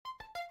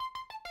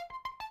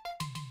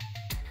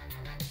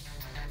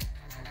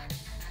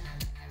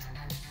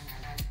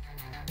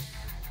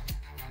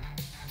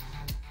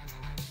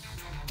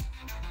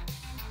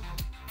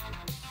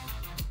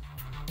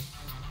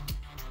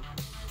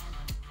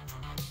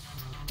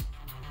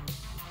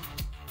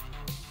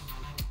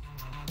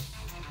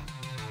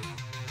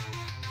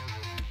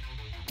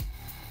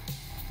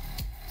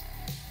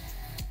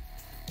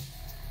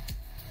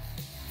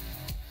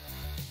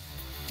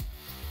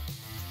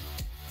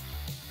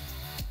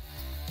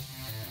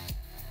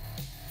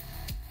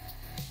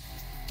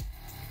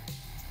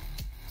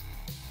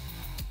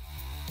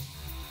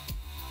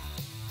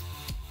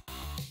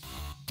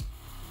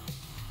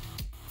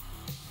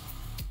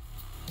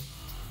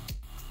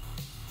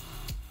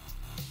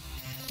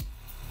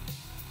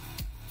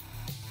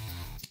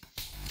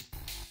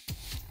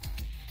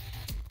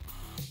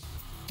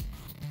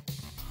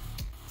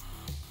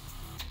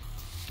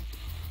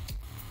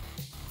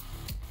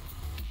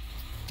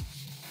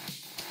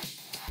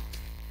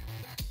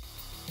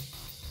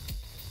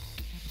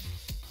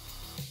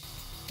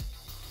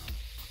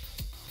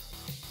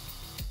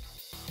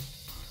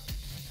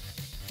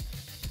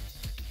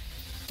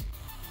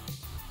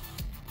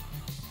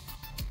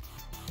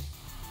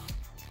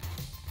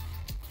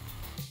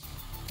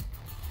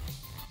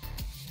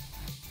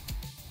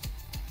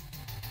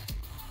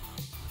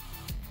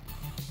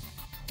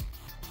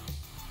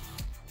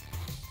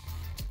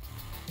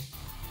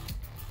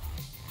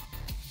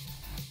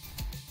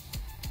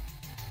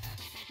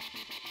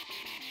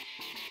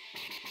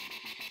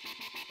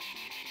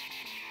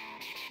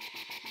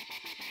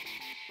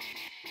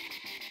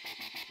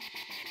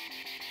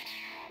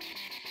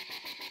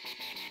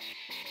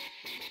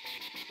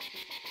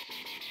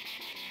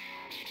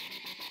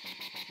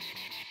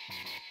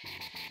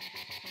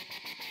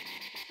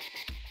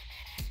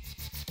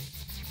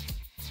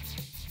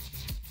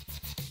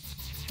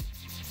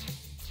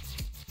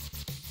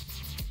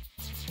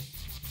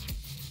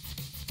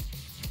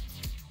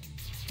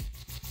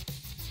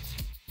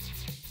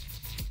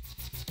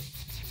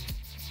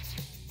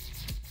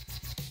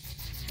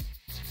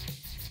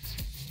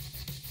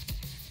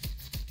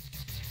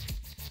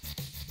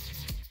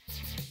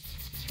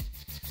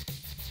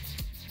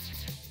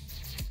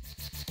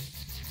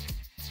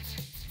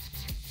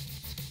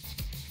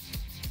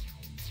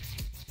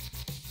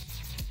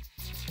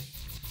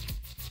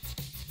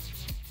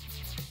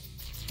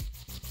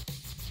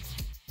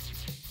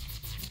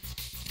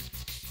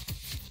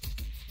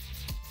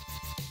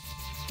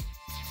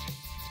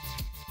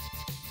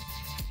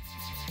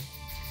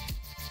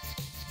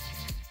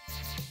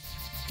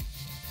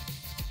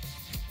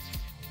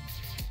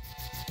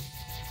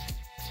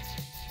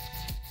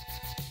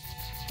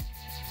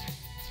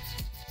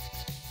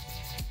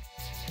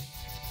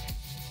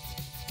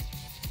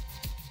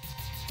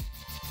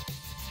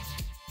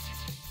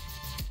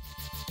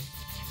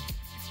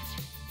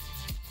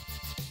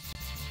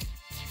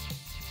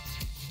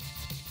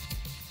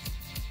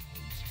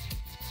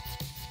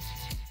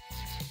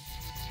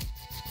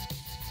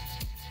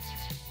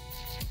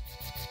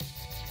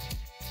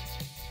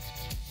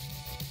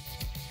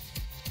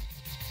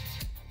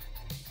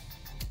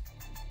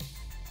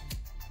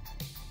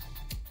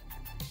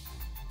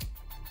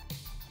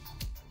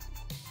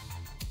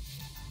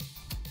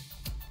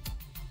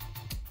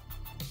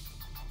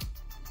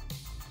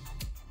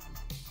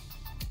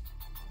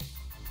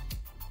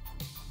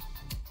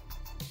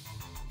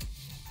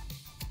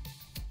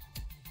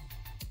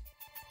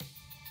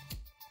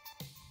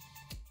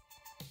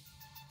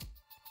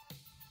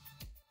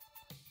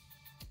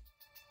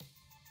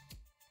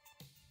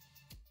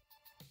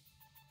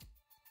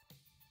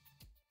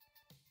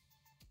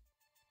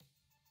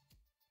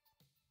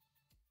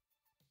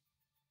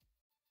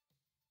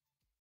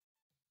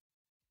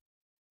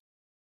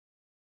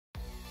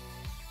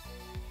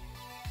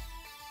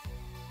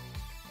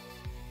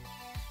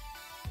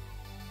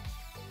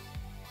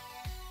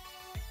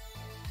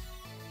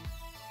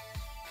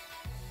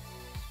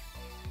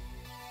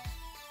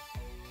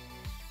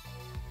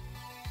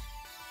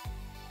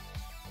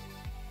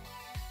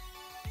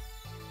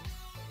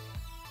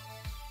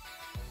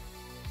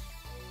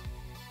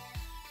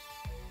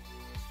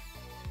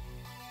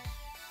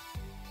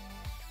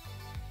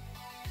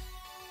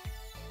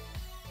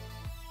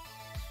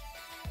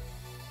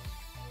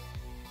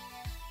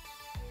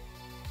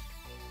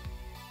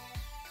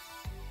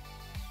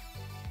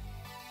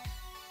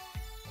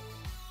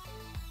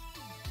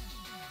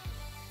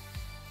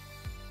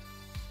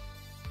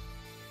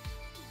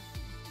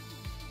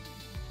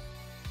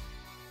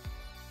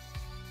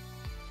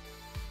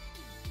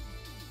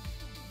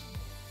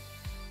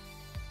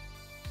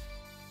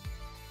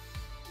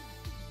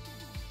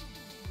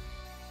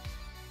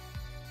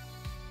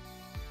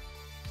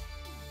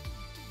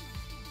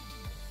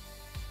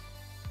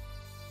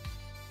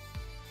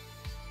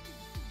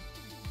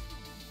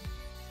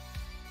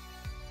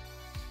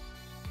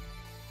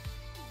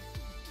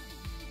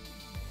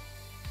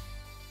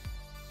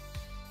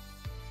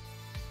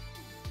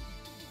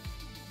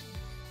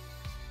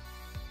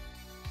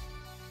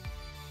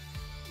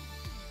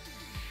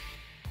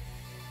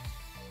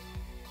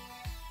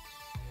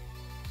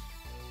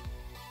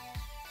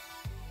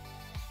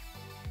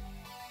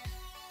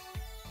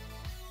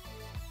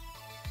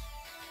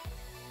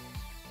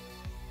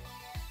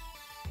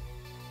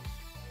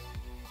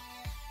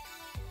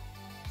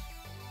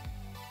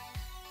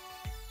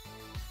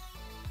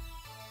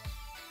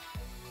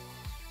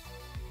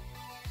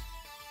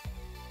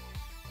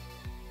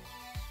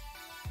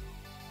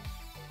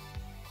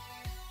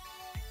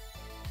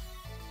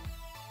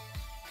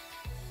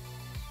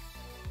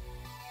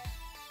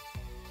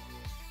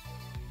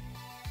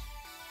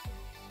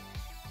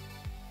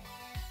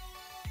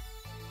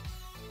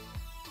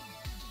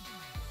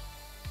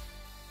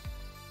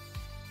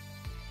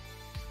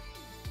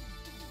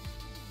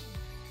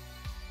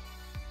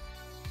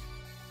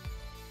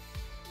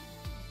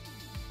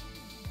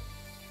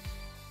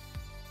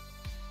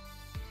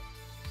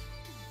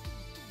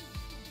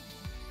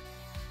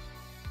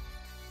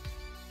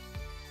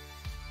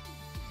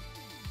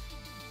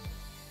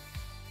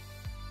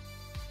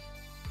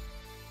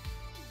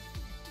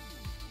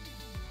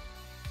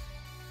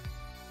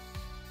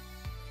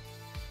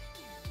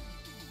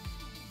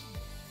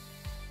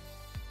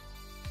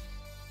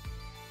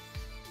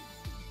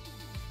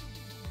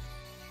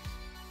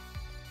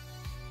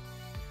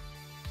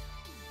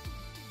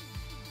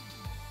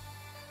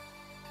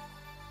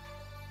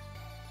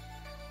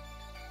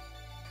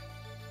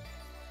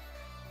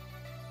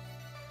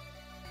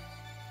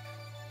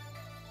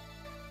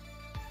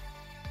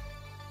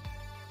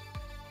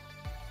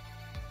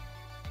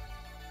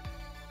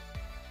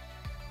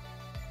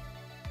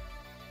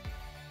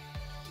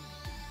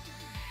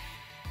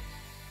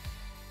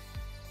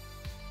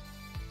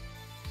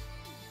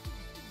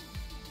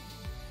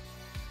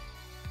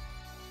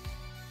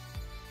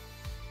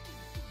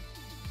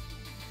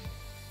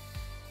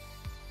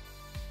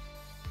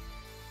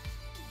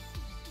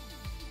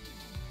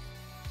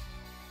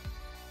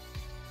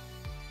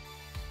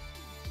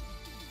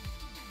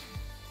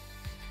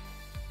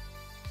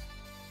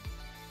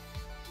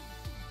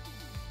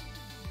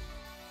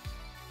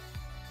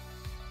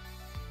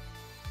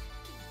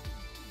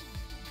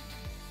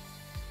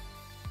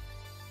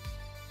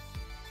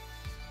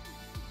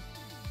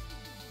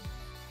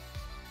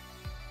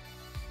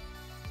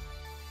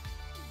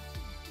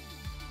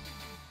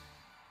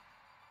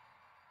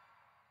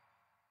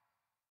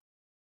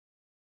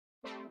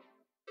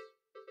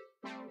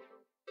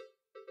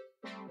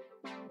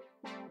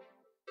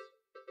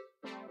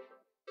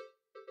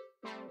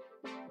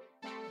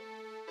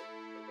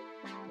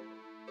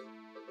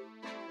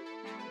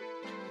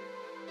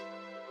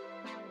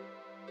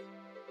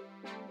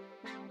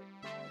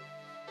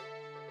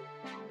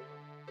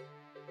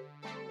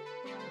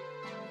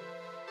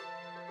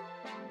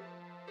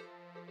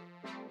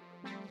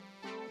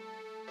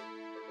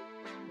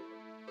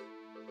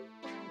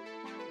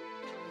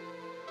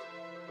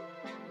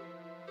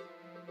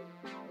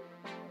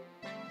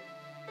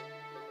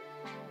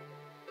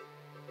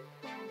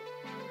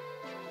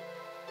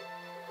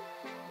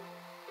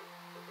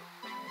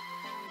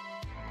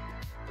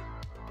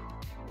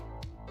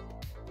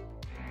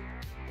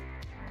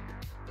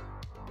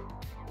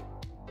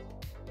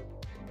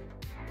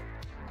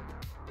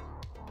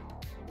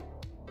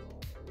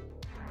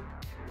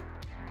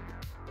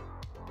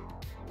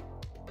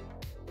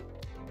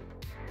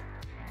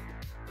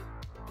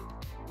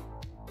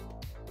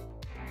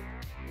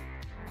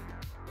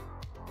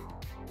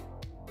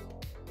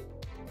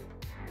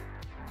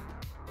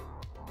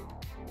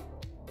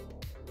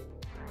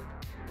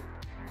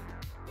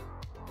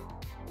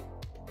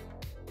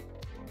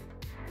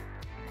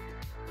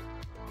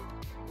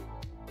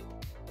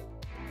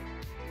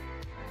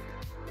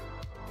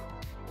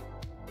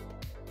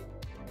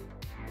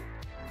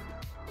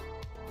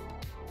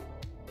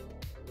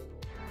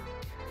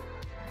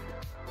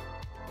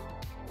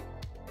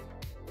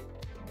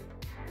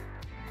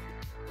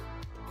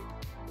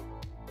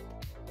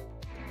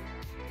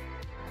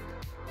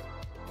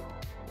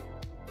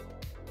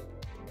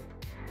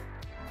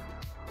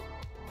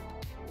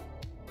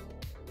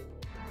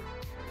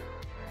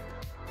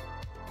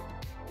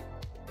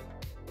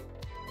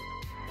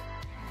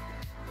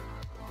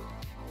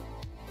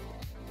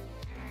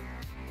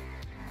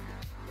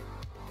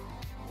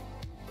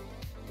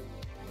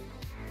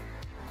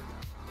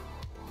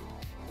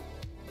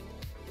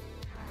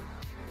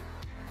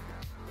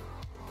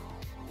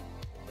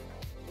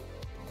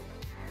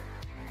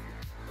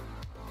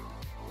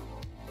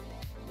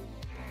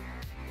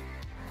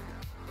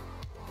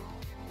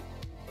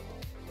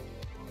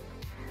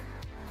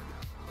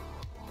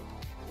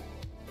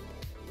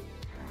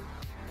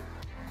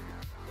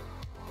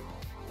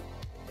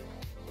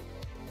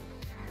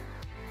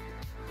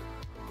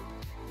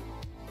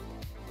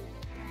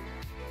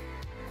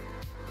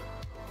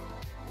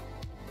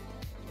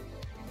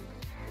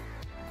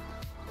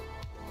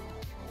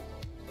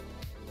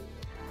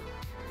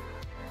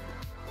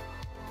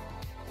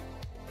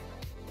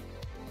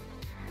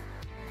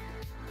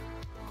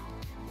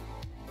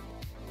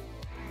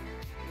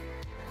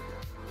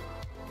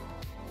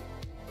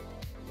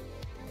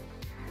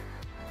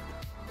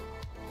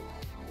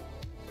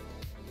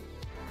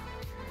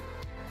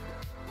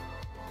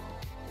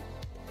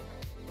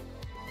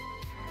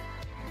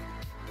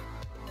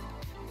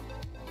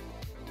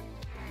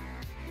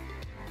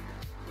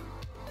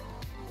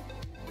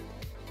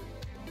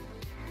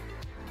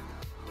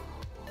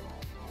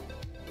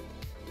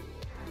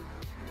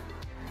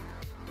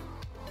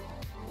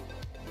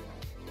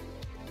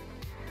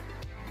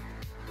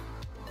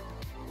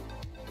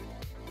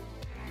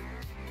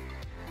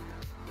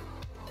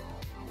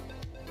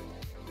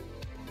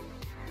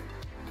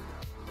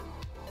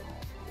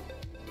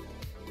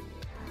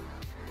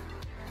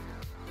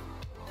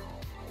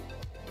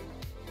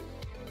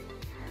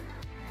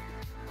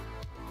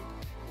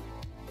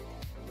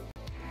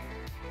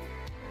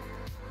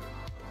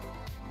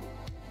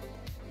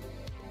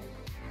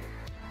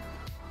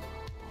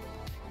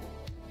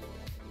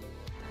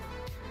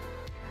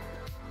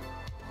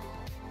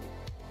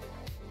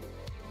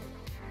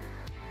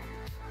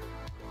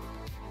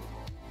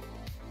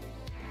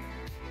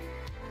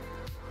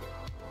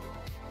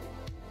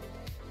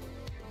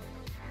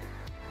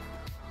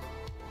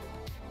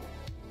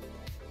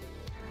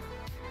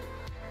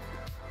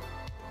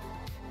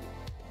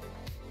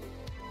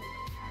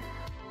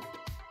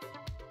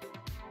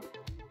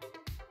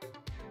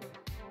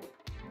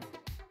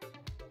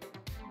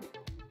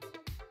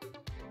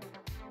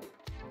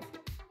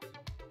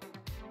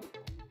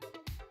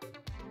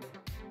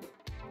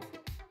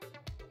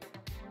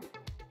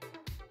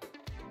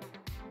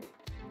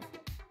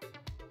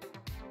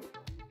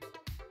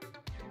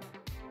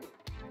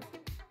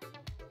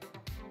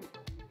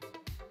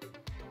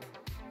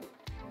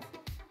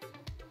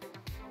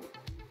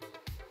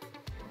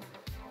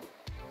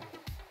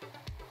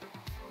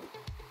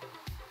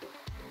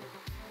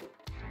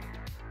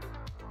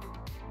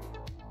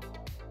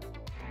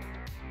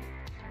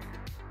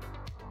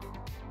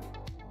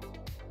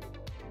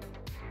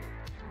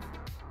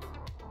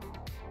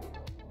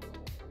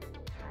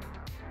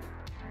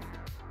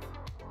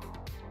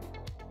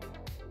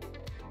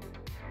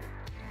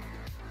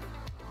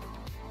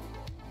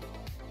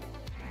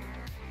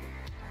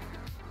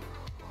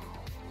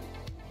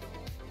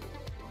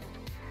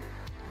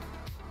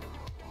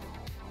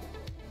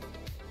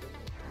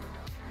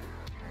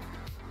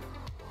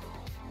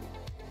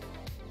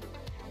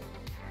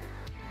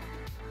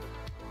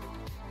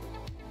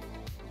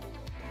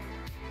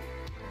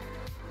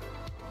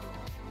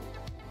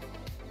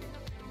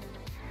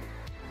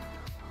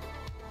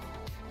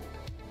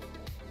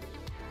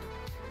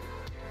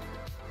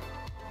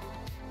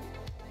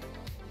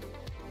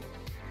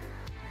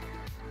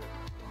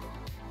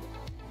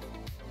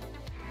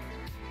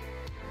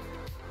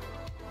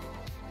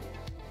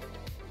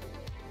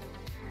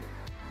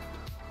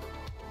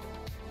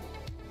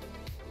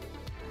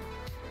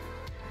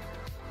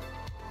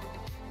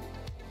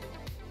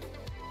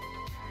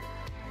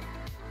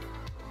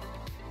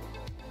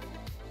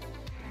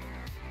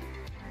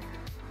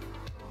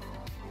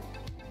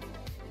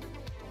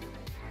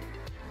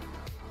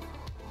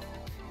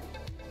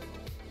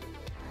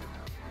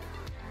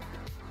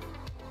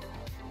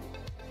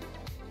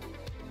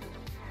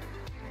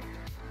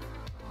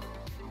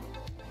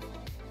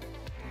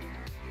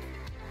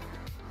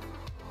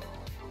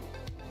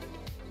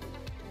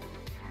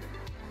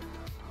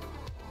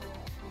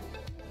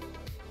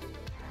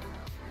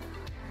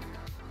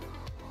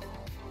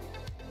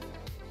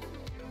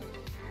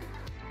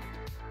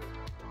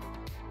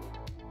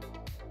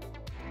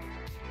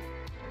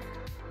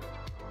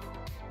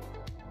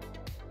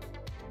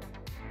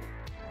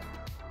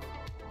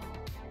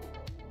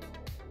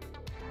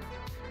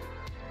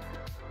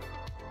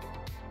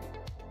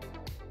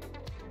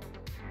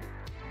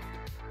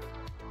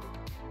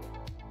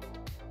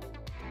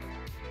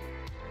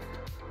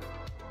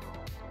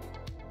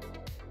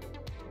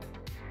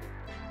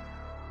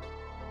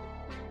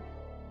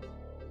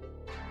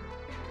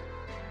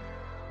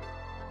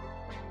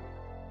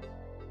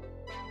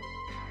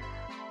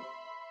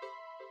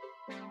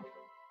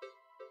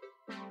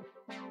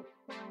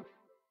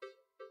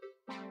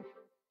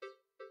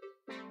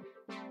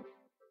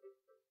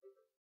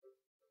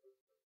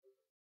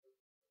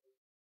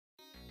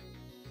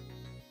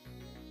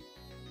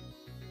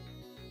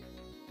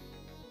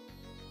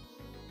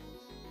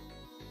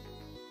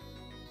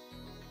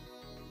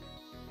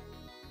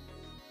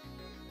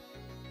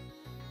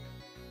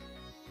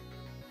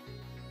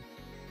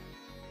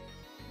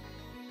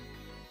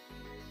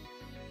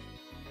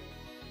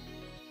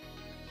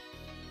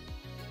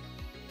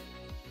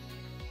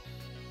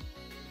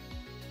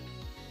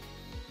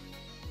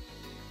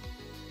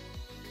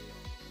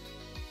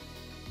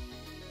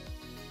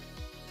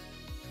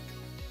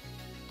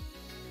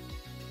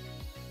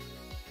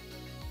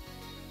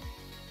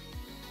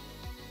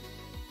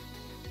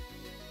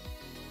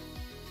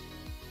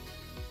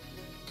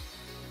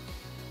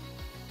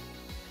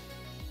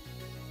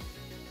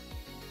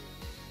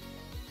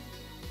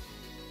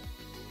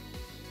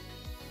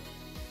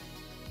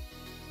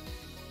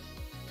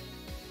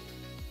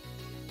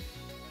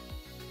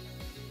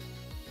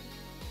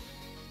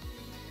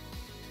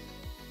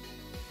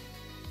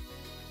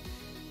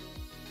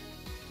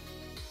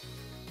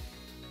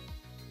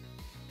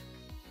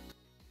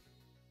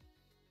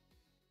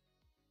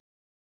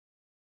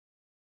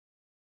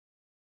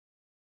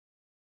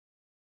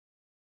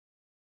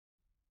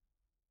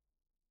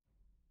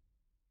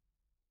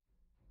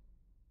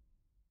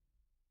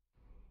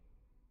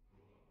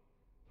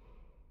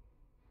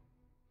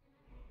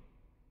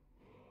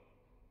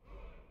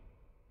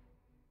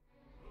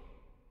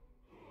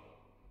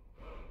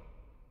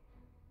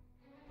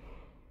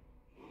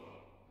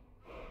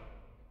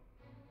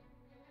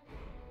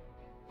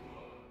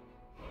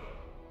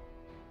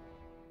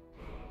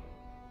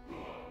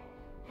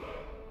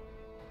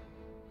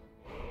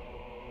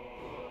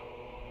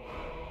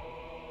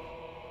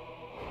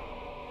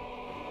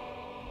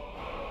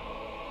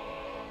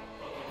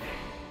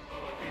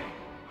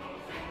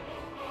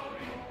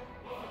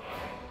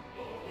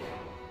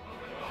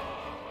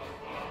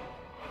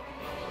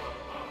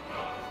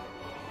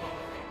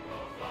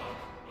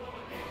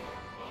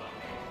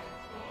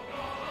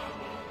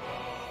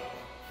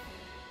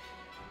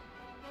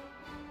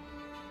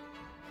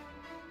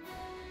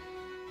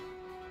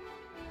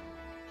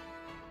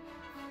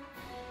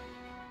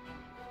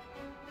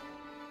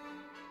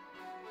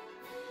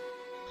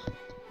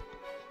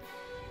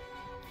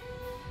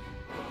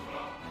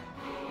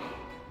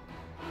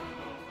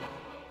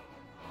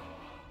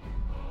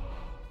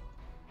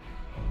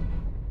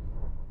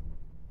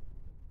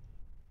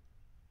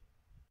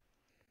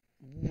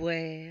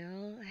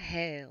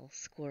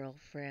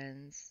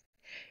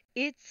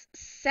It's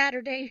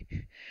Saturday.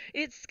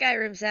 It's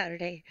Skyrim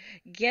Saturday.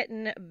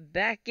 Getting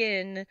back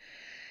in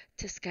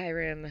to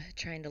Skyrim,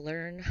 trying to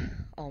learn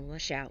all my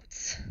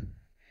shouts.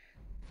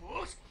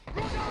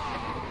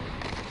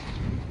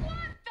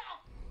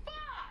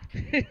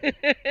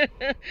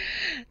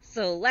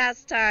 So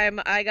last time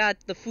I got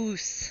the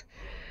foos.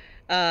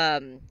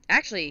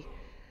 Actually,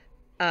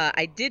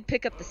 I did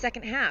pick up the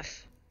second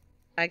half.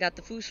 I got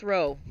the foos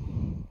row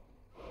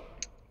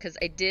because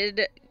I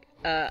did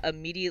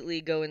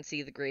immediately go and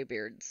see the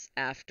Greybeards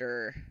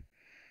after.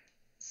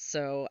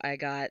 So I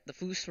got the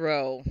foos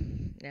row.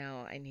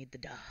 Now I need the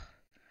duh.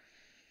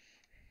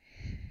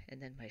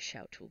 And then my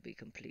shout will be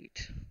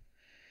complete.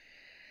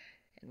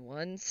 And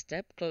one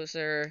step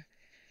closer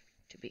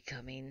to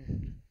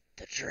becoming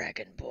the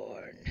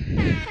Dragonborn.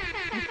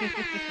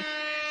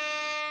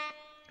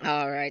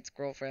 Alright,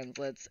 squirrel friends,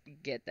 let's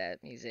get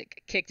that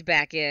music kicked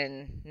back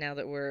in now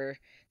that we're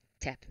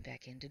tapping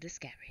back into the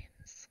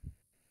Skyrims.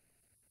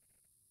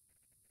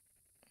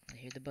 I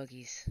hear the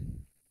buggies.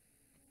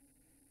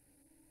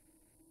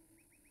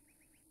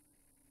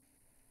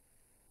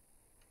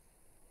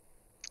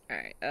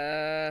 Alright,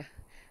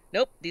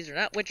 nope, these are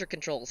not Witcher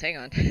controls. Hang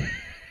on.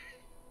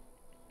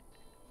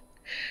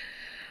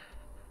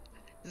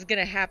 This is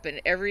gonna happen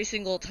every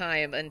single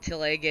time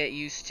until I get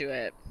used to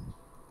it.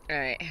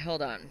 Alright,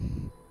 hold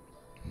on.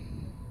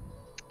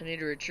 I need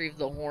to retrieve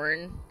the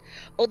horn.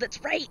 Oh,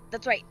 that's right!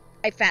 That's right!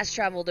 I fast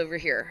traveled over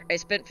here. I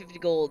spent 50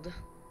 gold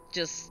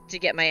just to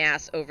get my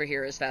ass over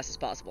here as fast as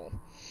possible.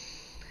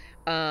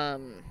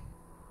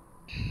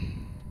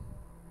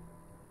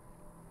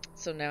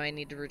 So now I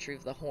need to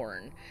retrieve the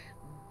horn.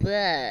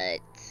 But...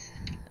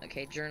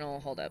 Okay, journal,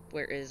 hold up.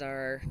 Where is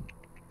our...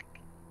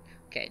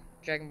 Okay,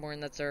 Dragonborn,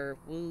 that's our...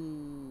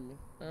 Woo.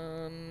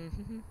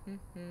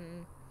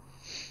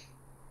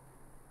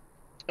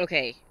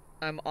 Okay,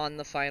 I'm on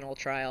the final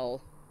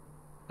trial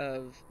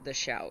of the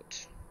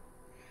shout.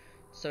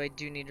 So I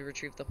do need to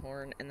retrieve the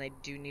horn, and I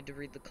do need to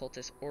read the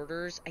cultist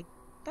orders. I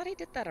thought I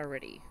did that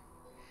already.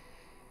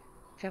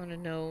 Found a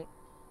note.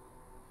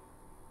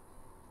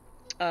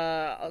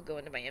 I'll go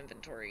into my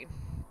inventory.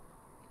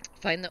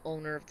 Find the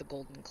owner of the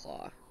Golden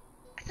Claw.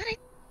 I thought I...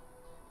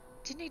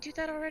 Didn't I do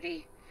that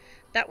already?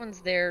 That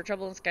one's there.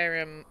 Trouble in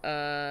Skyrim.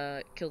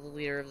 Kill the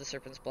leader of the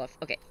Serpent's Bluff.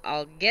 Okay,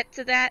 I'll get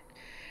to that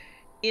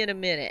in a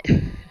minute.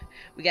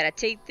 We gotta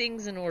take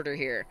things in order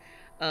here.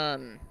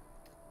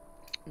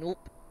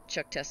 Nope.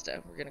 Chuck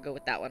Testa. We're gonna go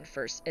with that one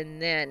first.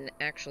 And then,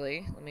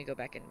 actually, let me go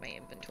back into my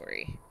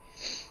inventory.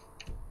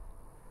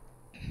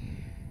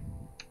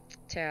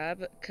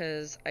 Tab,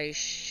 because I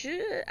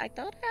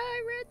thought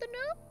I read the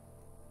note?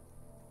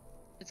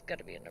 It's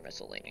gotta be under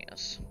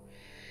miscellaneous.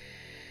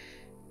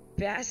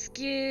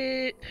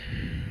 Basket.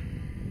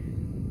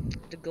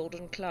 The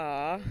Golden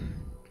Claw.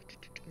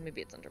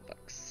 Maybe it's under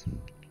books.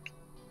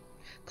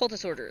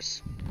 Cultist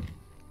orders.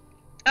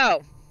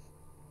 Oh.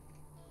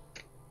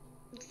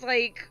 It's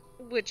like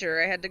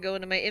Witcher. I had to go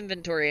into my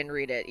inventory and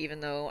read it, even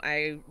though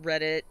I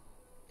read it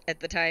at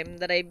the time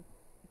that I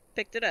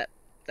picked it up.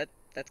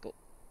 That's cool.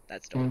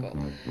 That's totally cool.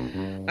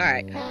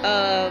 Alright.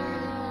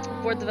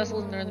 Board the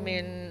vessel near the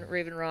main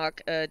Raven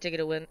Rock. Take it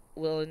to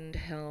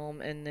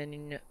Windhelm, and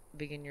then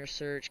begin your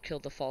search. Kill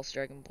the false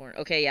Dragonborn.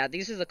 Okay, yeah,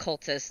 these are the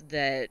cultists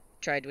that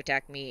tried to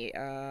attack me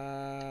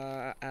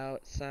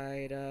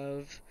outside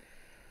of...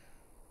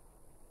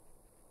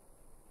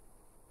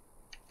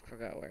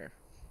 Forgot where.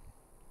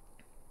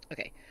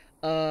 Okay.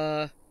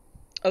 Oh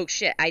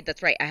shit,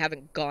 that's right, I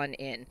haven't gone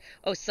in.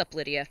 Oh, sup,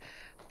 Lydia.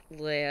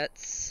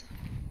 Let's...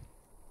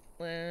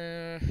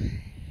 there's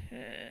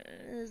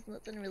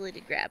nothing really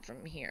to grab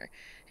from here.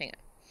 Hang on.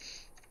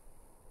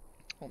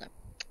 Hold on.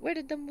 Where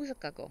did the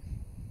musica go?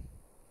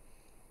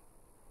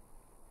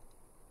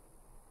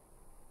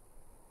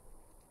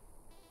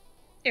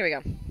 Here we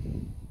go.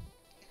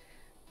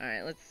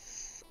 Alright,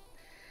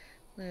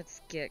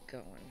 let's get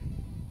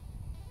going.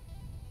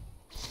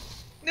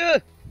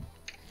 Ugh!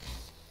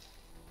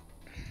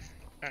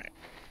 Alright.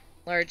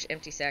 Large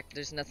empty sack.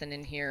 There's nothing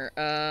in here.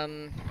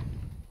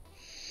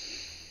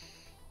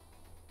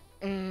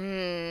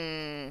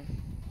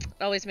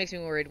 Always makes me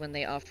worried when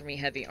they offer me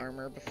heavy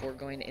armor before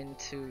going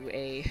into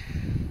a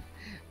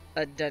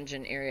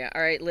dungeon area.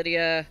 Alright,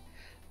 Lydia.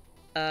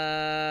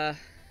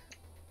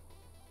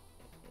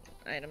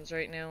 Items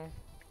right now.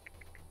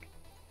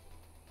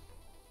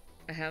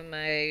 I have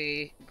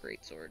my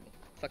greatsword.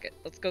 Fuck it.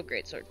 Let's go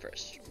greatsword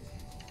first.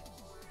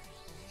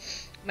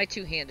 My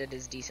two-handed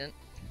is decent.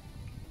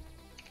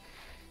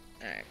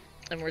 Alright.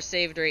 And we're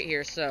saved right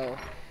here, so...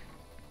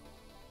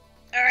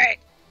 Alright.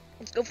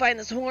 Let's go find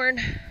this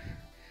horn.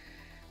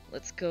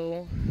 Let's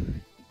go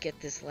get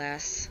this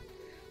last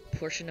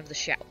portion of the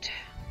shout.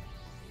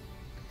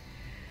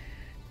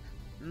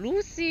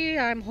 Lucy,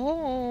 I'm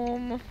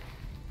home.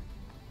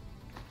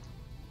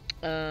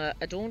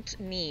 I don't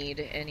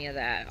need any of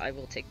that. I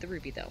will take the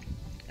ruby, though.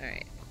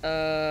 Alright.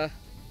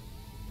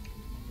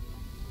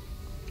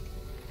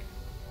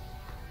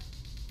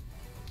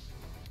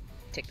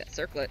 Take that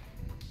circlet.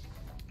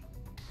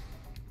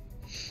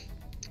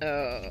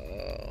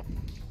 Oh.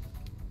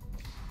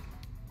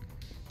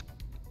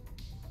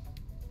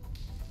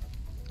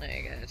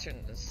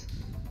 turn this.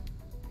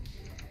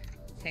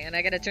 Hang on,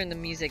 I gotta turn the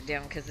music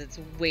down because it's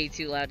way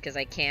too loud because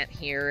I can't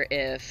hear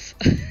if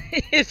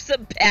if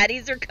some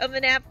baddies are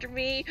coming after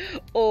me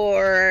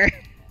or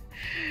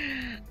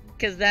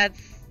because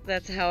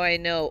that's how I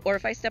know, or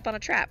if I step on a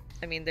trap.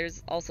 I mean,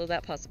 there's also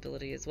that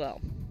possibility as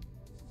well.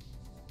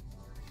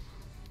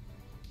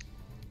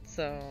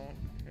 So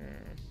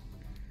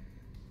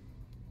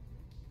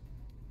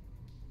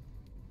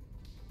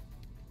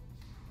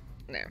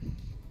there.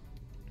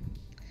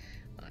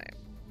 Alright.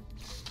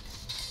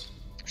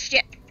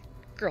 Shit!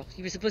 Girl,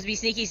 you were supposed to be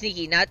sneaky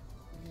sneaky, not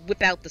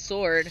whip out the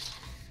sword.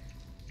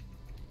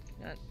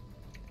 Not...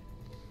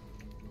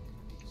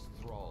 These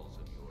thralls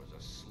of yours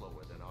are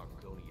slower than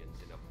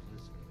Argonians in a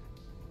blizzard.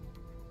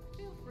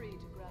 Feel free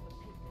to grab a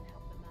pick and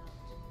help them out.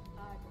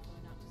 I prefer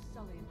not to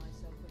sully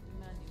myself with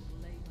manual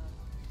labor.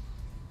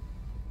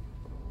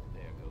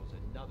 There goes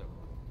another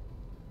one.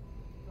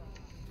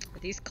 Are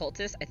these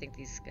cultists? I think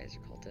these guys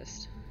are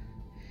cultists.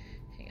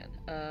 Hang on.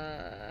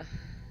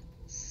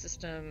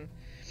 System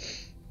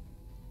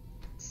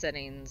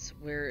settings.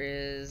 Where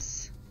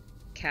is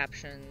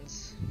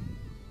captions?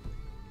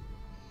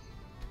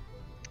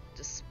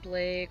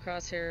 Display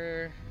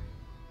crosshair.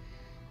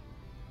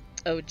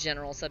 Oh,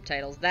 general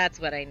subtitles. That's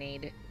what I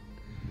need.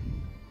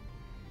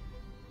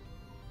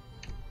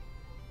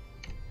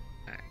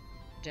 Alright.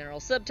 General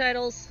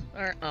subtitles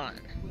are on.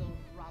 Will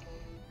rubble.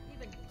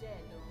 Even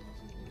dead are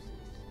almost useless.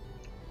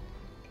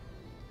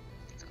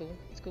 It's cool.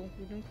 It's cool.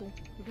 We're doing cool.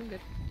 We're doing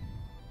good.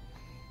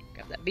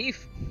 Grab that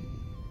beef.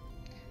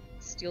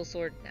 Steel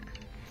sword. Nah.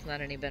 It's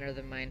not any better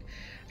than mine.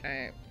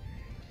 Alright.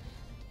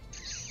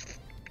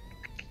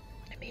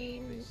 I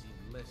mean... They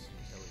seem less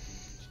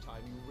intelligent each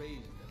time you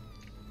raise them.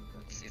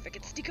 Let's see if I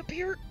can sneak up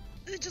here.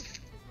 Just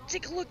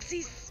take a look,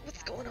 see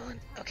what's going on.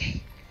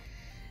 Okay.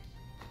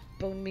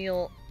 Bone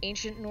meal,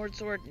 ancient Nord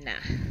sword. Nah. Smart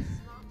as we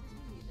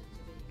need them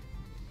to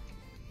be.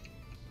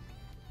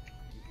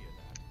 You hear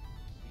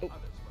that? The Oh.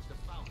 others must have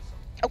found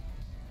something. Oh.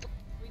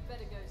 We'd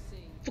better go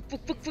see. Fuck, fuck,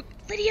 fuck, fuck.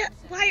 Lydia,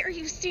 why are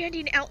you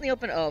standing out in the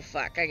open? Oh,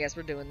 fuck. I guess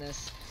we're doing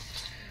this.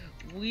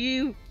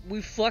 We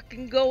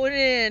fucking going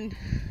in.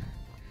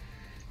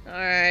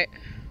 Alright.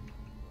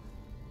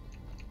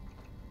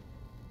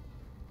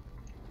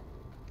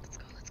 Let's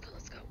go, let's go,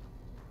 let's go.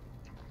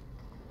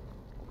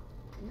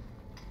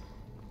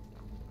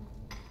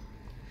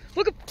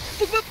 Fuck up,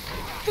 fuck up,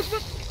 fuck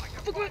up,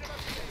 fuck up.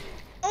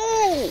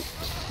 Oh!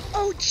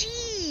 Oh,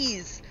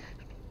 jeez!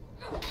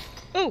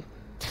 Oh!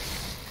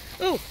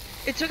 Oh!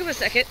 It took him a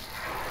second.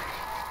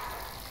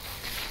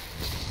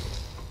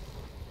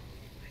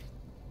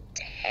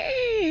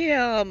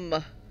 Damn!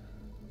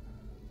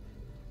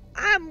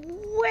 I'm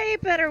way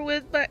better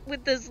with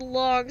this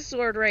long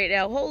sword right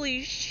now.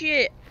 Holy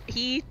shit!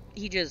 He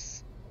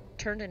just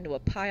turned into a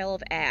pile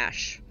of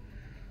ash.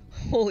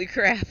 Holy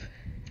crap!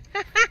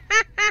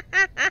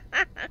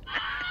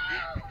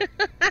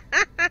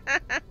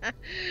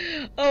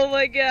 Oh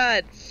my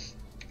god!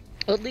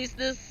 Well, at least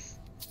this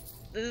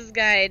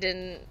guy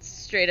didn't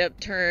straight up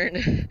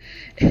turn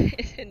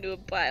into a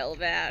pile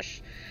of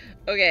ash.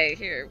 Okay,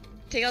 here,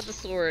 take out the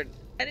sword.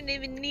 I didn't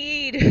even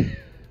need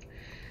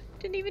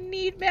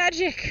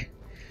magic.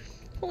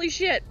 Holy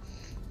shit.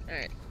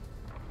 Alright.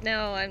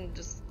 Now I'm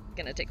just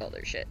gonna take all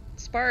their shit.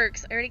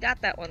 Sparks, I already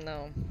got that one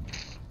though.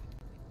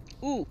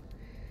 Ooh.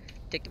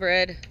 Take the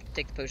bread,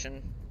 take the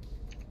potion.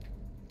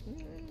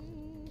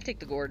 Take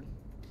the gourd.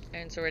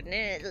 Iron sword.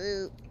 Nah.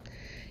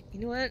 You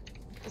know what?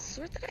 The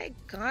sword that I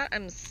got,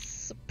 I'm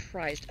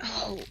surprised.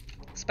 Oh!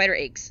 Spider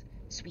eggs.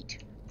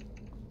 Sweet.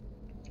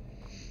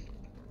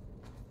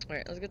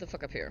 Alright, let's get the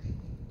fuck up here.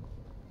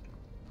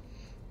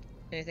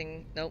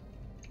 Anything? Nope.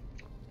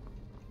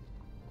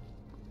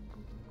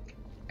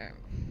 Alright.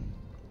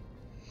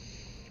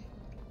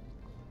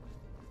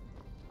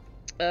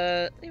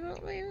 I'm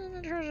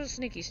gonna try to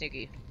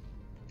sneaky.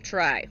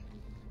 Try.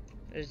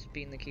 Is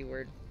being the key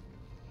word.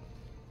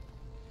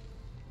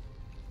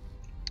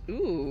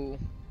 Ooh.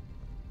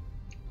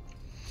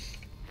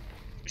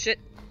 Shit.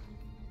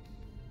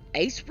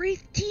 Ice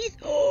wraith teeth?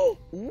 Oh!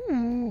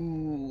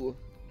 Ooh.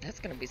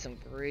 That's gonna be some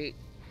great...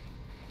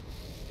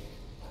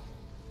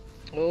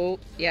 Oh,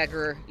 yeah,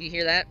 Grr. You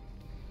hear that?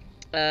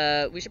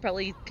 We should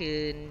probably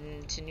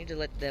continue to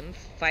let them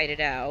fight it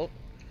out.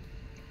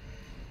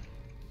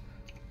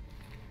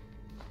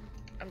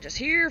 I'm just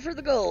here for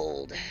the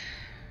gold.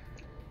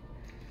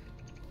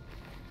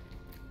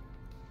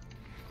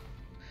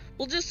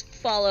 We'll just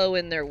follow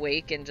in their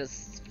wake and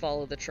just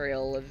follow the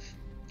trail of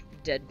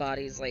dead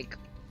bodies like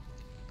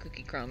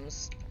cookie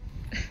crumbs.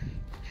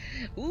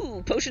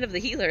 Ooh, potion of the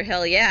healer.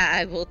 Hell yeah,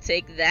 I will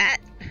take that.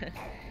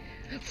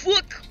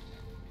 Fuck!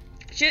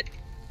 Shit.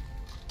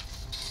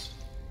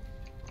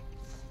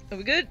 Are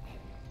we good?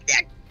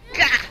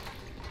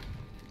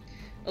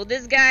 Oh,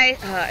 this guy.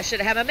 I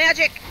should have had my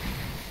magic.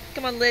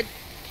 Come on, Lid.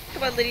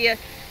 Come on, Lydia.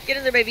 Get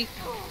in there, baby.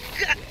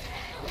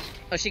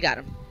 Oh, she got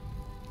him.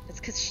 It's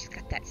because she's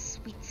got that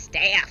sweet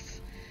staff.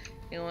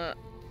 You know what?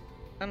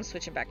 I'm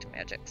switching back to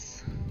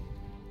magics.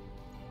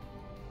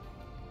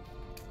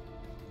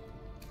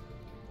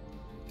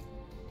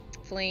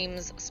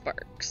 Flames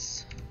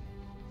sparks.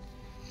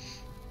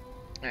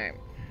 Alright.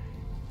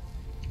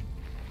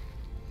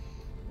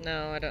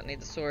 No, I don't need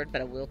the sword,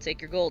 but I will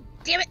take your gold.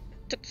 Damn it!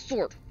 Took the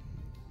sword.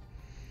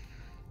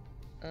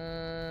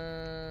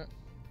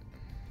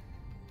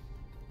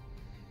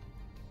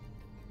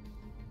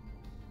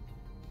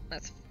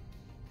 That's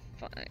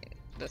fine.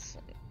 This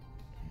one.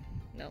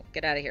 No,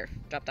 get out of here.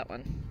 Drop that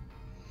one.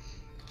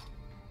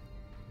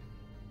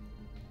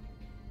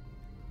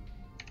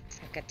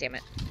 God damn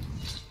it.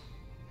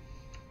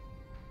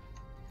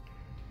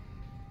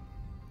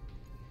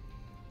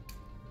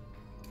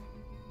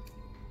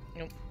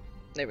 Nope.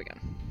 There we go.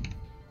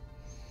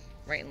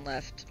 Right and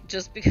left.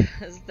 Just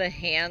because the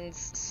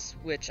hands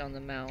switch on the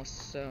mouse,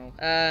 so.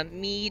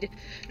 Mead.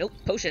 Nope.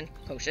 Potion.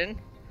 Potion.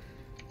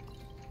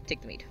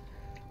 Take the mead.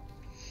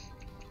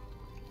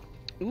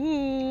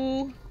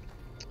 Ooh.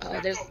 Oh,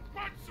 there's.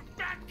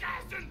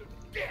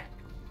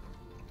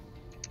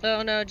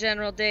 Oh no,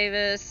 General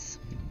Davis.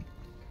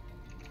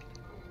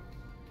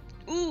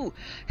 Ooh,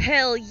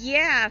 hell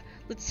yeah!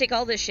 Let's take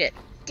all this shit.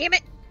 Damn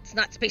it! It's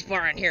not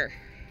spacebar in here.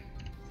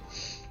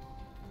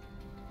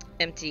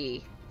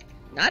 Empty.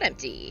 Not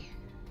empty.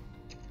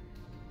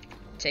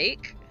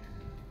 Take.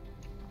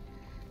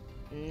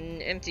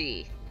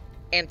 Empty.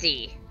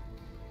 Empty.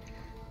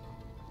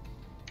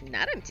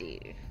 Not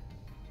empty.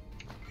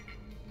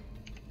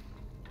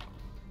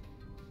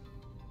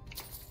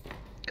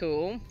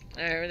 Cool.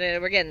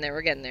 Alright, we're getting there,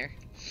 we're getting there.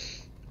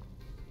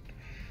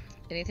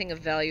 Anything of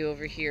value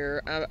over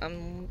here?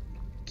 I'm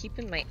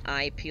keeping my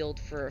eye peeled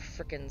for a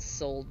frickin'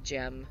 soul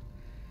gem.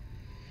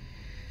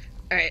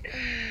 Alright.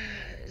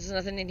 There's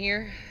nothing in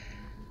here.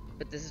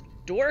 But this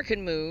door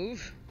can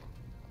move.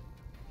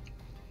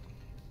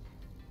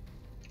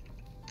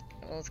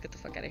 Well, let's get the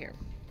fuck out of here.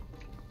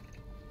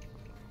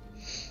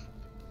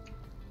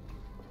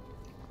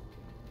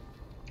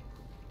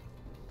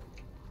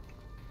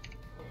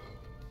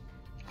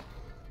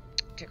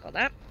 Take all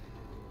that.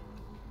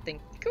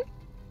 Thank you.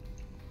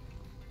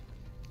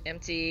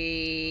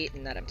 Empty.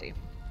 Not empty.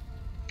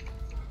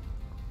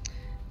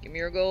 Give me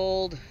your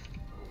gold.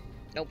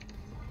 Nope.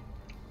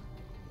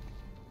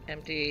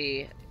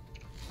 Empty.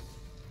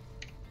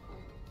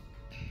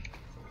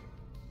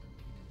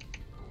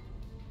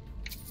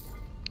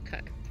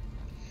 Okay.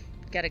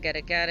 Got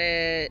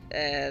it.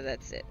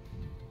 That's it.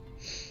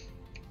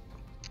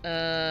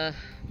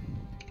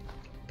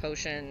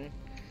 Potion.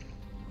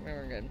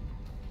 We're good.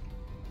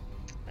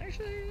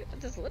 Actually,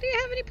 does Lydia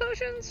have any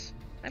potions?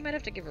 I might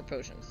have to give her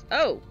potions.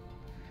 Oh!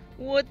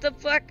 What the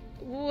fuck?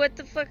 What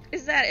the fuck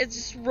is that? It's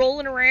just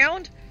rolling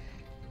around?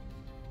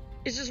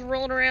 It's just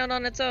rolling around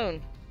on its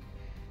own.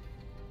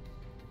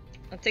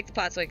 I'll take the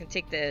pot so I can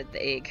take the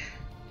egg.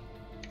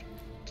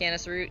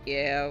 Canis root?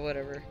 Yeah,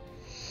 whatever.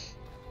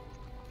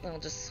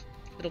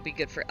 It'll be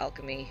good for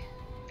alchemy.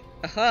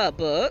 Aha,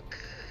 book!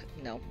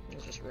 No, it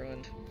was just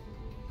ruined.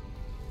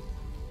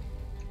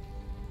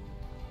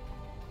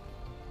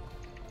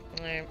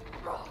 Alright.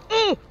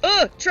 Oh!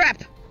 Oh!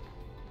 Trap!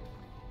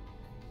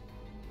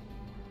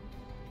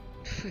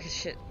 Fucking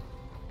shit.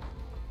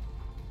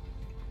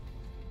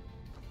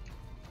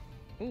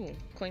 Ooh,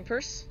 coin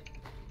purse?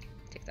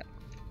 Take that.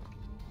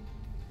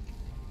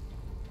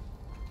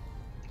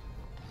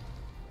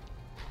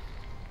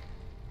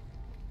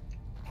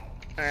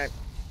 Alright.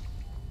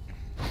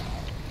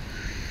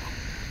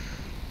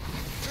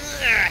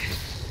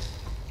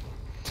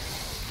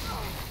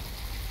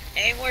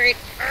 Ain't worried.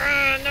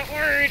 Not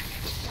worried.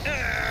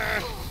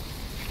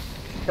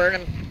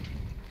 Burn him.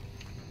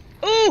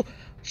 Ooh!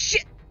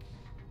 Shit!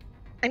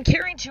 I'm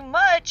carrying too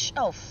much!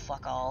 Oh,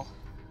 fuck all.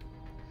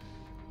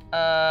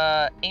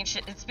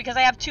 Ancient. It's because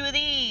I have 2 of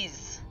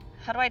these.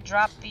 How do I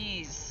drop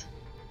these?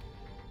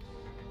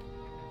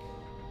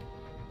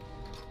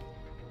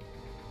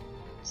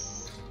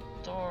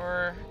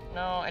 Store.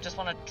 No, I just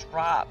want to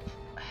drop.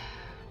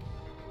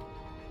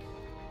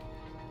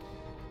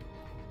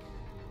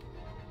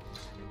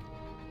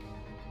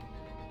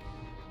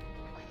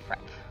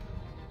 Crap.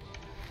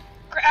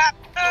 Crap!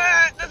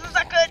 This is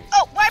not good!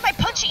 Oh, why am I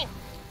punching?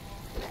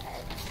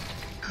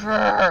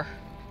 Grrr.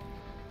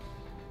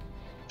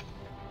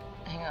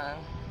 Hang on.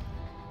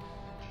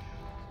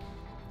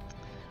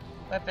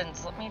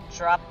 Weapons, let me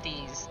drop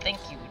these. Thank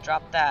you.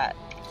 Drop that.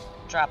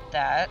 Drop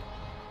that.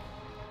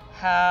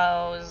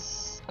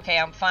 How's... Okay,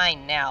 I'm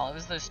fine now. It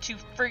was those 2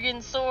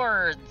 friggin'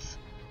 swords.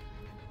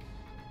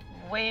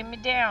 Weighing me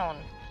down.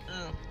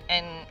 Ugh.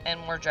 And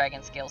more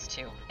dragon scales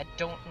too. I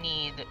don't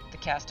need the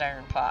cast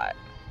iron pot.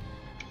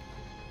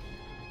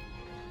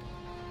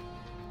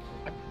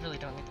 I really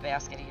don't need the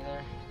basket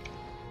either.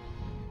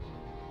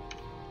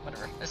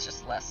 Whatever. It's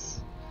just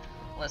less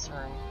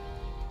room.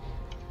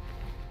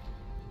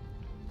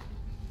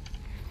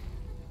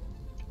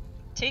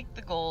 Take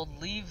the gold,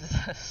 leave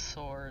the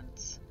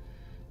swords.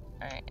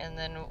 Alright, and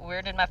then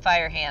where did my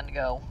fire hand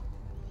go?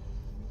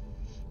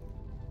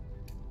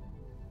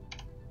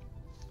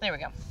 There we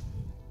go.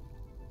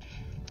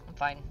 I'm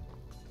fine.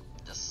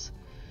 Just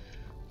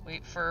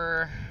wait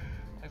for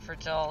it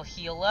to all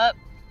heal up,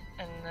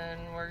 and then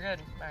we're good.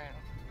 Alright.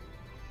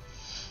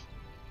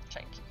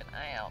 Try and keep an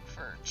eye out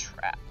for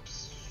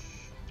traps.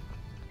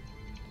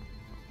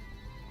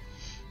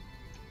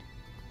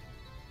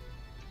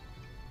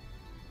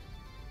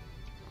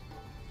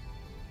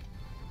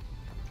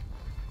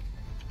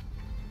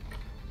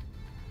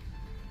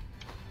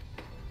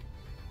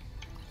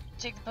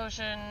 Take the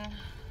potion.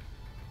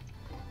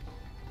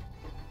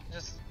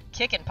 Just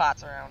kicking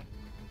pots around.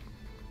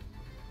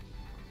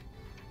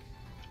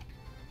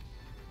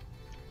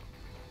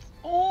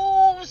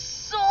 Oh,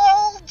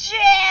 soul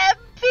jam,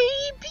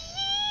 baby!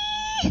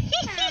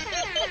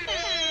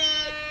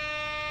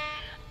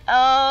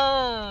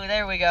 Oh,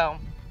 there we go.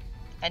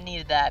 I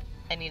needed that.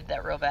 I needed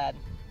that real bad.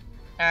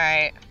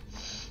 Alright.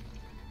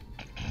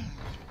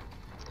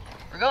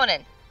 We're going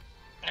in.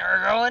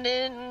 We're going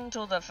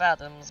into the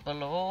fathoms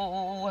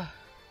below.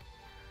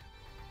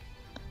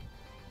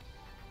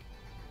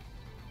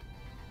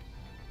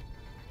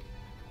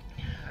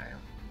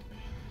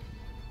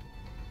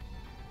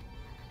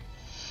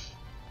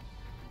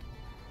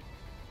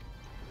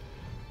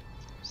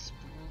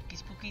 Spooky,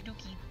 spooky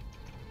dooky.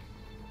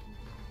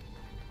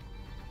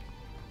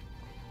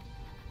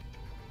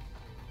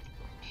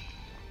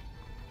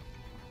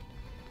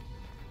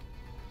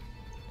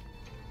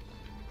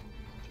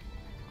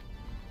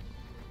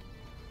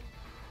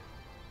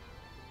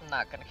 I'm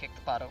not gonna kick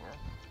the pot over.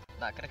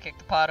 Not gonna kick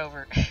the pot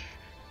over.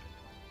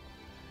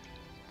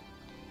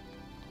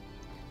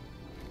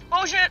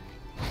 Oh shit!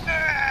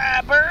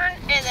 Burn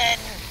and then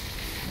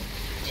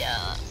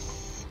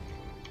yes.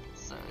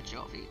 So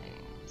Jovi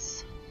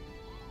names.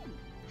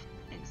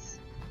 Nice.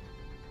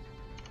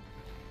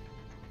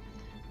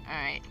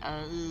 Alright,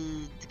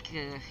 let's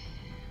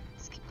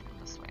keep going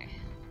this way.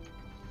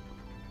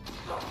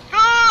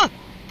 Ah!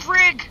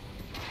 Frig!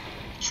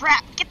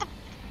 Trap! Get the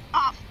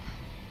off!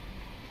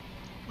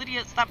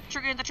 Lydia, stop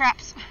triggering the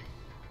traps.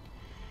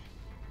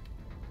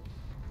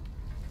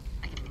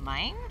 I can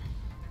mine?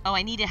 Oh,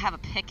 I need to have a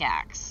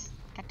pickaxe.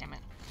 God damn it.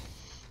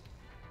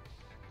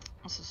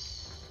 This is...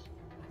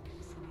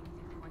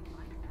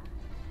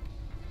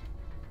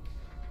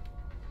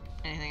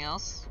 Anything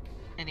else?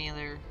 Any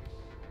other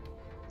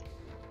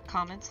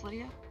comments,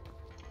 Lydia?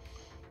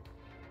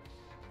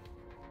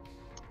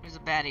 There's a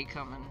baddie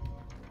coming.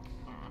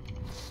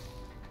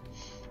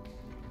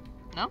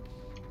 No?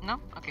 No?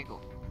 Okay,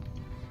 cool.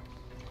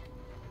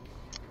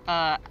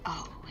 Oh,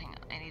 hang on.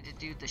 I need to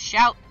do the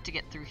shout to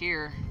get through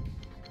here.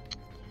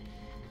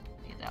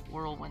 Need that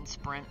whirlwind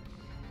sprint.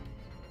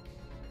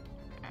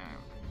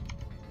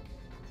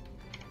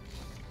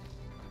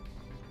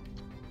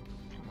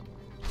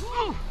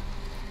 Woo!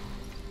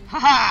 Ha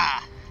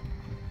ha!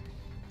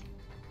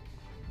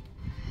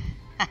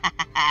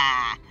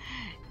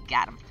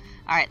 Got him.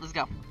 Alright, let's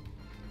go.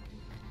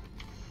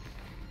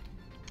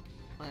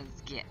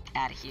 Let's get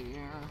out of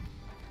here.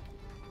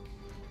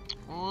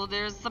 Oh,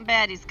 there's some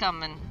baddies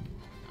coming.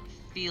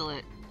 I feel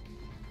it.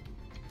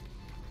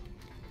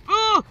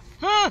 Ooh!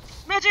 Ah!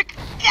 Magic!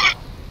 Yeah!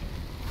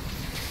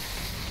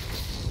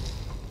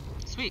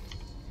 Sweet.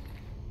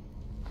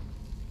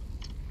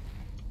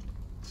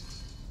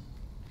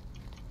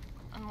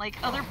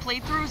 Unlike other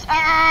playthroughs.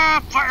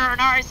 Ah! Fire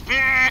and ice,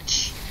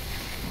 bitch!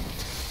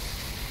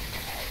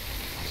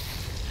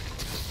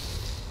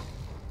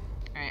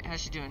 Alright,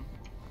 how's she doing?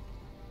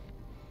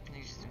 I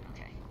think she's doing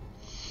okay.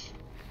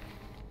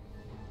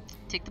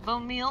 Take the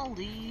bone meal,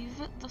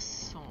 leave the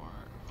sword.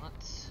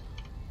 Let's...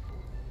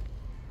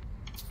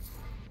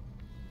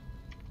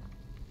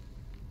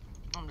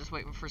 I'm just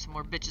waiting for some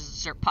more bitches to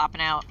start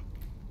popping out.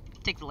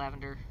 Take the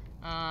lavender.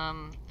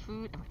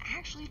 Food. I'm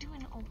actually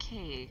doing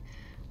okay.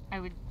 I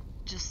would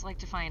just like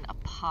to find a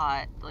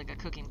pot, like a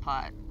cooking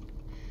pot.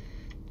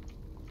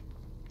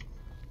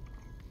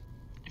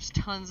 There's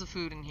tons of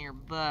food in here,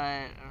 but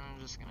I'm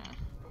just gonna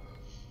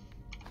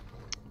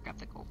grab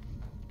the gold.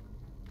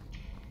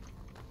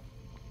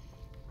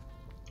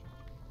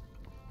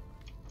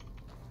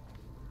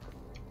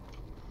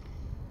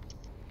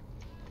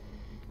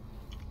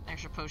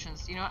 Extra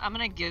potions. You know what? I'm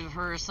gonna give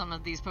her some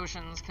of these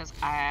potions because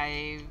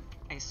I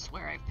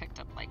swear I picked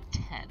up like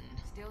 10.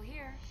 Still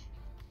here.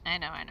 I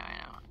know. I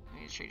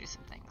need to trade you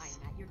some things. I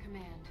am at your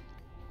command.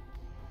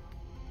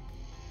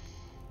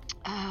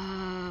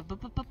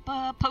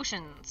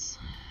 Potions.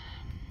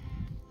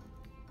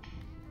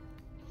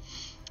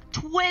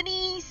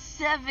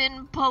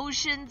 27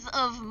 potions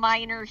of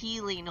minor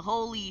healing.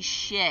 Holy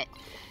shit.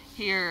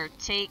 Here,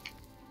 take...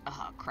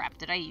 Oh, crap.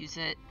 Did I use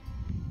it?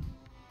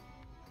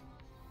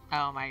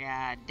 Oh my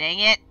god. Dang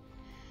it.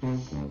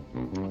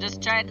 I'm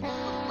just trying to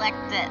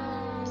select it.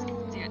 Just,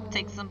 you know,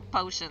 take some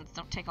potions.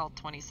 Don't take all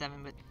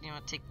 27, but, you know,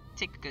 take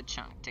a good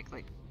chunk. Take,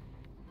 like,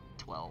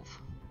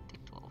 12.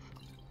 Take 12.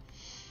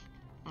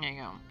 There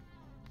you go.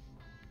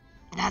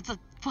 That's a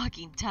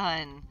fucking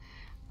ton.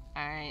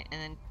 Alright,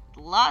 and then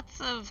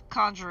lots of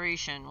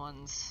conjuration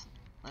ones.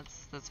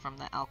 That's from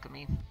the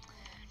alchemy.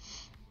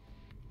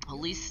 At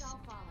least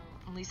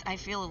I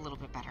feel a little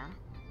bit better.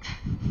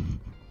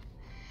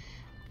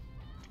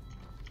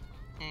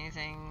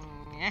 Anything?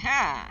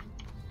 Yeah.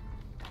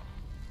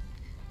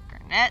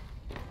 Garnet.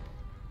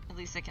 At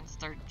least I can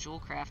start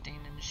jewel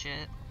crafting and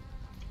shit.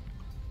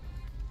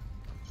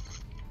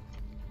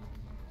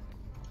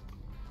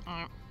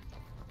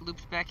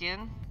 Loops back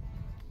in.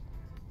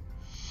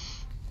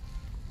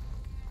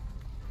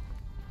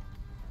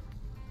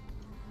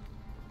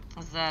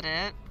 Is that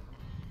it?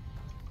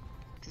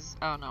 Cause,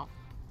 oh no.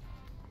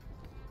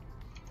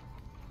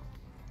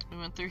 We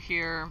went through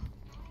here.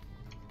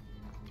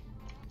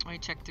 Let me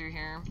check through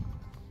here.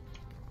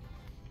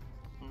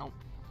 Nope.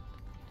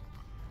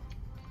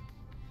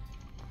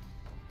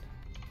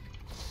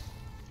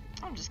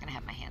 I'm just gonna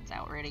have my hands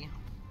out ready.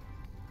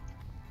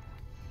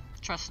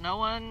 Trust no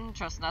one,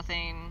 trust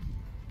nothing.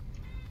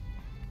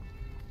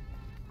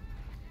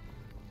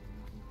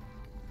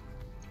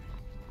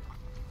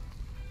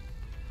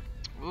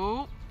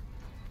 Ooh.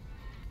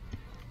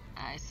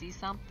 I see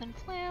something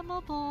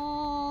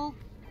flammable.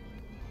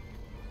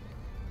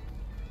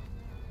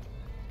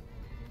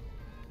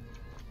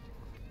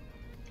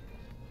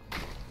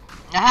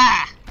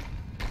 Aha!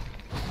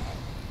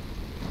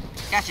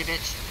 Gotcha,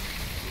 bitch.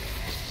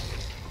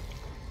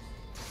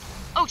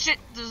 Oh shit,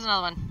 there's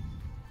another one.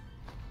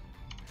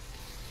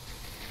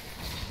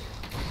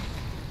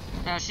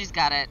 No, she's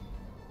got it.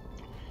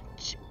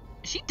 Is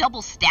she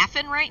double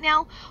staffing right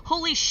now?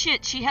 Holy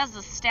shit, she has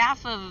a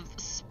staff of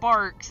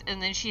sparks and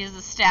then she has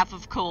a staff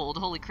of cold.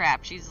 Holy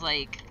crap, she's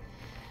like...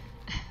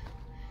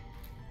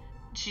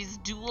 she's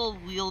dual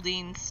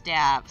wielding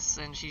staffs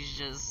and she's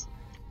just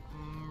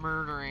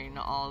murdering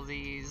all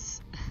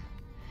these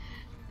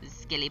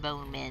skelly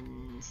bone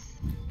men.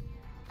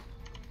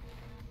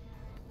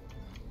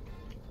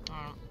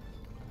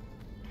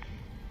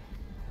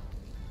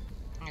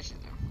 Yeah, she's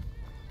there.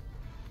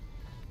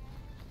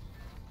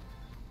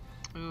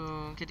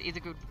 Ooh, could either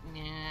go.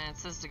 Yeah, it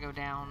says to go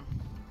down.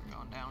 We're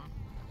going down.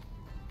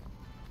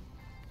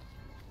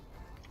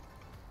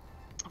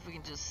 If we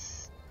can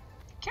just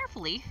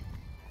carefully,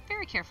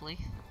 very carefully,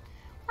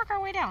 work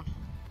our way down.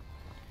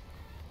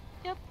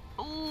 Yep.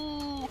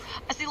 Ooh,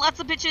 I see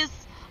lots of bitches.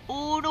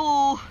 Oh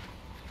no.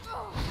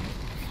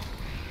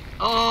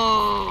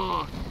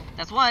 Oh,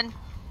 that's one.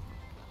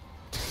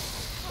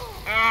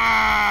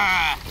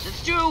 Ah,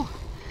 that's two.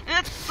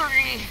 That's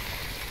three.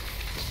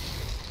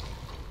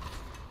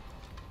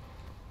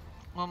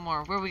 One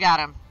more. Where we got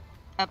him?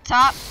 Up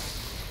top.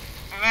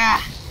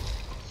 Ah.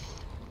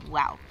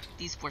 Wow,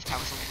 these force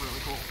powers are really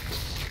cool.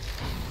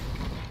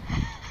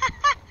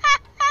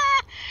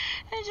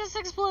 It just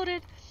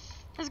exploded.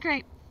 That's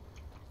great.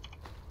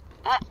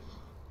 Ah.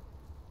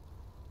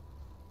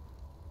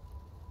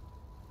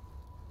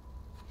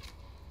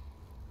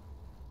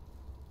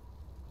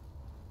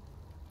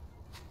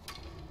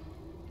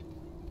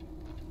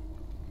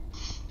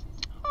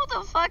 Who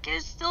the fuck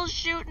is still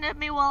shooting at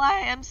me while I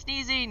am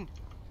sneezing?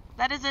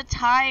 That is a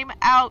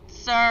timeout,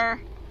 sir.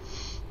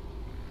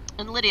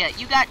 And Lydia,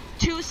 you got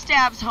 2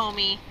 stabs,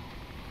 homie.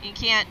 You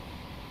can't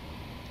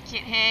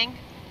hang?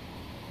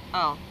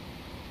 Oh.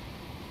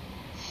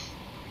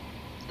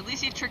 At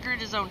least he triggered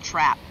his own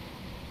trap.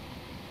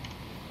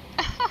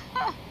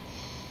 I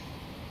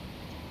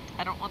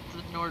don't want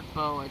the Nord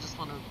bow, I just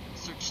want to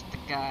search the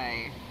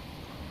guy.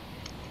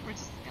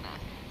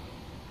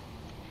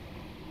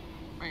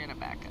 We're gonna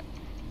back up.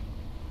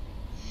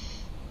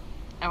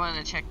 I want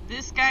to check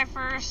this guy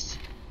first.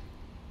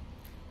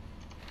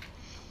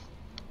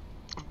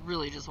 I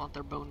really just want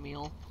their bone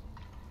meal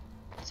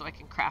so I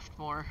can craft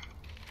more.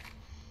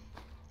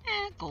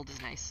 Gold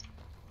is nice.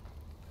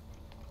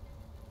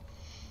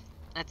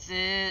 That's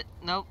it.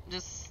 Nope,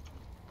 just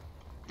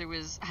there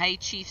was High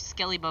Chief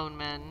Skelly Bone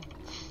Men.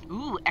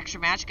 Ooh, extra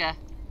magicka.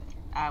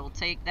 I will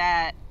take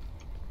that.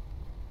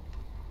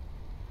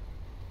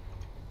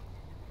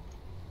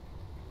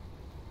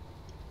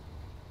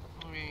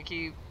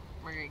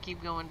 We're gonna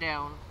keep going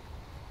down.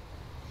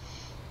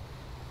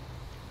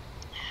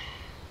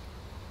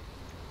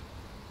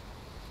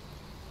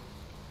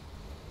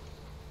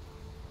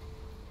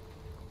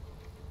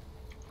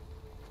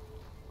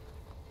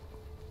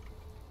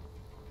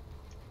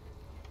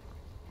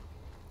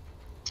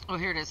 Oh,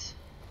 here it is.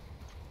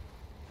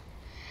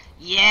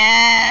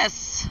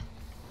 Yes!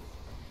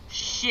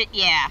 Shit,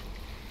 yeah.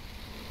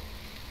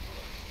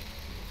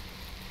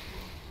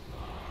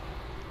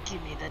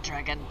 Give me the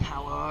dragon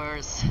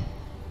powers.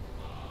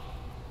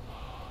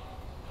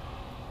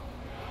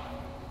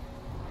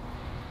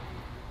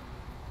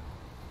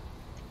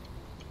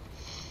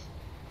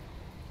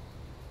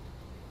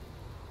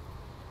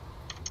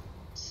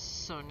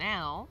 So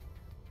now,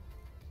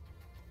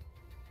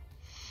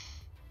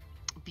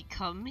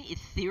 become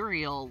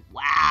ethereal.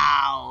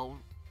 Wow.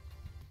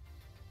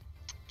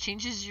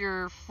 Changes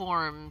your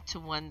form to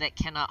one that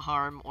cannot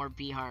harm or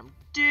be harmed.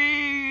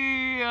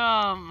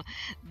 Damn!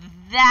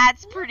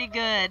 That's pretty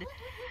good.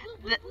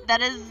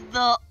 That is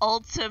the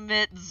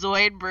ultimate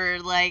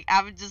Zoidberg. Like,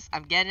 I'm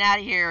getting out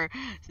of here.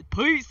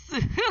 Peace!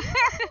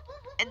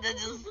 And then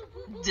just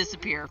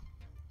disappear.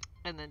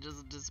 And then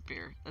just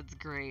disappear. That's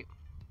great.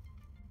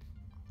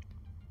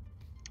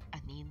 I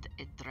need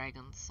a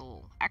dragon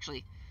soul.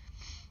 Actually,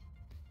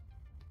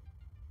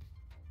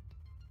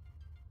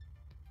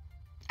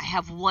 I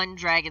have 1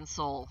 dragon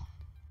soul.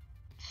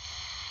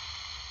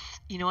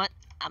 You know what?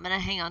 I'm gonna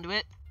hang on to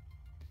it.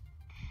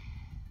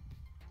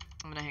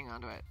 I'm gonna hang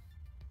on to it.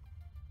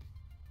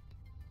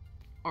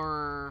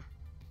 Or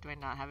do I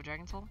not have a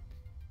dragon soul?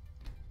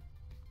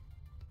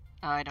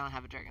 Oh, I don't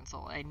have a dragon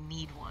soul. I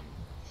need one.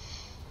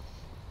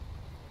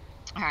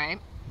 Alright.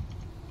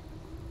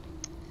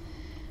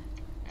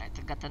 Alright,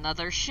 I've got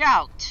another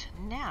shout.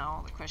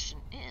 Now, the question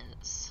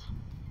is...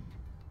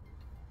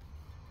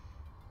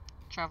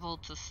 Travel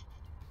to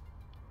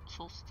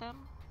Solstem?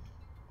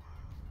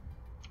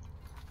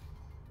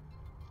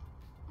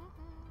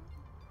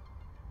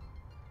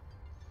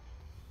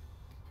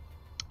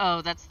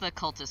 Oh, that's the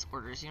cultist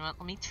orders. You know what?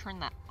 Let me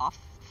turn that off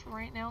for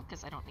right now,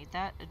 because I don't need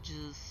that.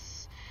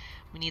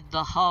 We need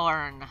the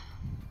horn.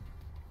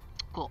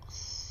 Cool.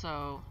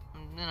 So,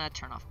 I'm gonna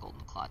turn off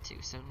Golden Claw too.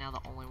 So now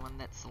the only one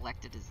that's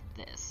selected is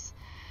this.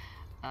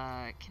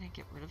 Can I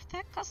get rid of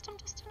that custom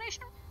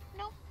destination?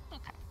 No?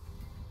 Okay.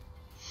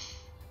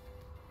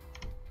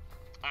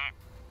 Alright.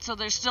 So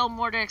there's still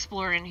more to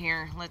explore in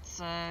here. Let's,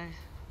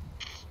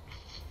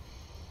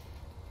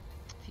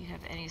 if you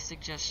have any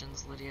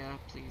suggestions, Lydia,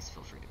 please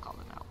feel free to call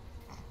them out.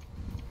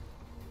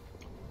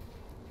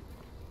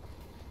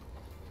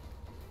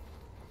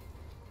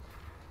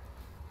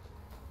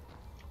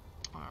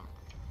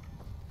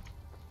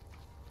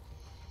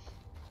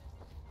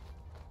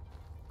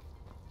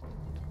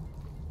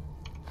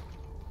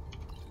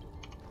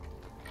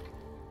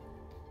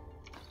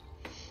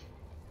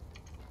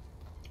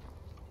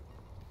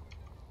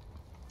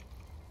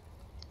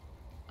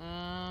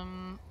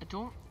 I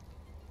don't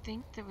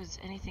think there was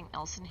anything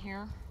else in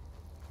here.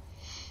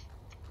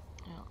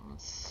 Yeah,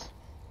 was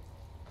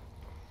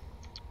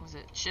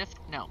it shift?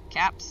 No.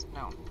 Caps?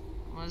 No.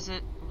 What was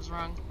it? What was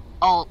wrong?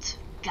 Alt.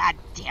 God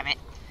damn it.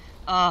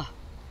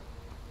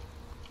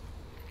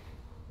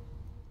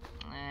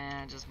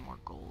 Just more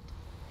gold.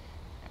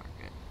 Yeah,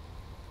 we're good.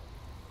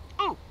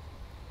 Ooh!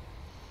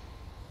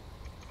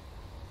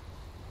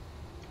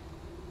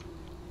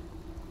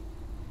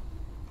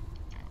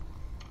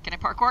 Can I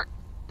parkour?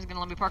 Is it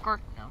gonna let me parkour?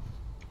 No.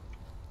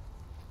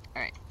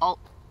 Alright, alt.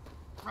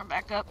 Run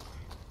back up.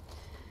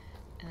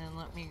 And then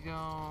let me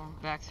go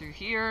back through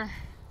here.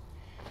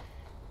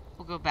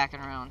 We'll go back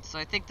and around. So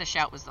I think the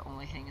shout was the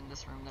only thing in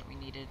this room that we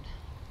needed.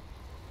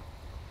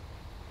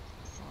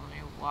 So let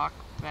me walk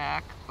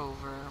back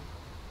over.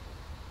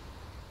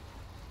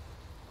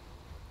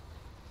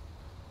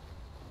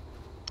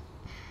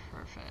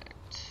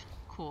 Perfect.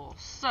 Cool.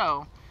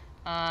 So,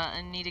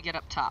 I need to get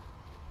up top.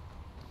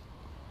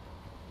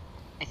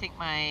 I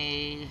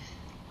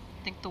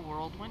think the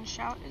whirlwind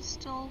shout is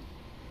still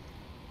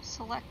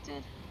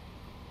selected.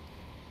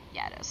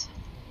 Yeah, it is.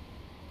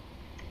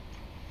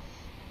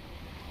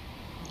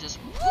 Just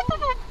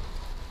whoop,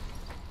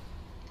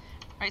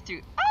 right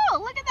through. Oh,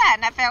 look at that!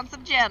 And I found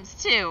some gems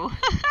too.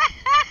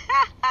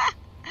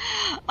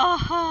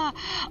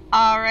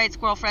 Alright,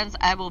 squirrel friends,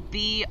 I will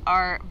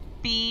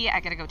BRB. I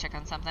gotta go check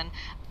on something.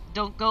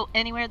 Don't go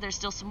anywhere. There's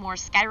still some more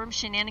Skyrim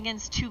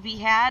shenanigans to be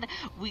had.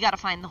 We gotta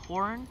find the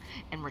horn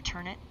and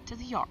return it to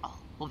the Jarl.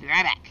 We'll be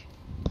right back.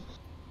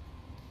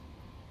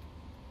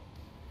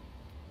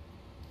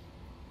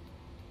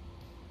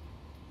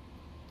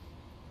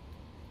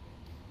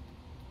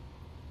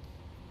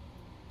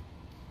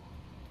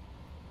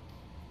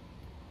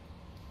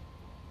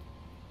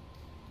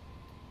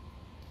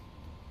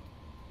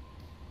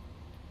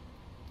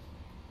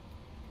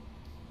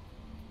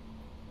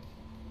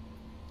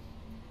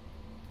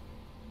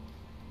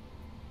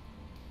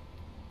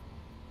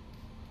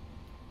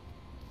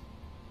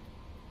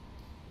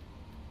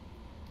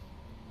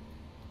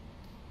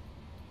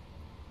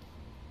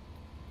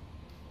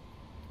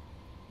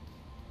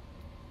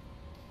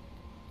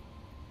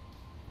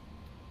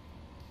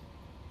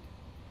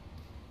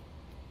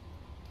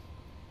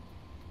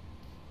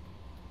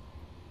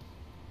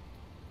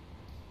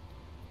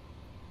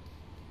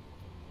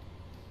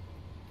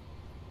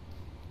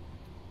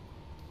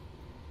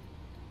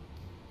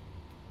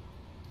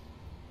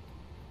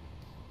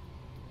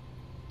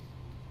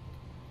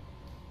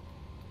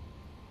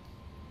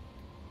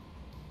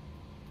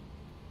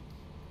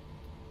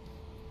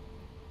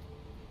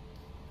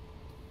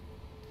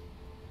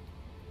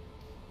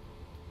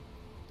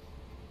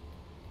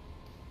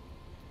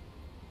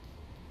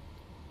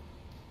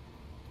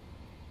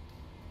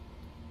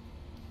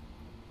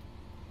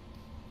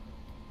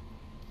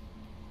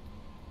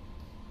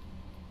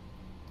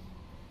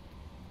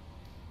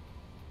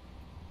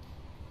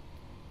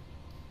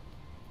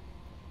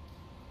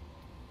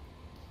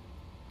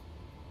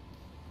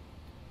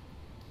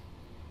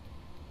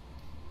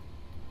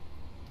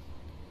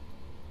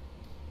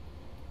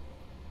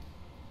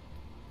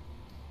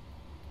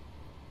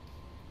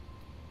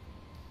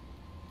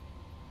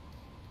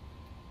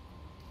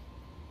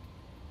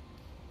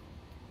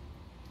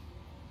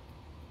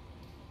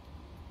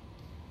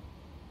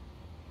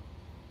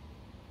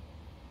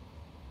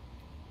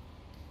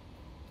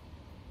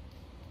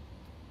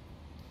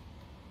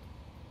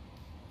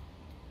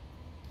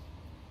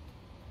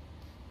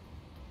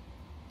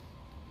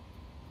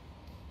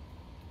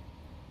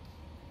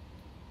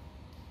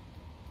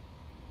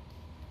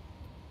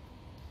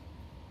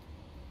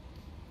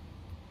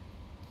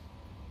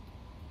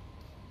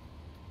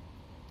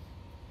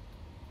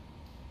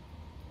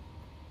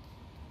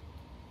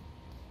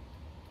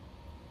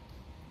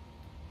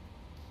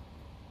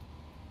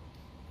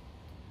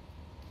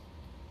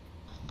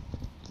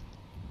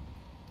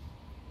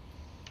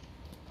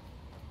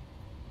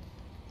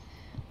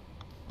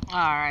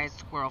 Alright,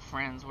 squirrel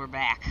friends, we're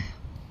back.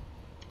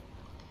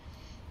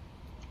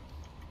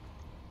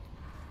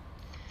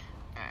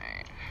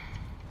 Alright.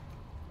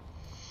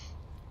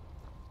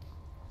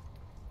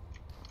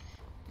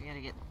 We gotta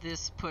get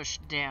this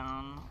pushed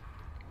down.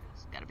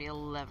 There's gotta be a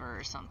lever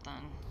or something.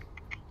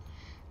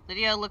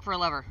 Lydia, look for a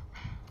lever.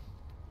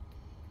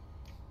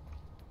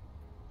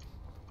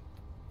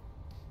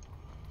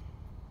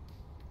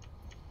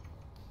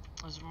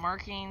 Those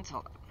markings,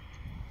 hold on.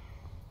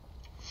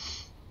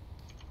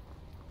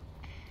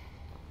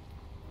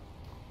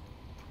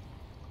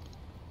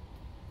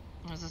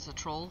 Is this a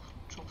troll?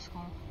 Troll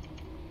skull?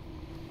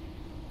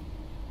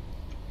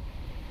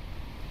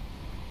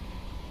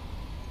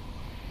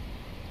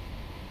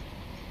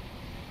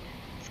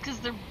 It's because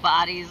their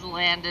bodies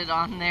landed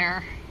on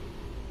there.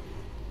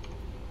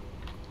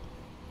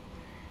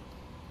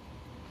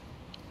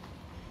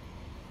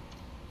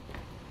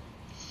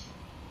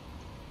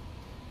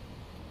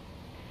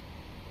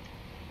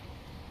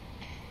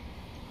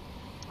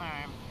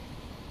 Alright.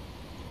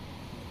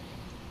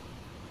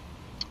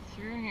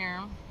 Through here.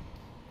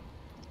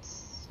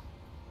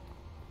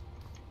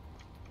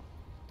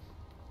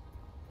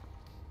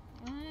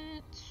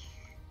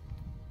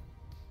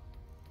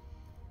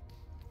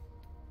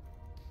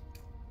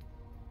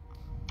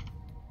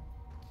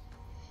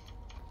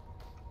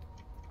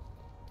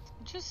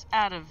 Just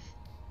out of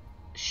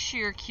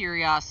sheer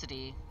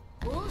curiosity.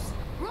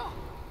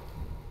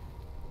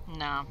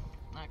 No.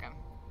 Okay.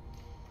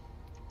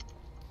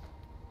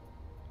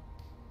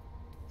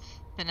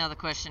 But now the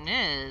question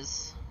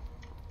is...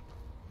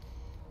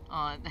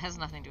 Oh, it has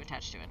nothing to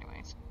attach to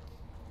anyways.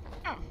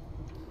 Oh.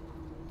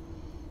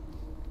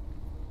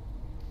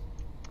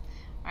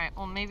 Alright,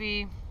 well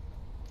maybe...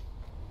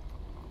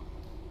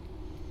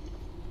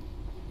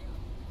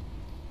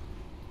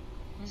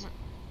 Where's it?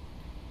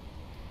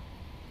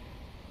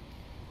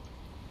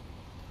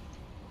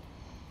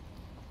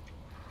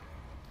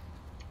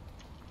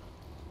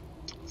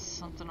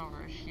 Something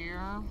over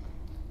here.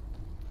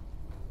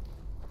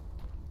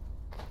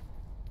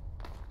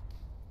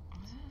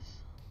 What is this?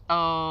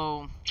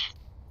 Oh.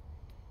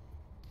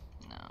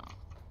 No.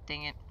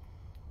 Dang it.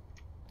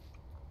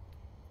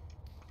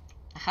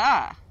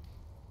 Aha!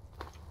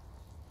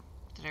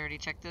 Did I already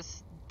check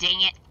this?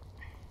 Dang it!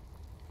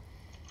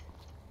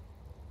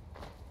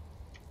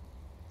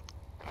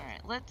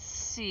 Alright, let's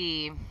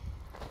see.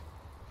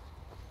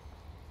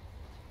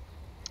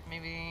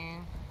 Maybe...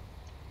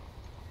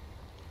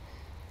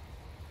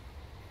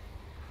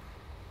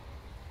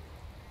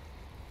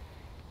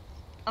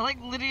 I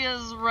like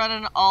Lydia's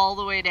running all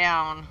the way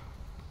down.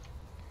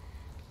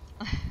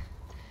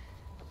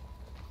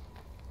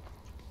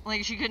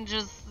 Like she couldn't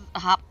just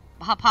hop.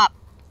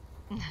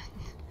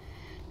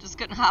 Just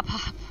couldn't hop.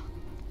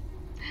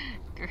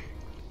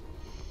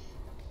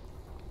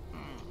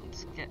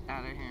 Let's get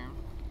out of here.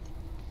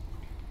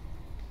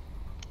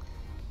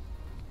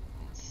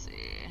 Let's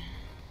see.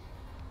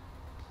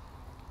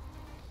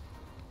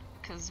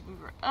 Because we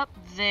were up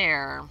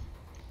there.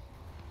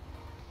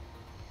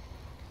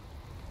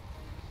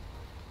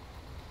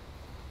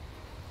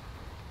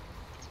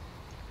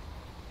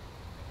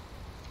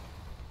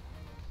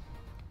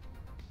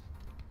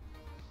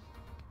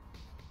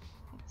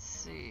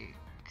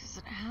 Because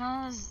it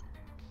has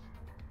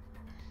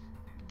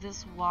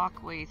this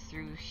walkway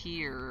through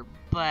here,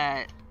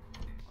 but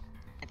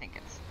I think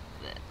it's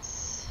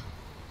this.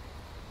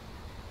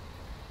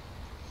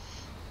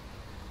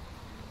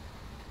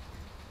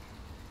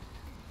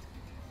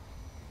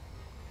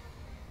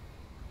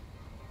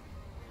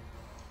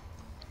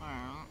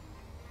 Alright.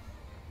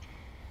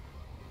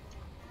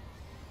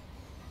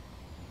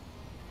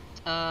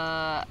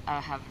 I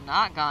have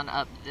not gone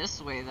up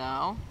this way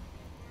though.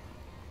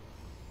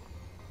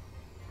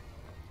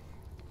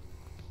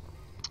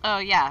 Oh,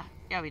 yeah.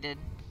 Yeah, we did.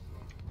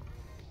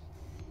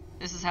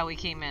 This is how we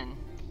came in.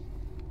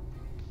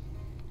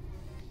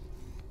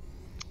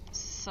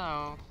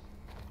 So...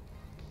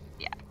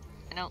 Yeah.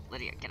 No,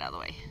 Lydia, get out of the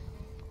way.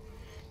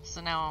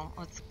 So now,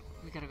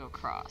 we gotta go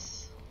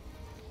across.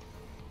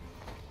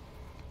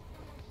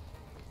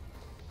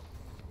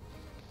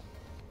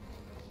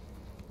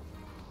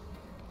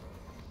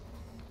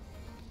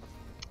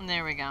 And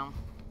there we go.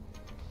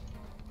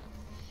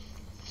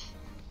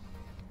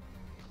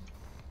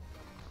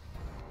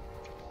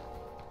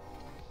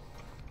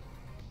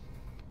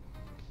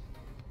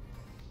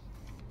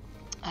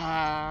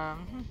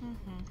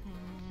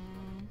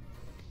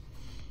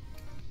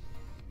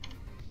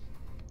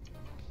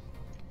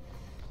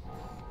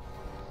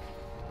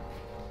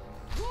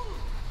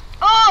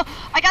 Oh!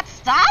 I got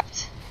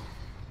stopped?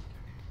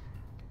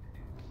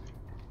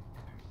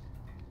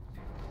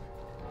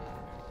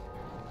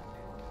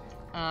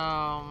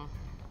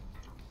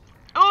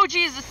 Oh,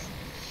 Jesus!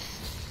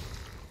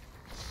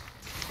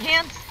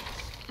 Hands!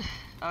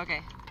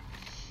 Okay.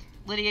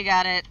 Lydia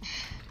got it.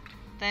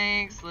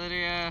 Thanks,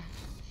 Lydia.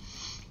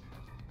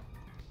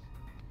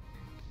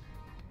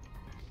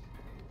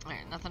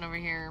 Alright, nothing over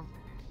here.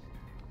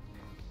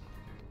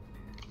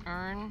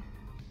 Earn.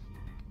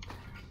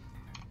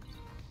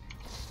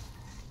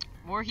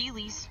 More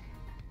Heelys.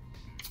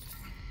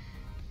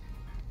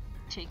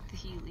 take the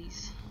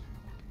Heelys.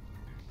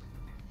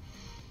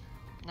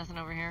 Nothing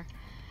over here.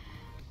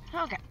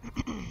 Okay.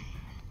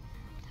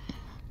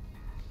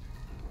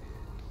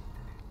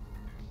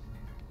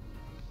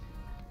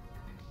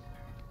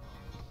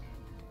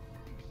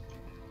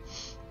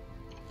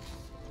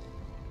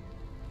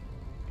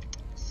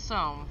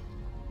 So,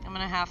 I'm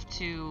gonna have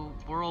to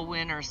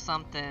whirlwind or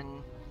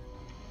something.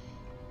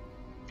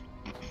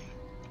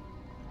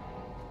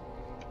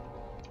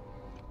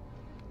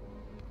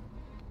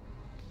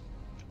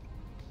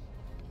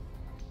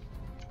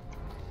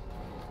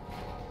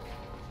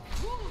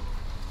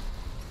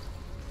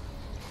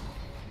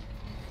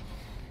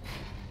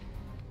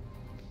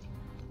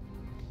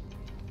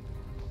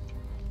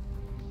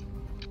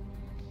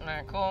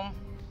 Alright, cool.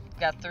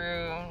 Got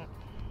through.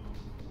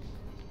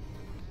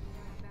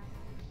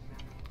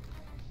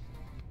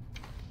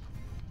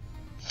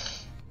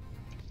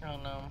 Oh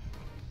no.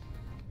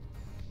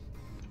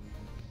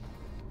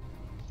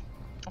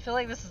 I feel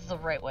like this is the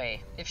right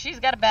way. If she's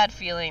got a bad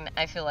feeling,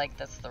 I feel like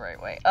that's the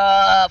right way.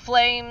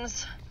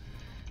 Flames.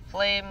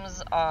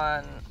 Flames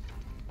on.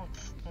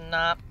 Let's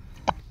not.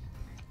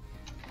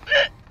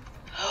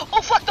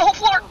 Oh, fuck the whole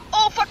floor!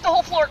 Oh, fuck the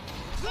whole floor!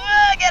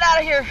 Get out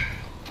of here!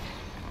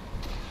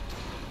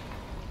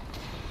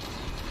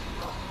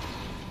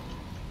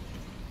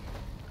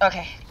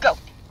 Okay, go.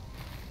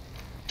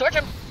 Torch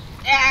him.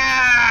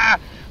 Ah!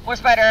 More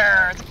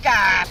spiders.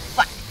 God,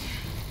 fuck.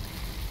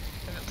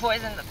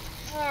 Poison the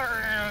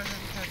floor.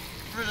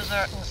 Rid of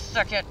that in a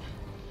second.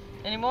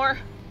 Any more?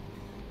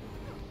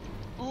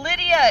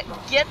 Lydia,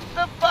 get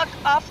the fuck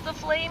off the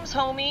flames,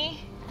 homie.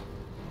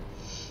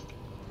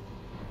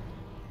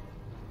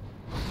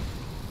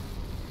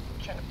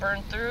 Trying to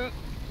burn through.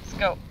 Let's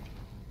go.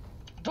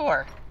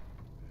 Door.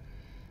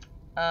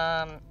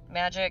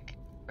 Magic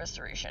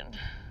restoration.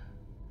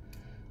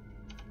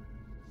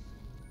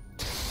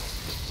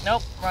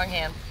 Nope, wrong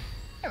hand.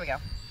 There we go.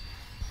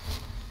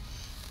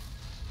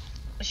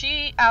 Is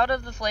she out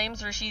of the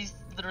flames or she's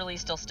literally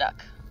still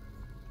stuck?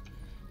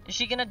 Is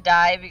she gonna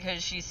die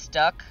because she's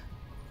stuck?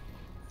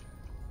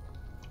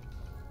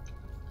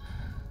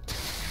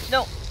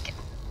 No!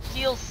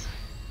 Heals!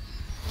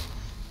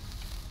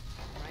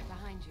 Right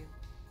behind you.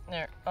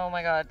 There. Oh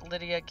my god,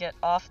 Lydia, get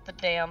off the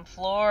damn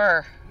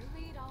floor! You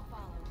lead, I'll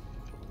follow.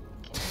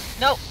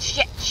 No!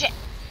 Shit! Shit!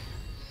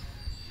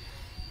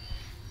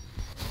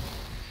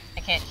 I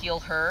can't heal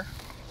her.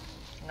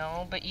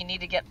 No, but you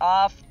need to get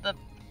off the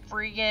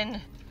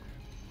friggin'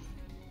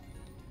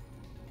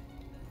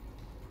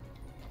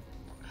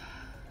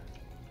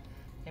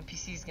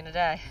 NPC's gonna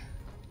die.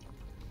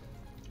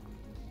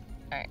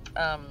 Alright,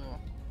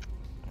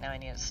 now I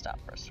need to stop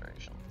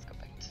restoration. Let's go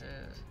back to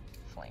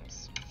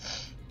flames.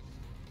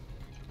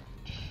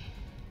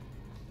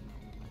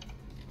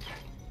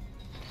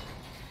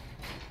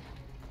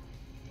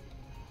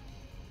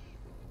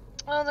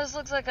 Well, this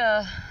looks like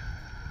a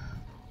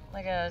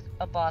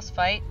boss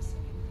fight.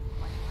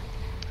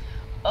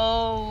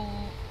 Oh,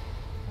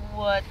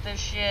 what the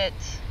shit.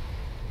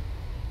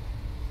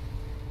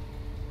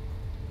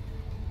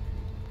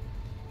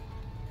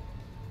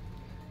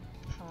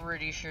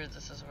 Pretty sure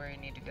this is where you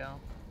need to go.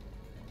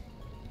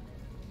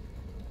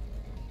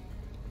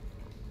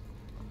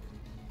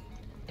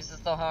 Is this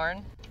the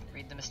horn?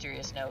 Read the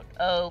mysterious note.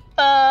 Oh,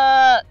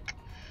 fuck!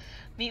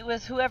 Meet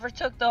with whoever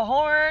took the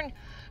horn!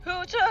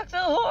 Who took the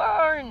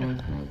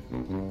horn?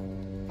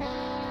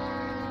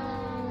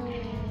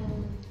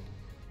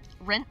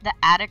 Rent the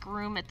attic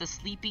room at the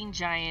Sleeping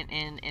Giant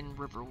Inn in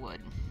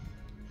Riverwood.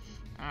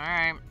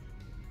 Alright.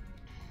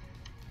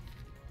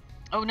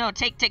 Oh no,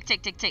 take the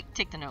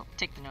note.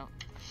 Take the note.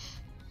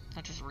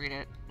 I'll just read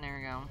it. There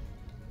we go.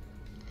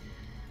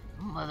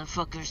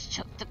 Motherfuckers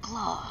took the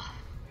claw.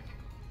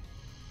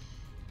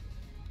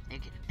 They're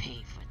gonna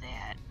pay for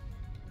that.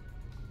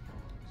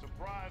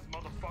 Surprise,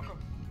 motherfucker.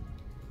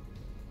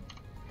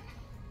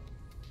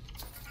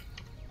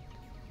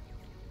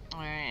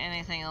 Alright,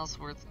 anything else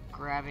worth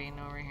grabbing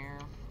over here?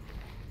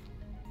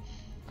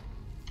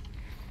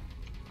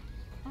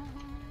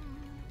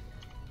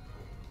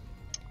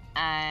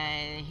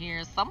 I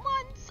hear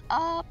someone's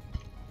up.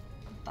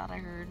 Thought I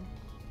heard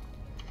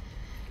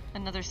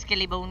another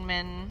skelly bone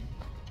man.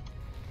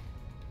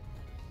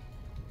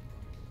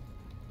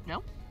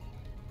 No?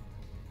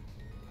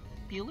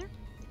 Bueller?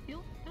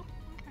 Bueller? No?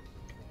 Okay.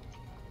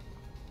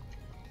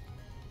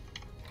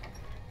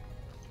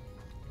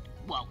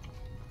 Whoa.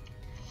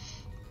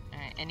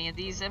 Alright, any of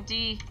these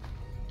empty?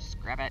 Just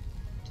grab it.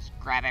 Just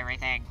grab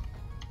everything.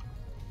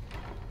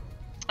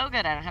 Oh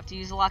good, I don't have to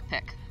use a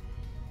lockpick.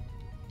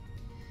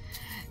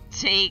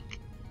 Take...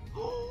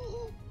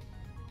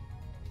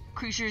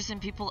 Creatures and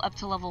people up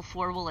to level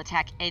 4 will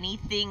attack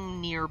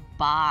anything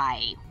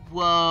nearby.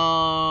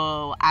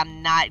 Whoa,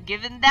 I'm not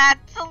giving that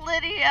to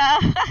Lydia.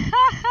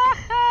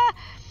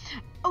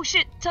 Oh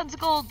shit, tons of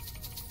gold.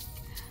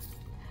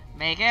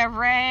 Make it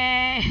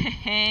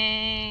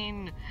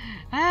rain.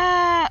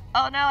 Ah,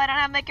 oh no, I don't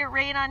have Make It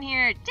Rain on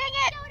here. Dang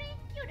it.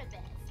 You the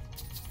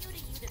best.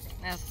 You the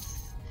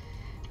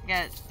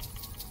best.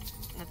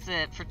 That's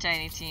it for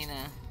Tiny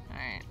Tina.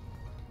 Alright.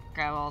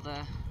 grab all the...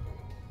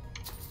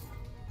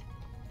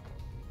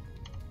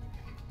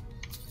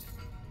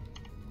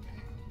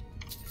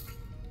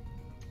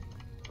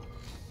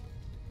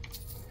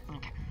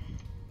 Okay.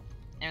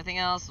 Everything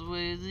else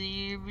was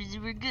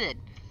we're good.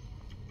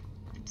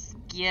 Let's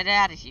get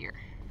out of here.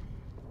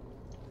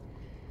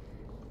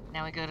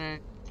 Now we go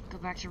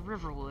back to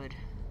Riverwood.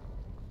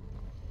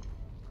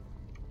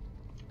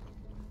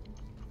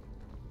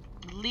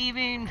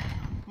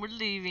 We're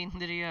leaving,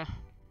 Lydia.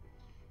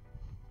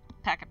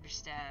 Pack up your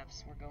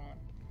stabs, we're going.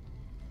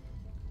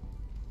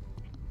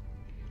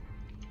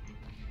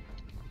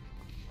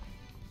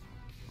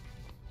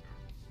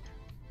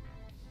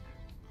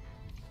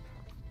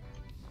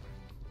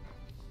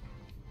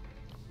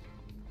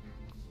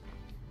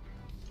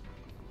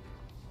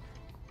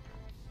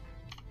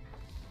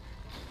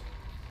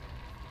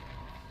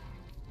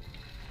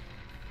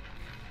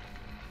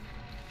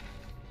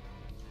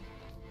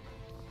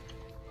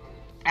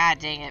 Ah,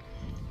 dang it.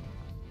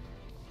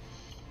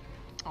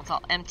 Oh, it's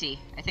all empty.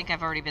 I think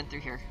I've already been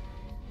through here.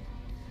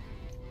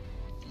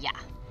 Yeah.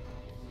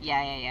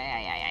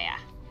 Yeah.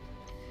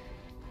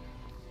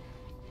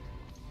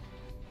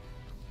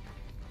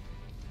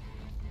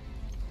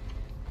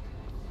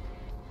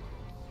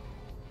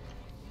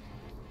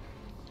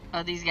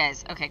 Oh, these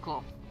guys. Okay,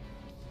 cool.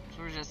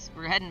 So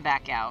we're heading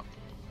back out.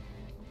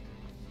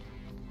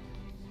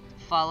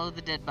 Follow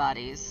the dead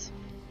bodies.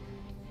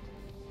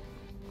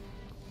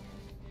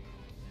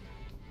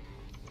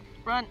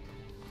 Run!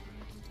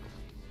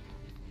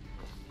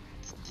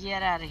 Let's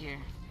get out of here.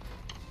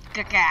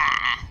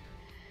 Caca!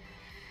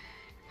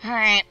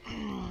 Alright.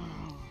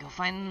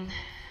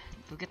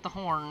 Go get the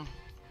horn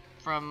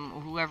from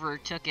whoever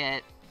took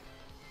it.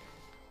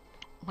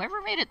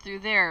 Whoever made it through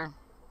there.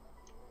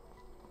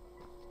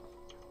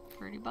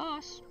 Pretty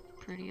boss.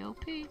 Pretty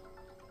OP.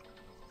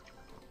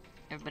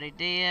 Everybody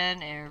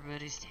dead.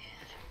 Everybody's dead.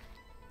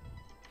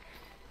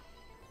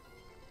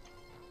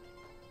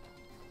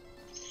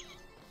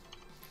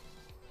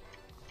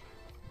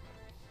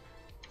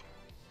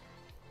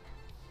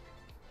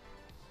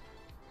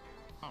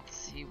 Let's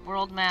see,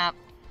 world map.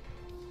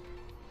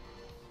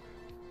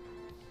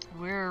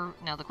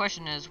 Now the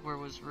question is, where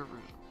was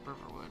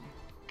Riverwood?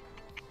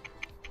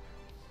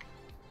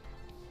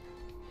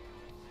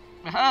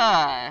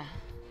 Aha!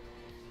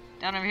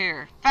 Down over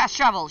here. Fast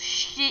travel!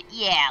 Shit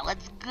yeah,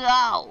 let's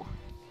go!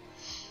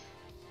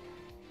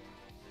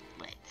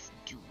 Let's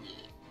do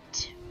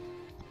it.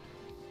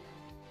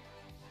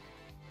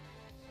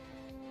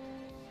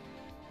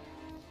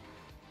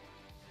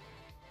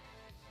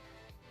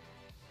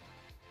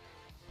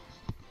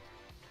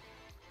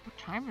 What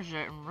time is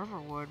it in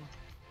Riverwood?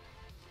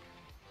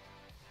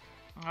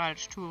 God,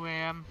 it's 2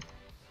 a.m.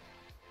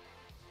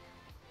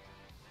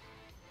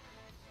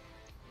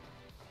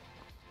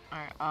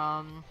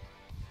 Alright,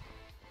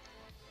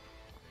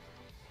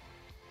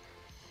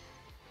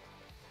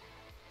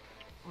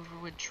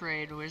 Riverwood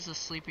Trade, where's the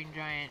sleeping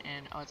giant?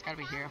 And oh, it's gotta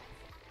be here.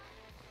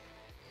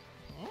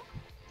 Hmm?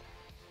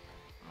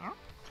 Huh?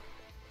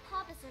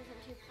 Papa says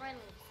I'm too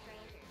friendly with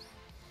strangers,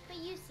 but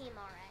you seem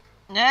alright.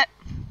 Net.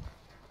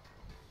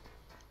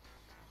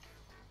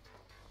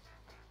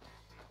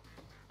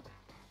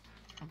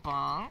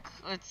 Bonk.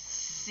 Let's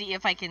see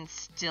if I can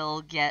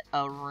still get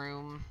a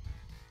room.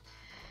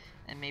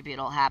 And maybe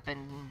it'll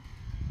happen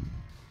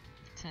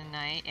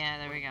tonight. Yeah,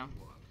 there we go.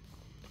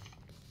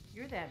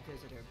 You're that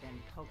visitor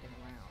been poking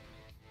around.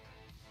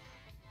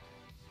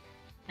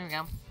 There we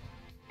go.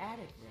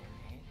 Attic room,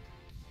 eh?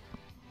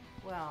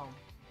 Well,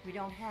 we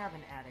don't have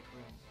an attic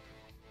room,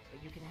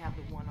 but you can have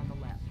the one on the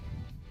left.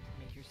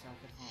 Make yourself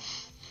at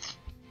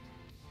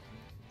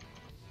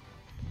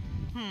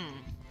home.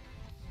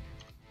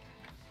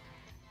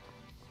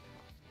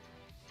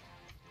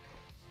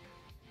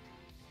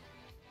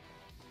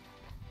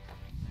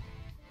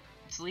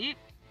 Sleep?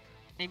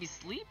 Maybe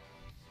sleep?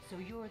 So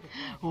you're the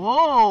dragon.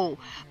 Whoa!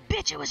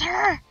 Bitch, it was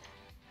her!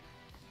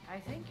 I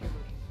think you're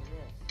looking for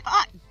this.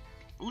 Ah!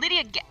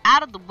 Lydia, get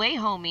out of the way,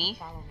 homie.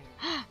 Follow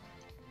me.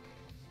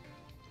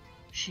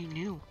 She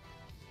knew.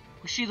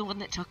 Was she the one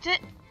that took it?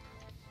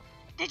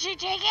 Did she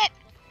take it?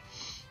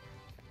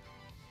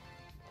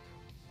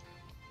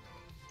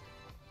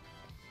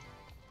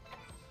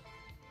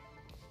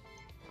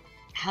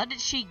 How did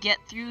she get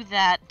through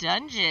that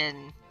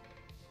dungeon?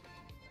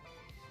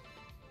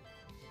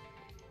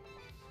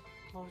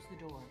 Close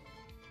the door.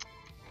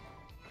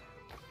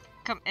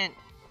 Come in.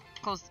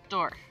 Close the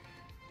door.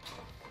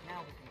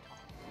 Now we can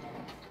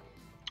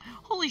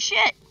talk. Holy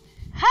shit!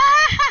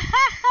 Ha ha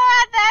ha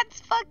ha! That's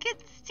fucking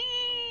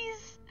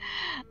steez!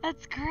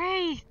 That's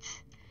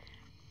great!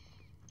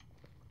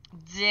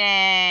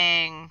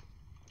 Dang.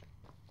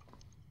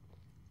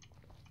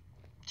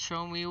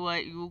 Show me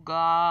what you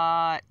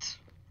got.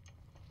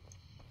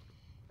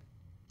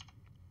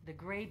 The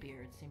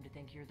Greybeards seem to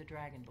think you're the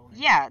Dragonborn.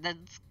 Yeah,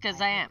 that's because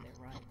I am.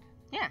 They're right.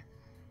 Yeah.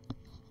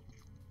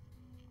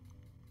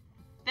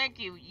 Thank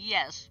you,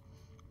 yes.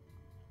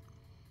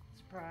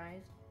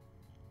 Surprised?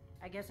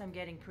 I guess I'm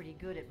getting pretty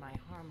good at my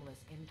harmless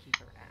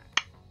innkeeper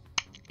act.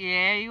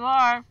 Yeah, you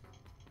are.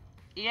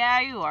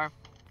 Yeah, you are.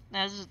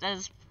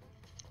 That's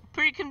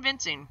pretty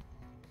convincing.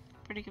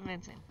 Pretty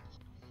convincing.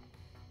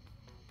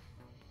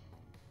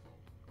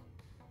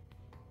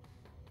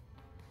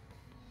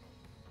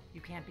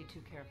 You can't be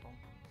too careful.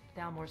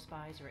 Thalmor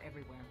spies are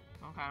everywhere.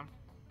 Okay.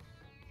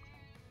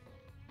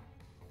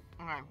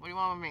 Alright, what do you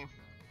want with me?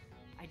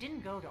 I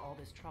didn't go to all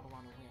this trouble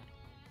on a whim.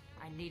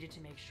 I needed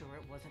to make sure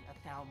it wasn't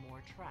a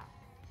Thalmor trap.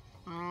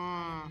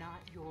 I'm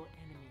not your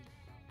enemy.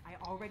 I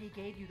already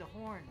gave you the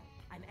horn.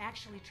 I'm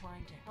actually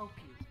trying to help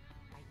you.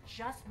 I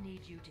just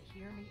need you to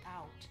hear me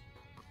out.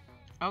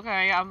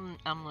 Okay,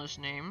 I'm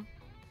listening.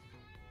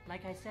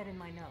 Like I said in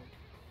my note,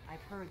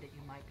 I've heard that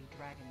you might be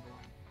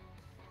Dragonborn.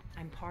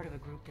 I'm part of a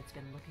group that's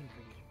been looking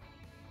for you.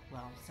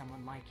 Well,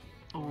 someone like you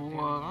for a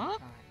very long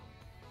time.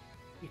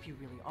 If you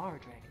really are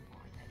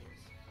Dragonborn, that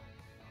is.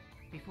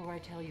 Before I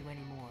tell you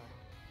any more,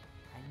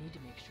 I need to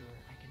make sure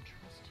I can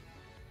trust you.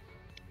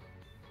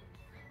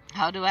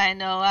 How do I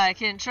know I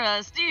can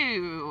trust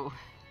you?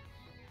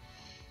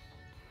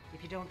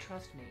 If you don't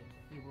trust me,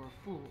 you were a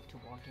fool to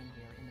walk in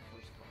here in the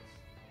first place.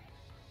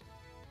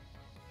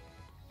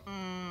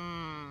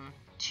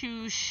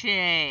 Touche.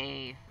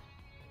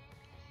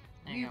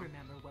 We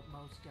remember what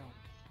most don't.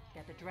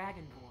 That the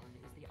Dragonborn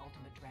is the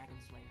ultimate dragon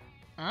slayer.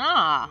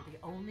 Ah. You're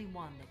the only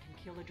one that can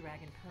kill a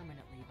dragon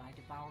permanently by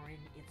devouring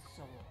its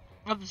soul.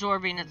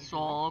 Absorbing its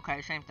soul.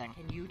 Okay, same thing.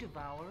 Can you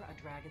devour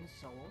a dragon's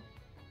soul?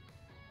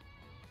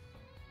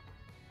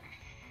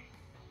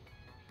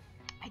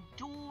 I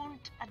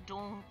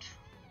don't.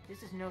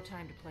 This is no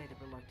time to play the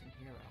reluctant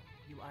hero.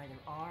 You either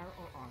are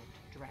or aren't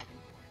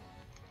Dragonborn.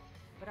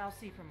 But I'll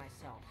see for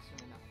myself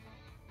soon enough.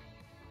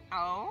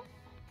 Oh?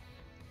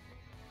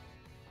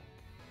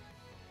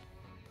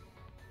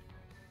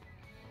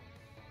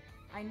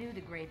 I knew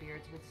the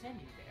Greybeards would send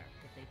you there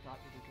if they thought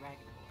you were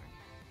Dragonborn.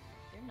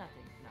 They're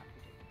nothing not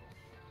predictable.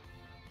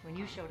 When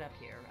you showed up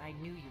here, I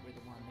knew you were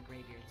the one the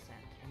Greybeards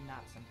sent, and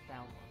not some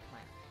Thalmor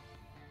plant.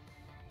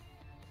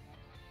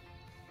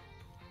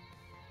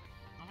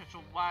 Okay,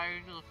 so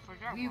why do you look for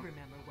Dragonborn? We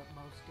remember what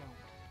most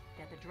don't.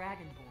 That the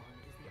Dragonborn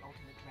is the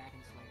ultimate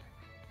dragon slayer.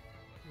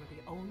 You're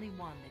the only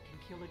one that can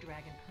kill a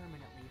dragon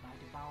permanently by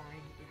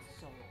devouring its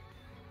soul.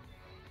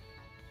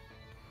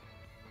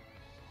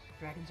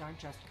 Dragons aren't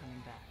just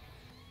coming back.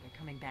 They're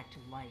coming back to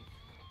life.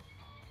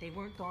 They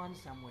weren't gone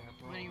somewhere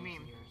for all these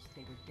years.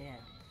 They were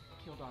dead,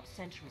 killed off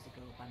centuries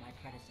ago by my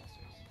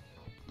predecessors.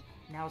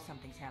 Now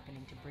something's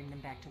happening to bring them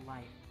back to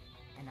life,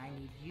 and I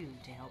need you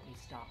to help me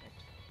stop it.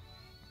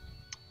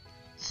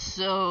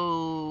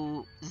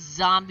 So,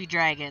 zombie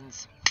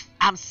dragons.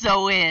 I'm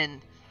so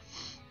in.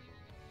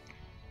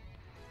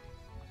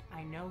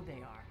 I know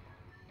they are.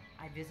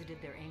 I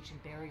visited their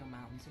ancient burial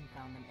mounds and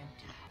found them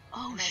empty.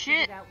 Oh, and shit.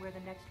 I figured out where the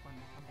next one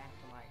will come back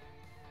to life.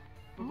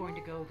 We're going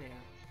to go there,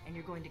 and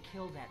you're going to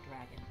kill that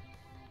dragon.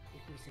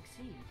 If we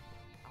succeed,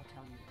 I'll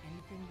tell you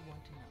anything you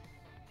want to know.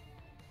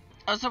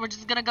 Oh, so we're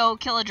just gonna go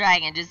kill a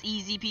dragon, just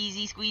easy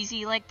peasy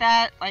squeezy like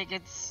that? Like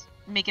it's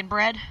making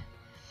bread?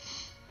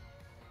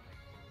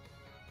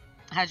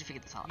 How'd you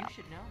figure this all out? You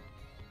should know.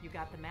 You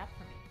got the map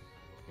for me.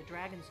 The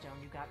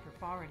Dragonstone you got for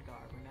Farengar,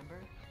 remember?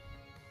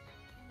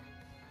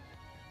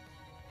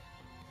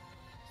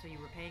 So you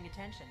were paying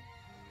attention.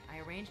 I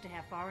arranged to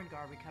have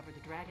Farengar recover the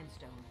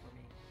Dragonstone for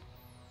me.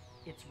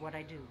 It's what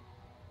I do.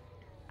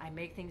 I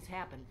make things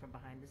happen from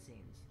behind the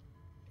scenes.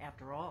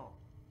 After all,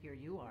 here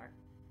you are.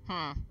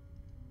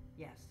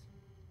 Yes,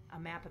 a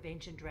map of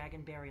ancient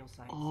dragon burial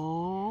sites.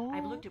 Oh.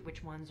 I've looked at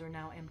which ones are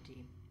now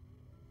empty.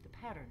 The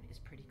pattern is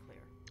pretty clear.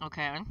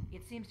 Okay.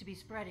 It seems to be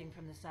spreading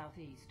from the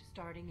southeast,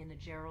 starting in the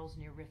Gerals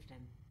near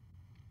Riften.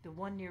 The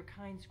one near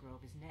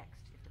Kynesgrove is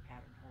next, if the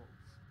pattern holds.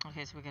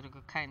 Okay, so we gotta go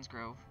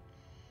Kynesgrove.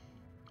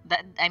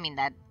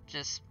 That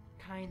just...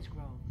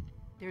 Kynesgrove.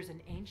 There's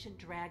an ancient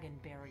dragon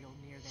burial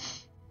near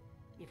there.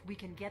 If we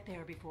can get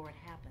there before it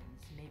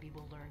happens, maybe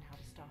we'll learn how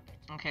to stop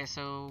it. Okay,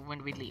 so when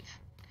do we leave?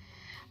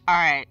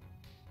 Alright.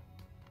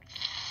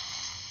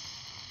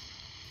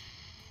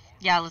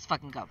 Yeah, let's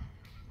fucking go.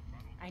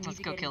 Let's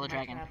go kill a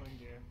dragon. Traveling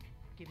gear.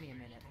 Give me a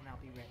minute and I'll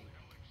be ready.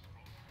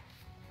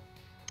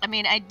 I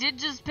mean, I did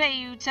just pay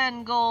you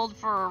 10 gold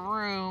for a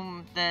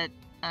room that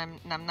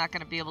I'm not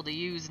gonna be able to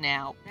use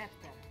now. That's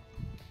better.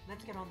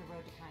 Let's get on the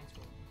road to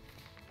Kynesgrove.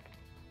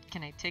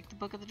 Can I take the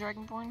Book of the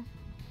Dragonborn?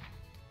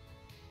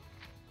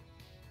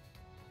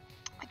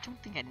 I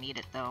don't think I need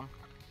it though.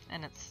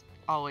 And it's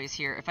always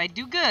here. If I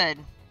do good...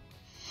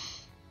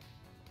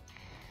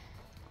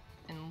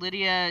 And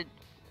Lydia...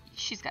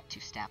 She's got 2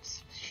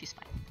 staffs. She's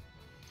fine.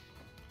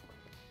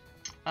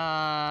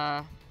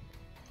 I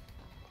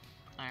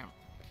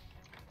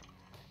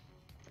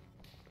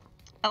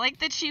like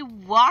that she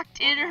walked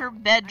in her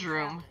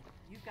bedroom.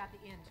 You've got the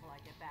inn till I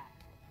get back.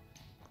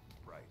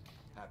 Right.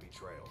 Happy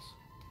trails.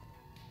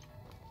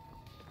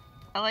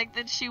 I like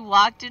that she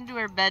walked into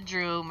her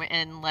bedroom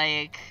in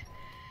like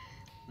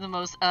the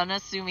most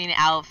unassuming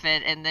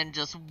outfit and then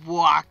just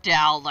walked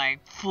out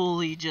like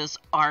fully just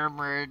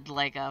armored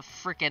like a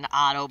freaking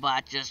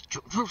Autobot just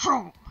Kynesgrove is this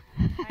way.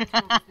 We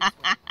can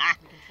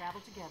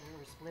travel together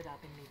or split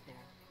up and meet there.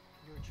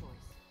 Your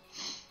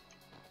choice.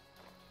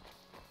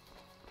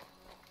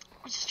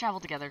 We'll just travel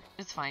together.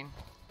 It's fine.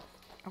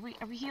 Are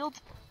we healed?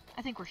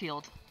 I think we're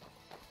healed.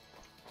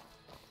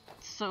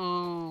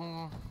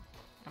 So,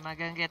 am I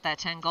gonna get that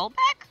 10 gold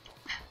back?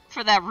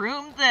 For that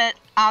room that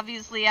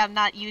obviously I'm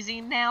not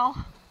using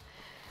now?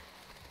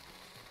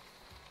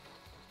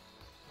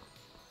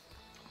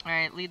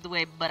 Alright, lead the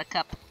way,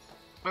 Buttercup.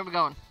 Where are we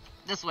going?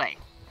 This way.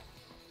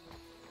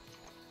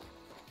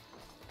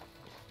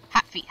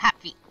 Hot feet, hot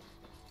feet.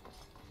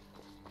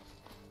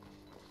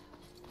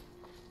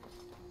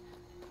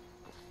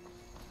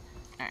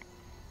 Alright.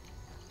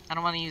 I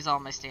don't want to use all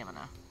my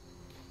stamina.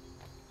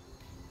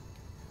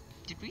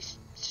 Did we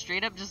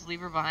straight up just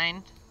leave her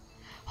behind?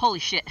 Holy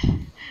shit.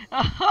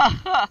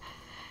 The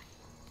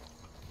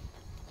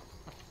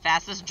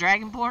fastest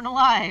dragonborn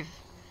alive.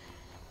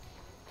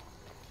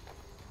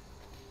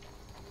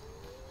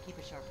 Keep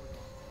it sharp with that.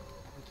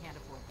 We can't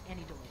afford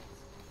any delays.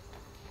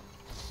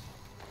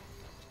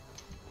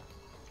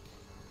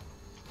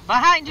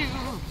 Behind you!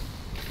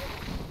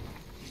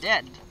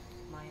 Dead.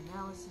 My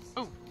analysis is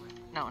Oh.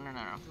 correct. No.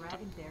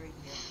 Dragon buried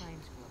near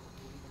Flames Grove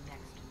will be the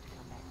next to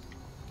come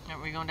back.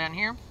 Are we going down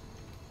here?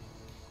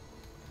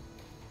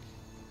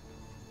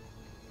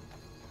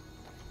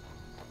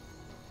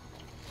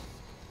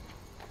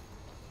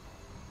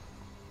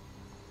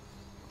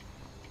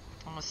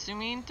 I'm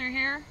assuming through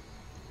here.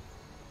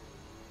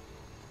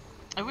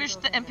 I wish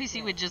the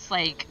NPC would just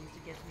like At least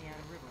it gets me out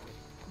of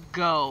Riverwood.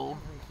 go. I don't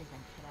really think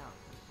I'm cut out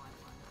for the fine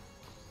line.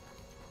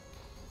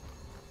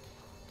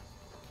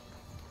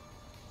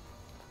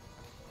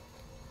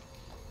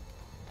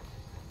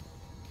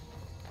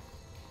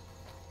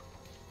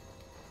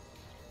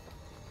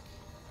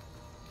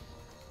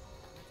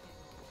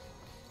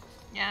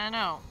 Yeah, I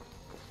know.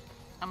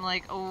 I'm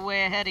like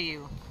way ahead of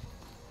you.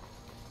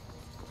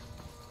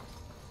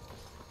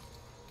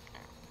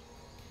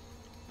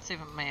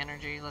 Save up my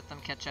energy, let them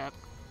catch up.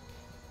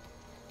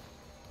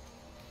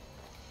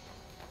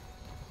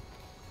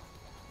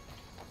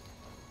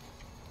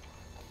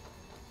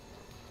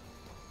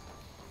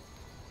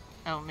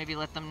 Oh, maybe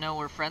let them know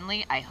we're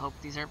friendly. I hope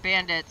these are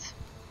bandits.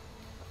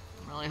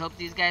 I really hope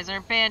these guys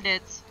aren't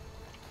bandits.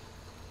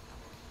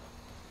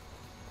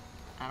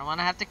 I don't want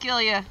to have to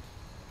kill you.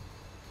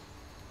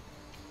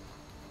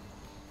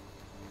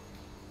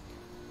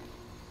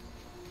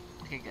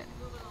 Okay, good.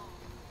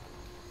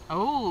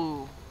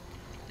 Oh,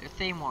 they're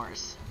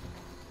Thamors.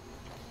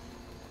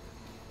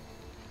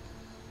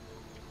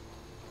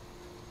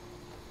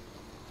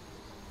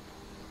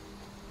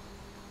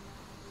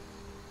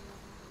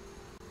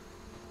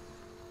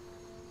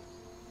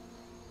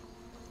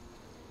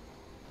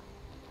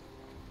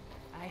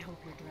 I hope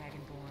you're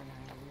Dragonborn,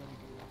 I really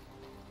do.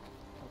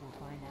 But we'll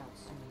find out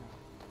soon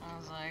enough. I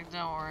was like,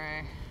 don't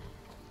worry.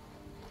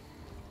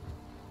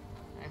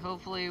 I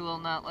hopefully will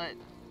not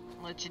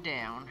let you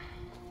down.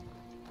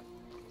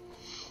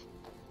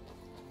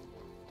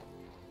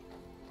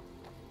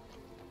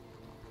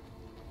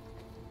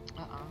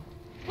 Uh-oh.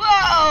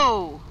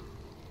 Whoa!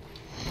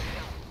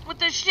 What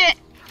the shit?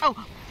 Oh!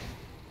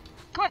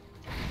 Come on!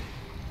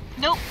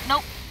 Nope,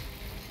 nope.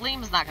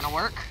 Flame's not gonna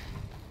work.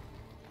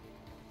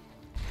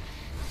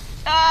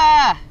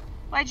 Ah!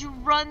 Why'd you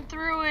run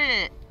through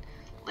it?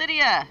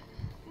 Lydia!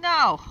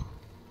 No!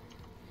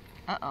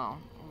 Uh-oh.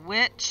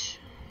 Witch.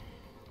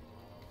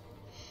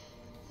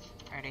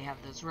 I already have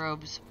those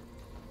robes.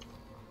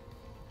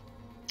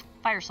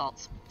 Fire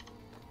salts.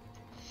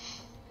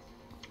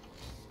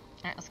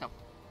 Alright, let's go.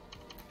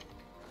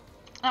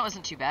 That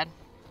wasn't too bad.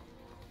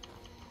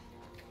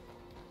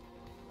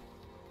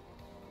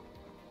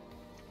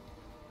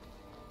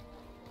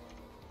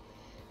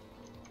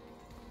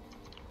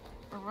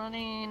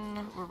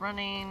 We're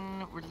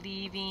running, we're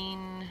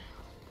leaving.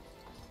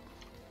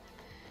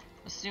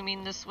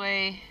 Assuming this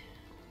way.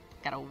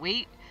 Gotta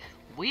wait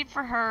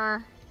for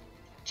her.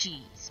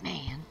 Jeez,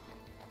 man.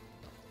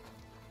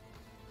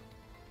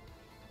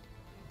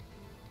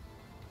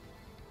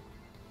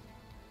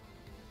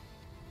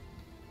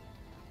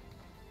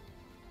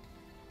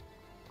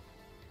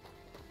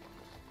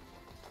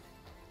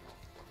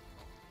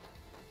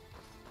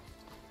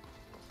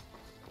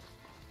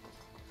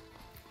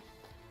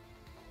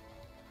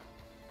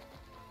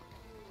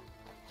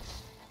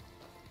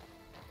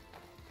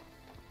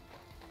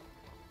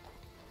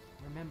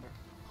 Remember.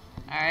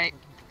 Alright.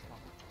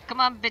 Come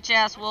on, bitch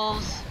ass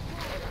wolves.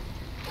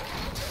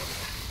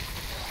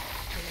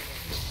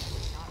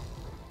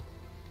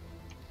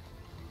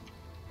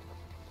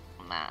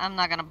 I'm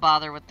not gonna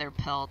bother with their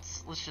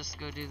pelts. Let's just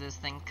go do this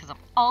thing, because I'm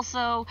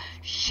also...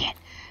 Shit!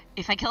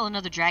 If I kill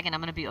another dragon,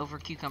 I'm gonna be over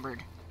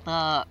cucumbered.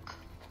 Fuck.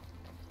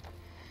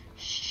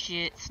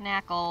 Shit,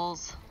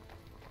 snackles.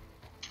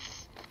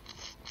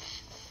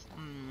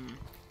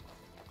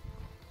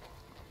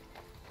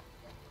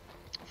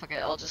 Fuck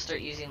it, I'll just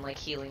start using, like,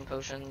 healing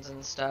potions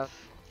and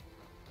stuff.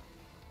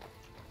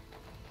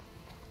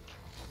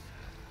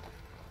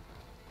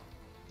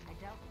 I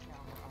doubt the Tower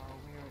are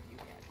aware of you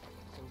yet,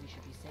 so we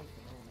should be safe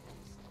for them at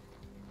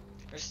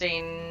least. We're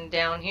staying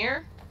down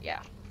here?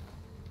 Yeah.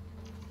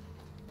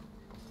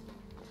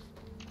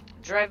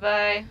 Drive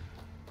by.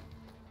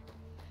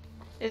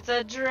 It's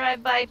a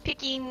drive-by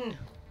picking.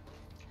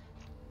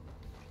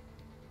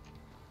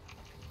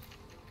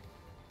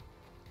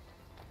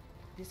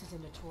 This is a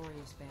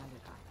notorious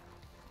bandit hideout,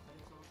 but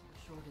it's also the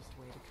shortest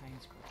way to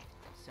Kingsgrove,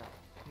 so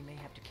we may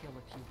have to kill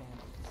a few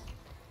bandits.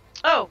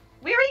 Oh,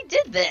 we already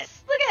did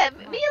this. Look at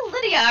me and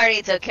Lydia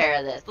already took care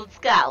of this. Let's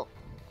go.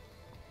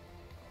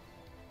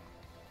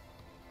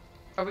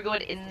 Are we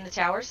going in the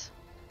towers?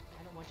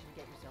 I don't want you to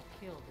get yourself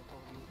killed before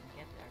we even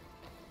get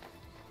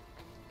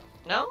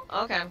there. No?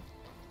 Okay.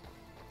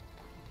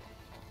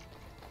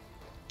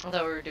 I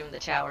thought we were doing the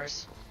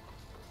towers.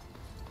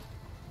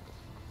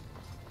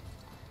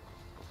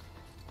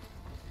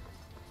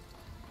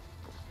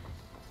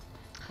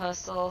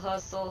 Hustle,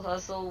 hustle,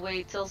 hustle,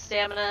 wait till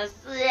stamina's,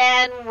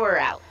 and we're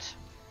out.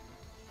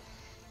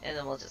 And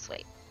then we'll just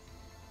wait.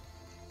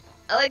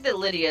 I like that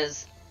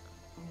Lydia's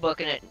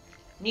booking it.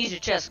 Needs your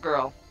chest,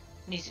 girl.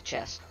 Needs your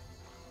chest.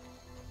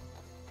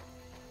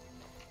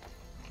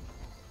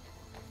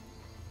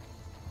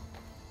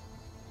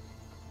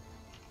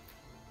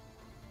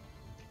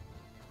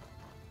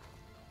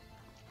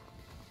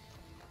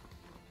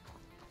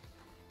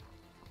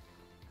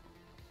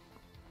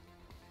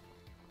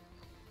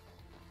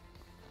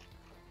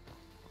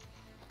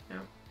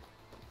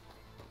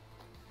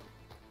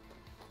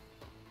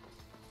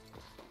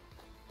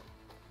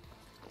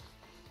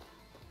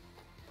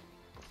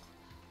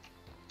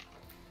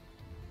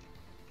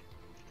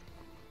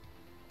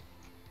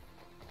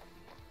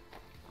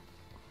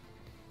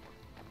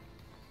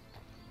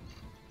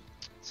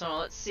 So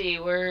let's see,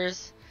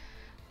 where's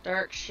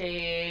Dark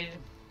Shade?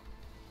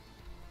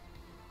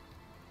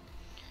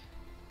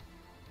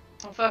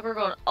 Oh fuck, we're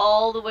going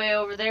all the way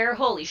over there.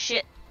 Holy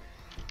shit.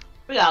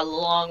 We got a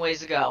long ways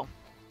to go.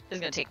 This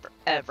is gonna take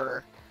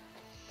forever.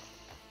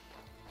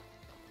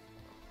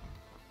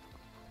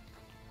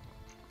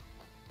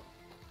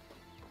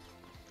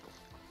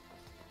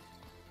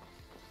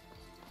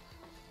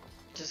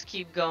 Just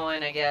keep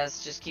going, I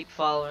guess. Just keep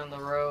following the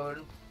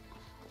road.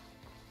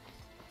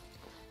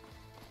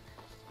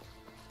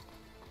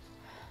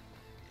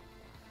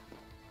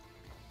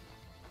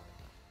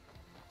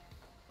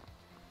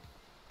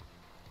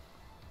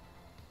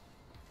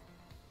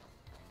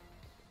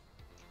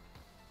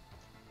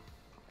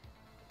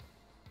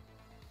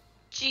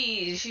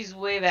 Jeez, she's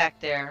way back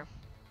there.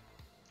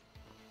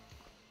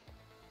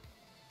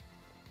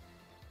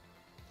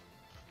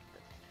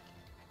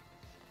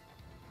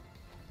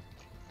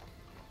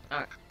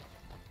 Alright.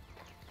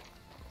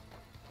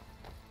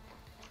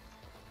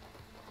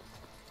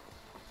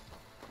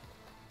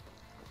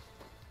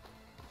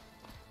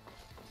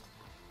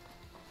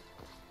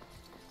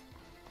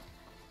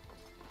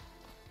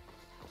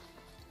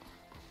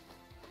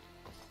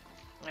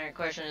 Alright,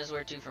 question is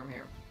where to from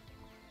here?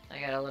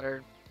 I gotta let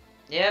her...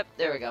 Yep,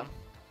 there we go.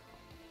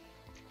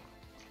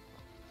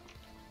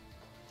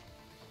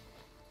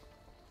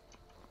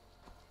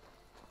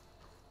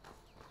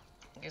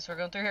 I guess we're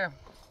going through here.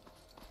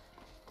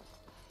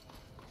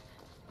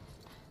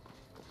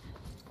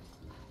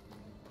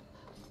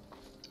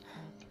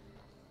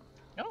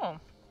 Oh.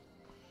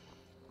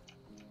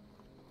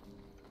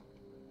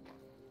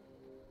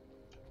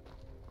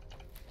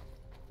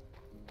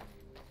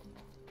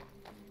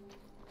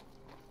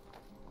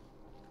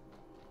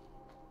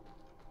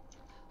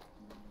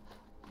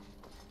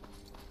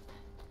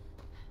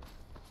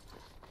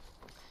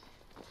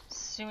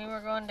 Assuming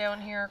we're going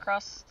down here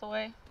across the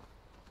way.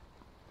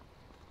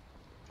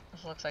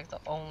 This looks like the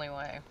only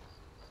way.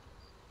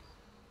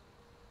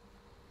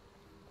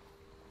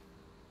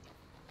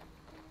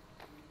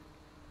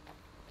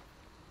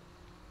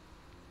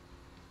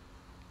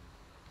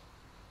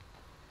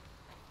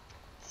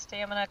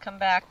 Stamina, come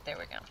back. There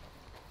we go.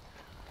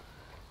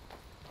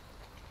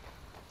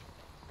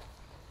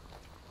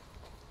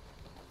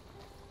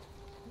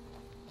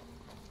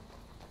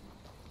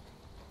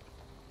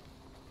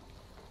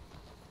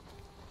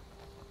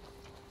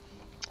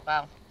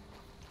 Wow.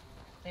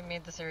 They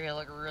made this area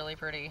look really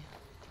pretty.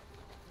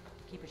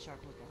 Keep a sharp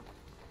lookout.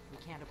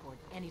 We can't afford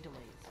any delays.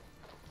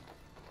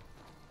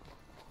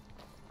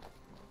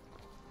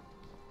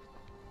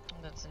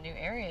 That's a new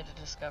area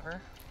to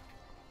discover.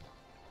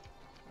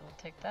 We'll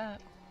take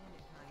that.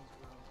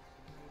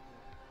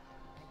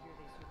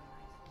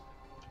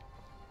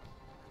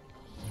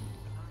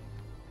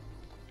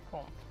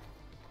 Cool.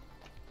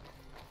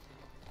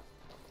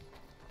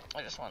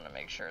 I just wanted to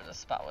make sure the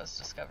spot was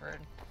discovered.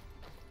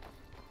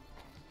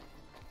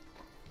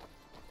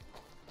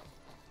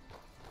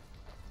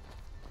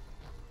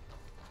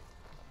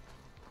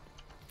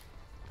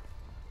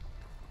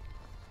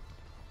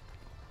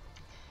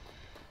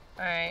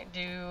 Alright,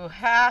 do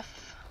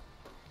half.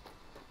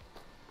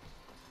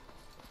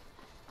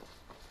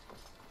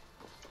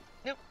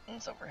 Nope,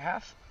 it's over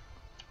half.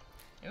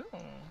 Ooh,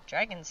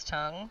 dragon's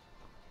tongue.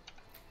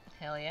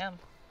 Hell yeah.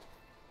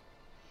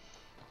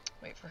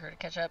 Wait for her to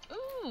catch up.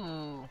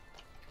 Ooh.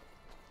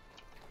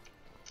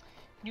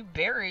 New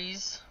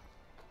berries.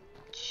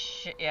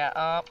 Shit,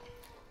 yeah,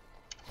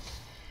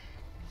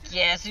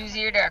 Guess who's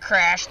here to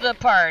crash the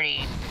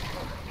party?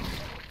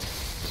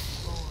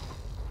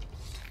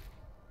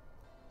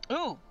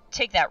 Ooh,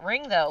 take that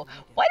ring, though.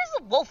 Why does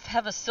the wolf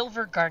have a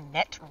silver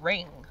garnet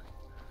ring?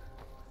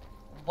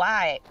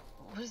 Why?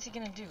 What is he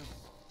gonna do?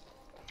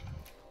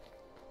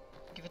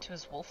 Give it to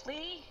his wolf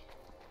lady?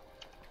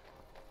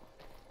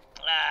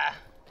 Ah.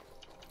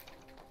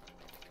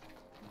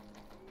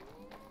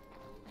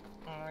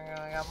 Oh,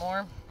 I got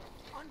more.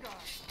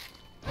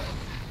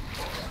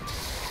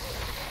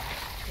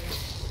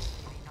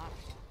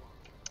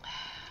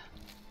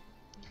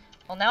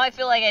 Well, now I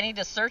feel like I need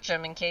to search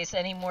them in case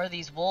any more of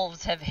these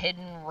wolves have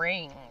hidden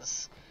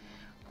rings.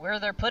 Where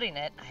they're putting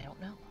it, I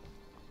don't know.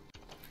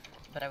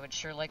 But I would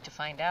sure like to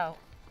find out.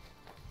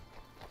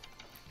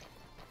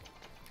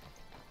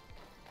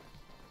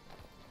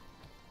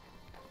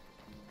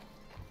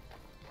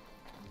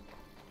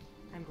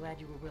 I'm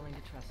glad you were willing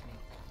to trust me.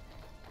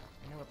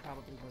 I know it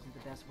probably wasn't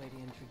the best way to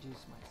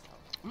introduce myself.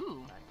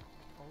 Ooh. But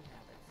old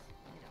habits,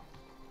 you know.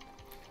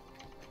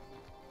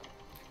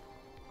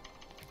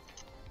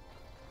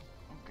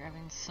 I'm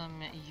grabbing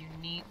some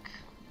unique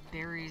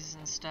berries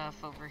and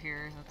stuff over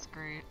here. That's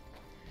great.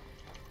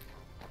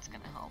 That's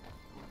gonna help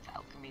with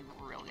alchemy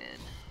real good.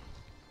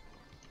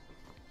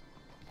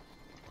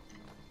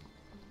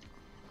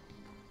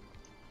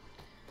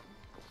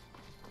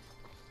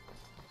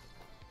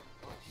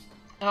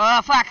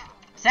 Oh, fuck!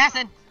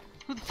 Assassin!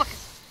 Who the fuck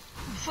is...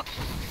 Who the fuck...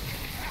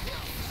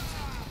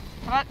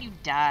 How about you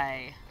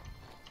die?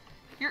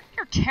 You're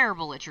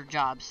terrible at your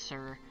job,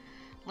 sir.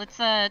 Let's,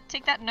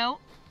 take that note.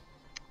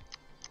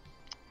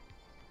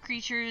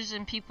 Creatures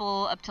and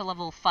people up to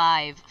level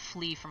 5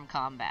 flee from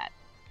combat.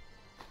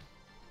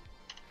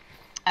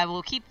 I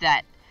will keep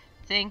that.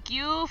 Thank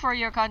you for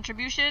your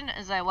contribution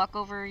as I walk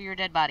over your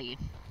dead body.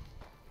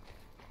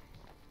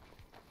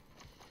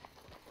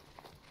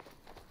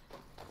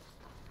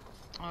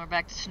 Oh, we're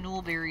back to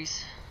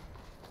snoolberries.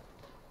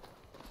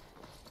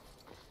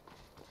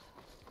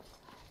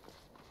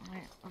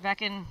 Alright, we're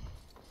back in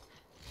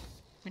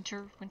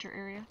winter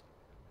area.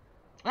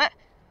 What?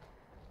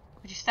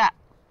 Why'd you stop?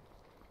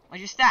 Why'd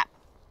you stop?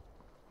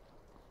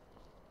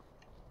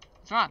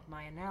 What's wrong?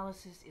 My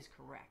analysis is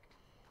correct.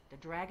 The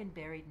dragon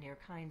buried near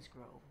Kynes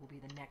Grove will be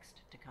the next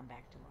to come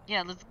back to life.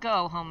 Yeah, let's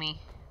go, homie.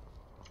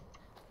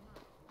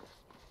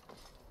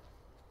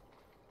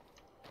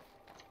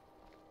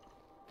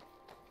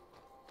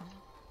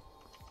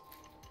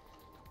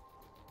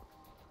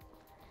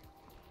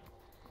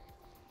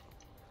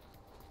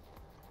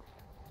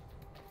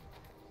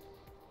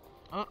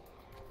 Oh.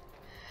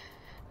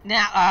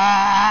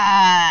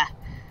 Now,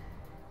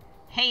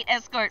 hate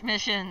escort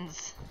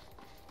missions.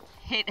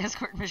 Hate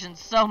escort missions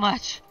so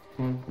much.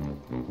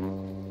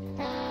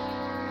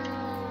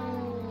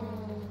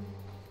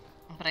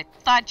 But I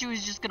thought you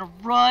was just gonna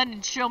run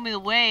and show me the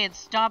way and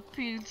stop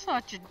being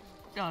such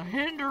a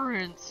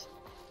hindrance.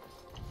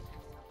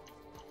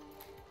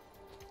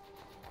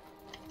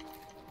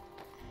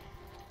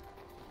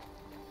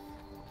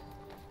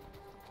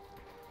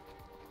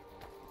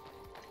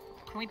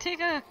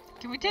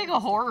 Can we take a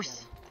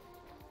horse?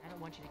 I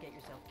don't want you to get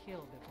yourself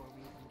killed before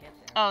we even get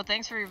there. Oh,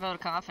 thanks for your vote of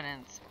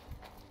confidence.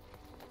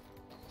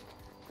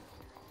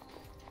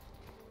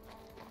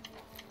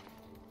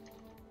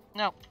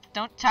 No,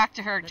 don't talk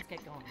to her. Let's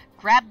get going.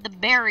 Grab the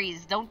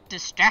berries. Don't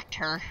distract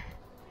her.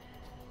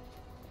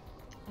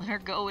 Let her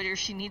go where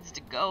she needs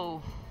to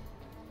go.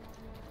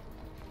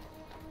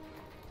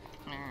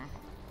 There.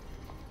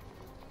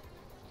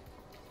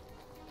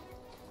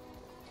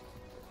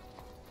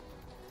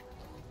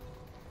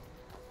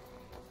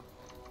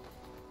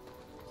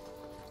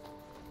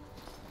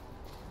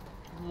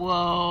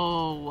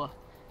 Whoa.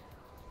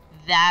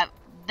 That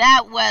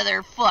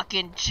weather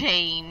fucking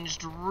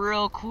changed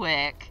real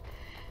quick.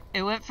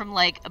 It went from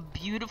like a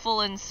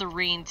beautiful and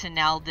serene to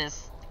now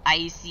this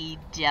icy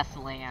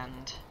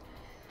deathland.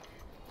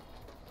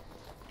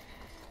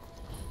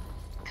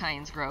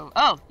 Kynes Grove.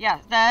 Oh, yeah,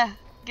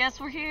 guess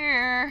we're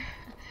here.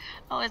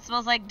 Oh, it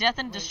smells like death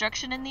and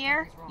destruction in the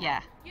air?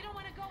 Yeah. You don't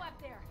want to go up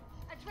there.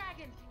 A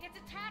dragon. It's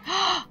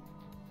attacking.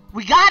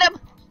 We got him!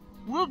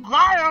 We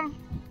got him!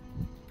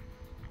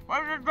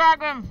 Where's the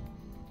dragon?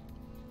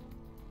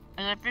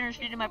 As I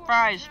finished eating my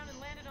fries. And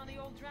landed on the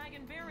old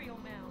dragon burial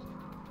mound.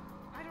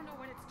 I don't know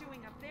what it's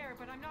doing up there,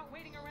 but I'm not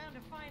waiting around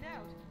to find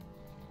out.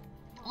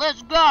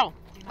 Let's go!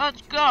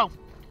 Let's go!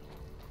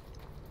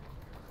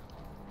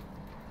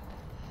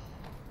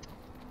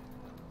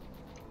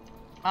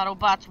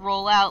 Autobots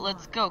roll out.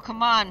 Let's go.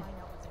 Come on.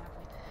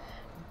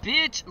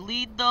 Bitch,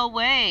 lead the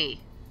way.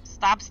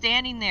 Stop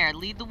standing there.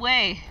 Lead the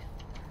way.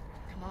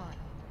 Come on.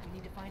 We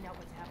need to find out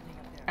what's happening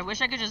up there. I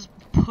wish I could just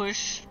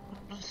push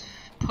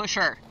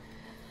her.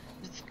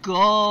 Let's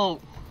go.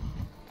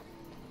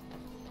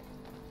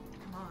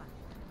 Come on.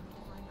 We need to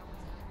find out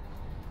what's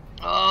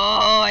happening.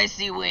 Oh, I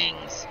see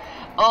wings.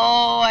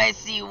 Oh, I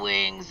see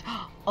wings.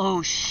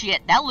 Oh,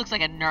 shit. That looks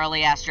like a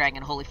gnarly ass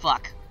dragon. Holy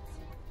fuck.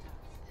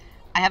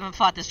 I haven't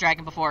fought this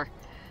dragon before.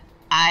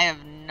 I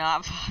have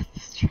not fought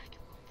this dragon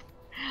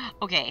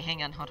before. Okay,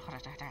 hang on. Hold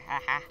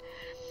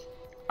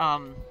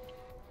on.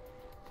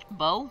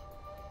 Bow?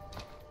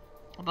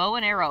 Bow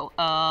and arrow.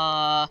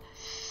 I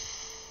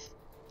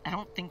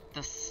don't think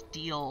the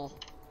steel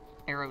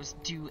arrows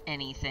do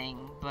anything,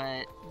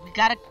 but we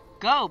gotta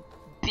go,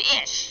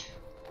 bish!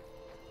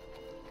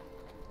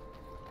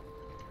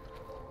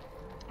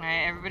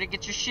 Alright, everybody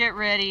get your shit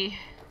ready.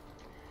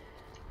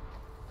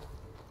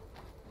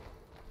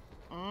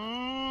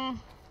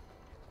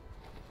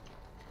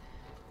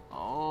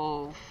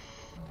 Oh,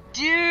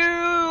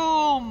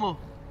 doom!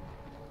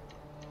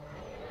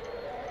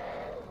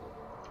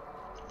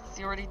 Is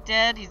he already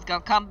dead? He's gonna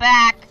come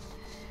back!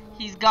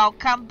 He's gonna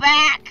come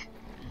back!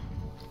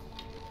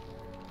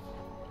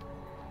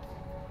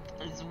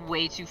 This is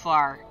way too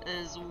far.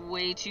 This is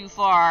way too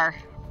far.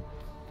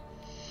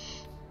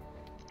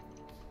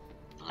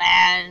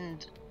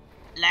 Land!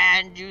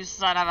 Land, you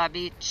son of a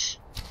bitch!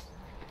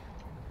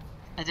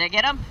 Did I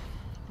get him?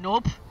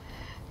 Nope.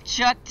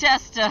 Chuck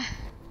Testa.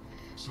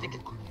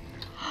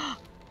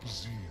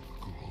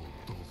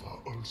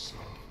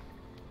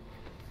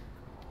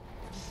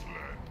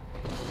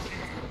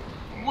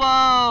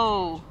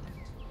 Whoa!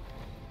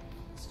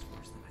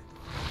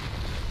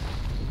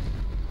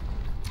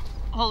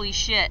 Holy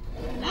shit.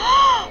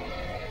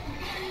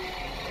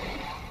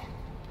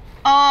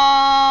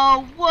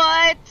 Oh,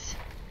 what?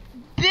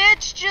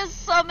 Bitch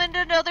just summoned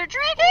another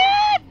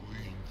dragon!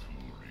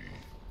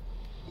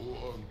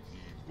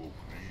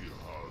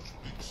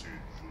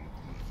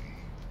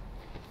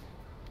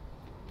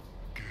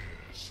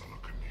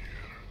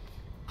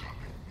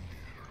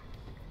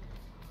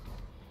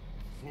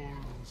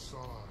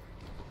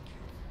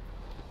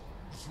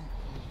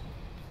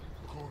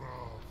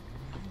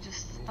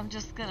 I'm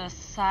just gonna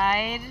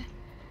sidestep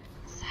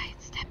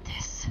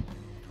this.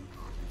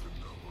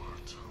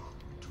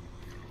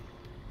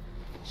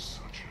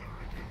 Such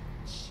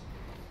arrogance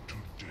to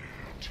dare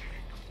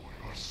take for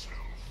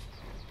yourself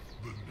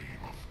the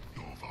name of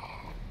Nova.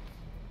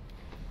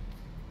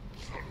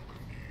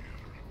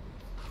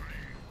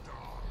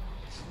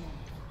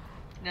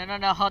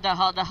 No, hold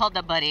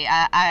on, buddy.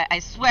 I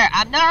swear,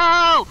 I'm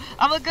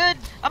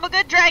a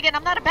good dragon.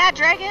 I'm not a bad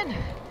dragon.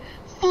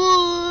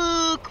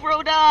 Fuck,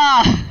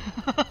 Rhoda.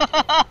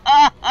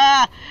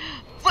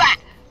 Fuck.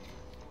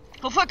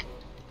 Oh fuck.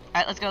 All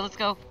right, let's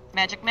go.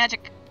 Magic. Let's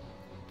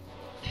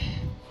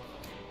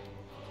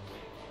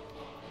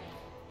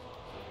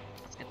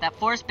get that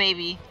force,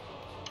 baby.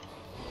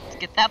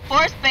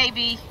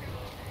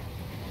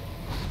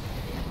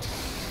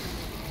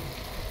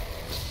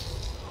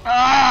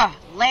 Ah,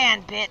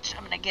 land, bitch.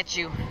 I'm gonna get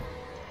you.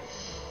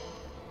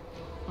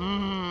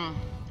 You're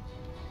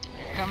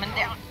coming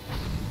down.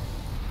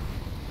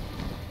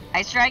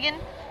 Ice dragon?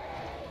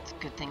 It's a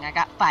good thing I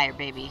got fire,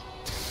 baby.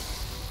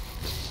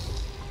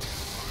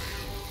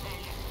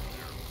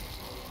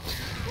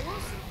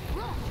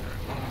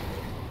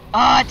 Oh,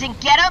 I didn't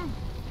get him?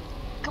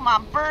 Come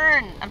on,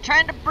 burn. I'm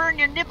trying to burn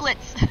your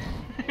niblets.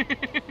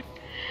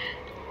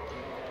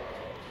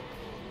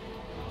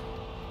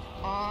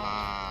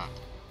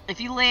 If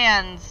he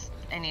lands,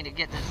 I need to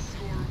get this.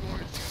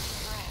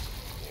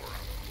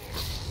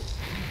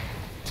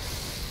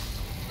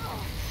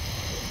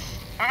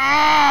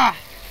 Ah!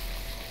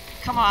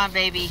 Come on,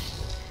 baby.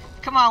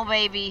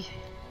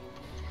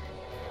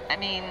 I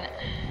mean,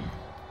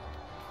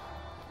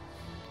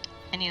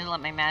 I need to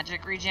let my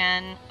magic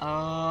regen.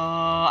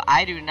 Oh,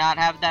 I do not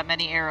have that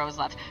many arrows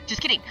left.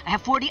 Just kidding. I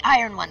have 40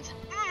 iron ones.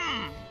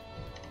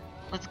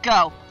 Let's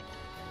go.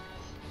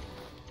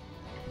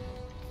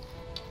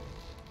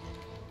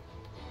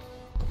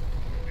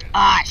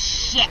 Ah,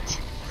 shit.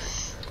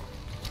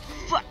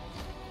 Fuck.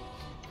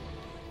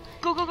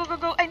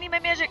 Go. I need my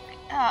magic.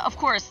 Of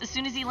course, as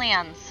soon as he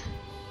lands.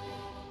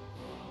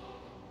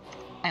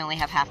 I only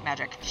have half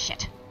magic.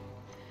 Shit.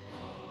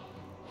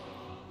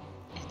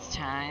 It's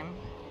time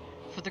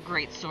for the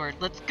great sword.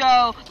 Let's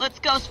go.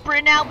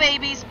 Sprint out,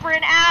 baby.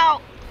 Sprint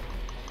out.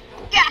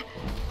 Yeah.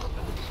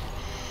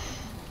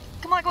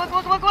 Come on. Come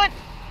on.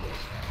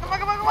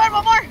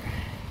 One more.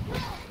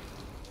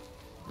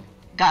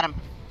 Got him.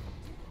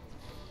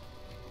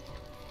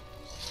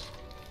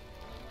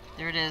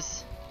 There it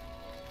is.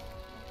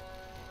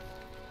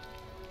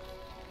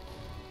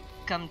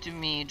 Come to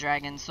me,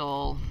 dragon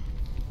soul.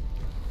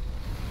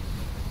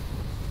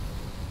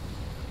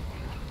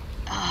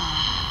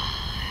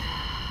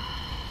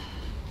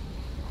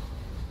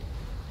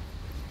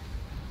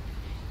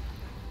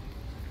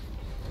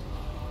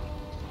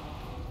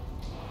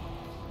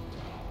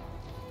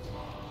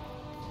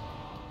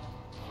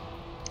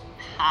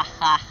 Ha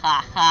ha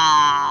ha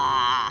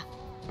ha.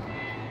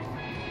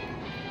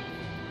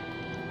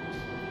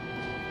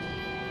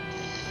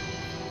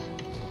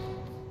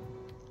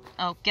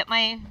 Oh, get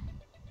my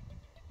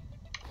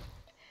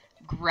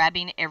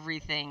grabbing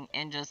everything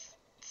and just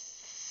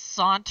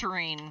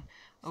sauntering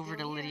over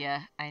to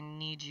Lydia. I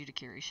need you to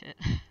carry shit.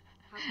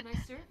 How can I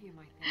serve you,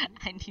 my friend?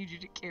 I need you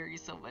to carry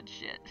so much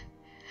shit.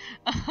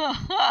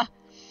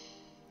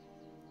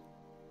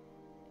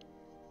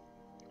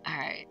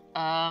 Alright,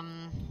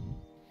 I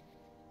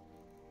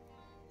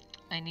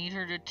need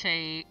her to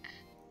take,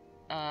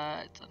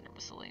 it's under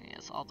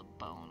miscellaneous, all the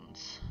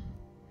bones.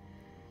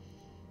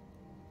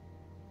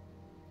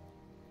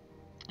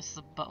 It's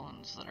the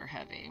bones that are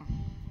heavy.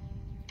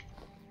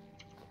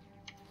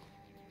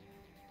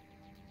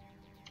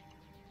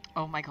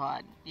 Oh my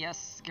god.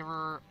 Yes, give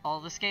her all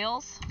the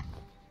scales.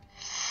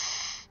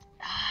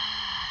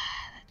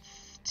 That's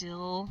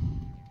still...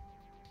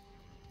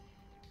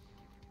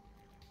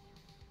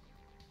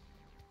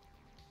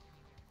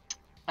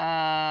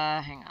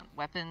 hang on.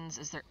 Weapons.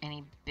 Is there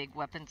any big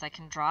weapons I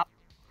can drop?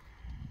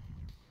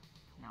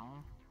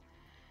 No.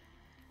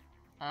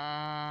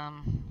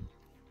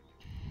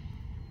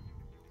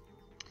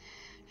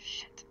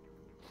 Shit.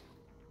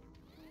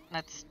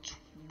 That's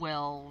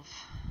 12.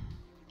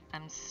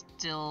 I'm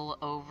still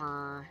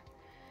over.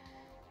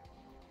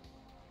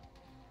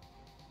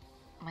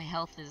 My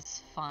health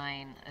is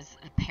fine. Is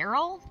it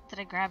apparel? Did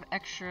I grab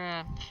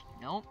extra?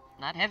 Nope.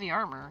 Not heavy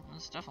armor.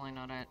 That's definitely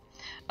not it.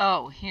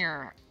 Oh,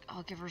 here.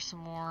 I'll give her some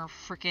more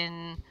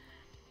frickin'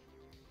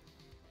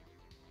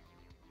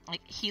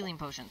 like healing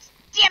potions.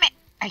 Damn it!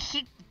 I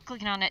hate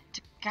clicking on it.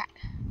 God.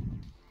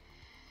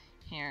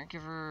 Here,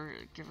 give her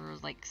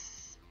like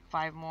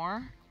 5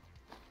 more.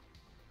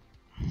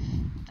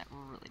 That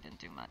really didn't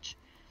do much.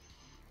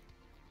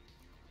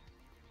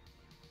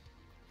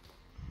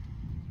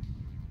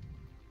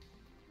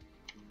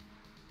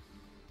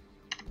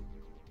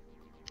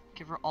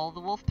 Give her all the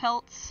wolf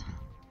pelts.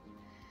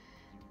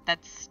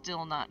 That's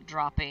still not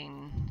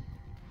dropping.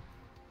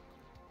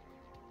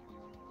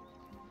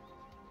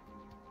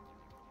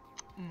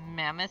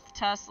 Mammoth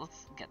tusks.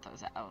 Let's get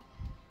those out.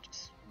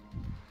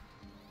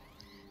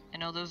 I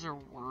know those are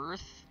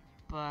worth,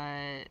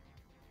 but...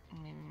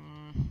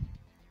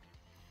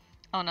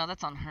 oh no,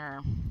 that's on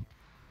her.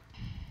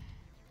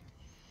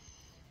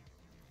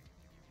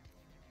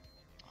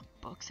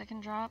 Books I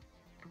can drop?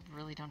 I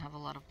really don't have a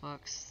lot of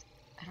books.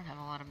 I don't have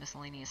a lot of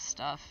miscellaneous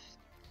stuff.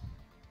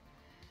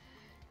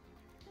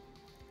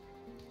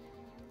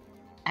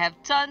 I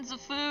have tons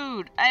of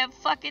food! I have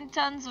fucking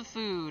tons of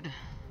food!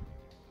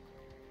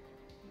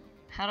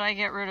 How do I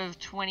get rid of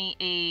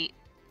 28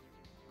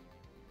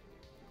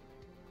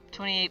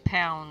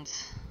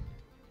 pounds?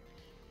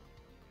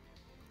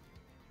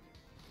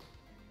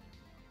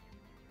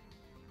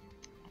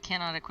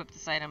 Cannot equip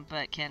this item,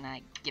 but can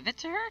I give it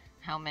to her?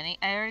 How many?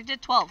 I already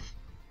did 12,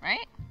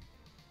 right?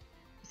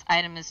 This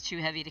item is too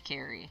heavy to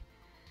carry.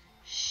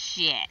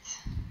 Shit.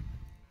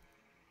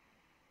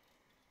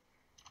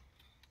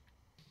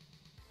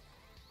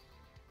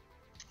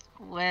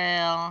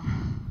 Well,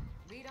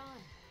 Lead on.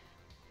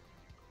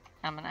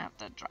 I'm gonna have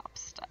to drop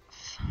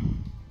stuff.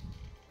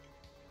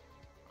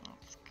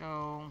 Let's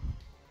go.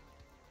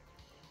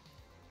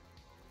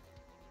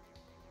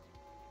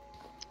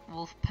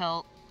 Wolf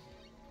pelt.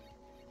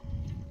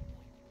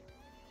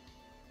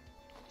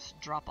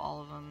 Just drop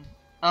all of them.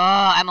 Oh,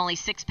 I'm only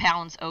 6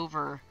 pounds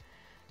over.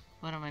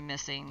 What am I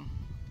missing?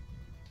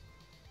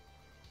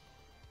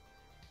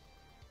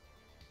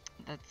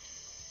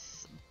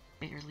 That's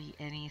barely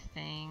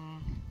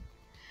anything.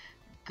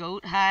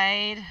 Goat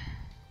hide.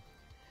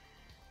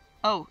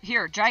 Oh,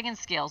 here, dragon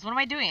scales. What am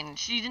I doing?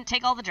 She didn't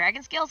take all the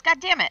dragon scales?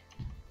 God damn it.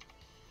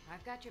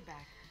 I've got your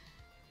back.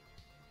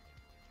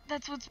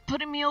 That's what's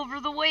putting me over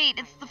the weight.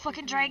 It's the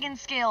fucking dragon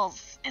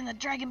scales. And the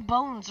dragon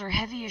bones are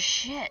heavy as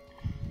shit.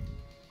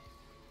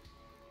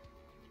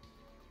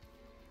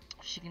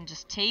 She can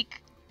just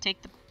take the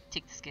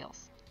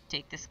scales.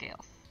 Take the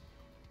scales.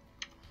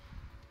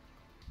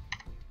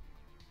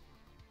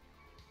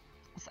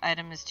 This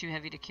item is too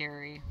heavy to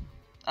carry.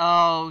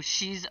 Oh,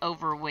 she's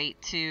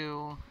overweight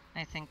too.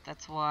 I think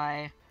that's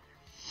why.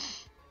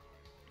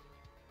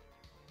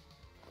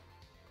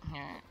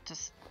 Here,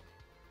 just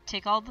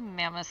take all the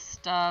mammoth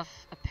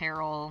stuff,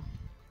 apparel.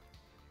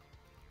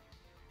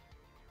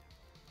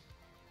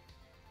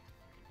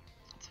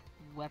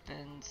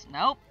 Weapons.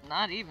 Nope,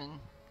 not even.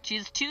 She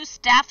has 2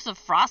 staffs of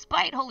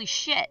frostbite? Holy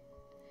shit.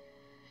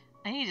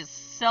 I need to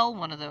sell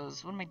one of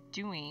those. What am I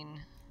doing?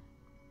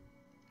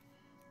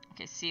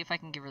 Okay, see if I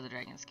can give her the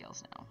dragon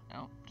scales now.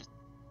 No, just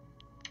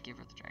give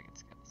her the dragon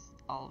scales.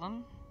 All of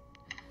them?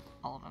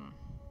 All of them.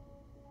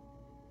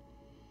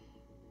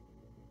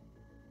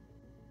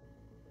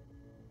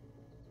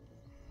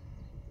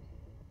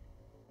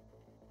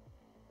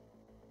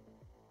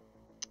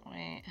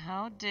 Wait,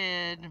 how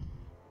did...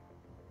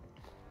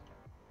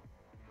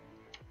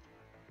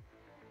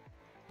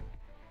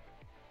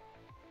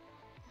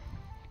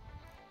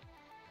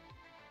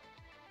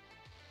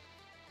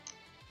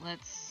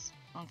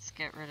 Let's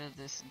get rid of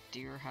this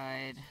deer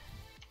hide.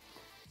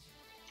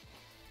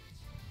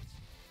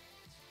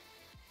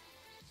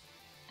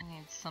 I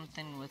need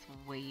something with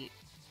weight.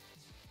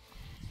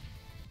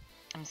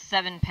 I'm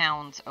 7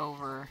 pounds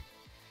over.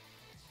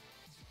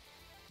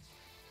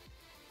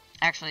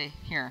 Actually,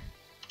 here.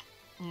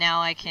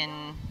 Now I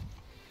can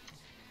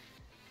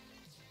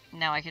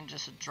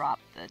just drop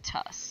the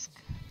tusk.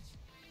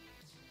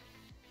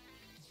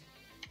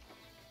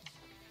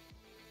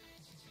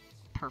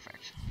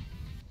 Perfect.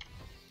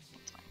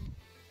 That's fine.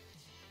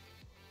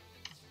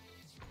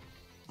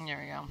 There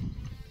we go.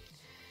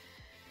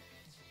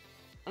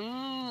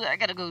 Ooh, I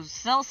gotta go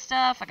sell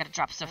stuff. I gotta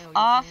drop stuff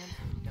off.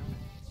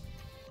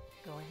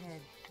 Go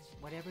ahead.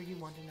 Whatever you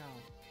want to know.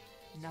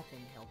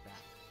 Nothing held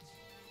back.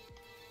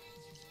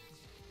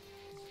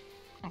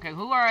 Okay,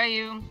 who are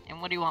you,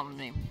 and what do you want with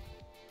me?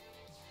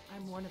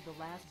 I'm one of the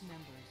last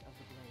members of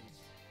the Blades.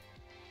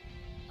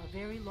 A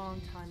very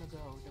long time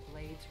ago, the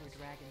Blades were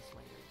dragon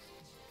slayers,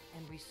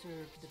 and we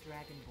served the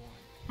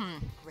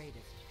Dragonborn, the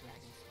greatest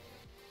dragon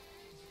slayer.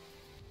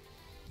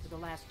 For the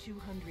last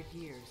 200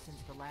 years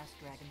since the last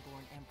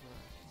Dragonborn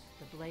Emperor,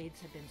 the Blades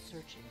have been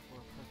searching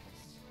for a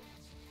purpose.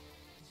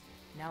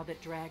 Now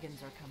that dragons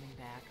are coming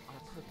back,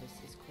 our purpose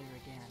is clear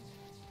again.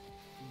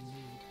 We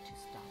need to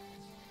stop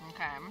them.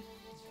 Okay.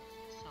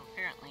 So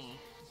apparently,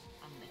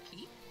 I'm the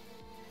key?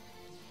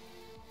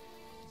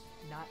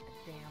 Not a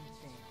damn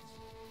thing.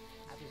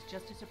 I was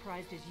just as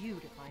surprised as you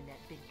to find that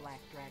big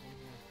black dragon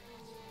here.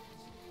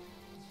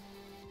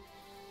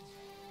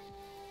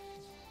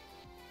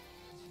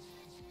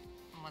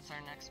 What's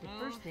our next The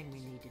move? first thing we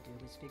need to do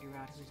is figure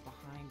out who's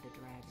behind the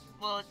dragon.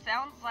 Well, it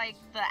sounds like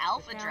the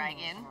Alpha The Thalmor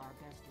Dragon. are our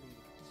best lead.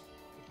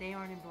 If they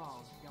aren't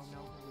involved, they'll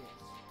know who is.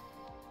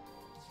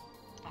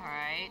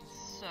 Alright,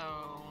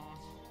 so...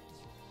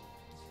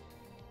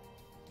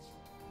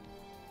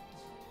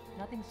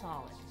 Nothing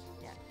solid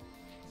yet,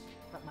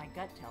 but my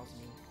gut tells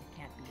me it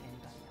can't be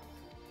anybody else.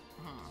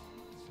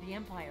 The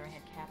Empire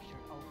had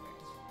captured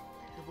Ulfric.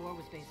 The war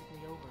was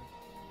basically over.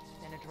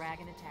 Then a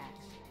dragon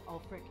attacks,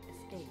 Ulfric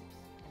escapes,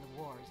 and the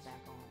war is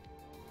back on.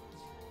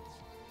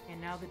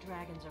 And now the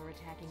dragons are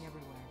attacking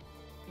everywhere,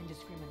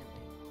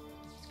 indiscriminately.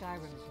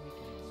 Skyrim is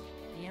weakening.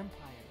 The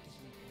Empire is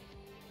weakening.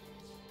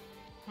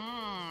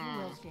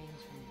 Who else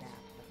gains from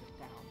that but the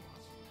Thalmor?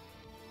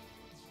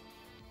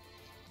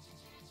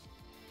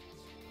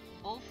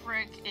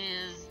 Ulfric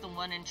is the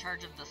one in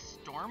charge of the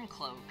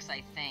Stormcloaks,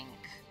 I think.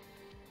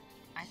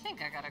 I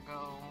think I gotta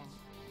go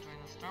join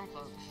the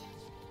Stormcloaks.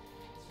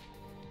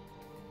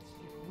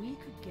 If we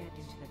could get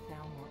into the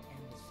Thalmor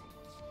embassy,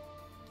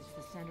 it's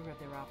the center of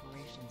their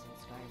operations in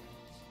Skyrim.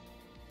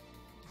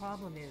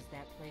 Problem is,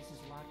 that place is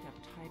locked up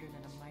tighter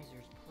than a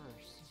miser's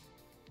purse.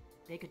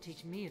 They could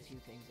teach me a few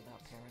things about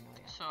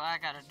paranoia. So I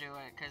gotta do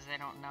it, because they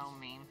don't know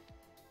me.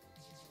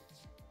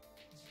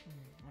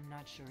 I'm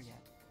not sure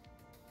yet.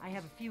 I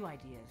have a few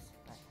ideas,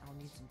 but I'll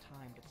need some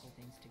time to pull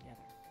things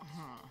together.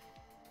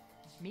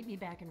 Meet me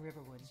back in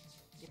Riverwood.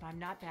 If I'm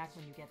not back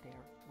when you get there,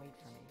 wait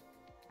for me.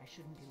 I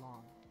shouldn't be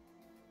long.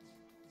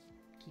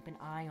 Keep an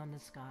eye on the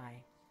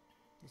sky.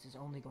 This is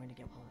only going to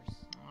get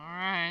worse.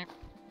 Alright.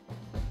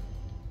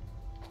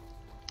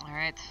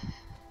 Alright.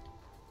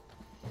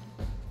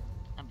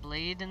 A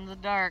blade in the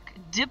dark.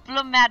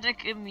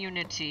 Diplomatic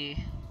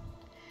immunity.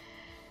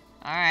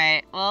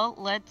 Alright, well,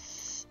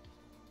 let's...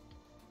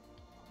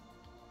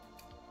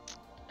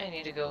 I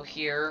need to go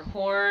here.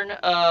 Horn,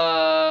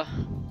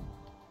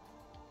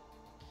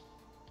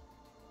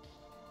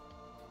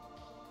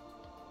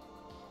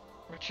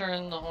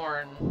 return the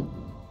horn.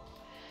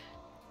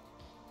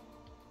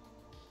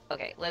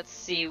 Okay, let's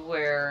see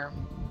where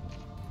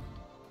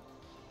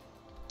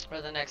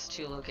the next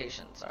two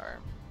locations are.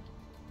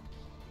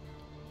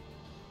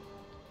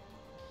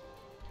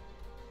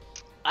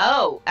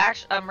 Oh,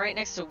 actually, I'm right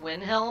next to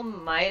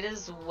Windhelm. Might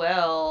as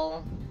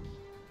well.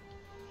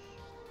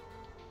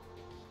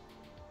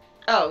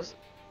 Oh,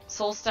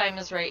 Solstheim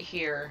is right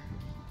here.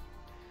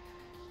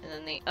 And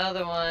then the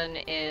other one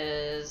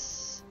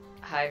is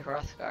High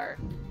Hrothgar.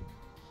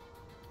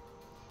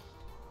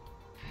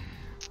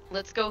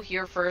 Let's go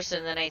here first,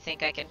 and then I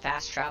think I can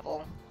fast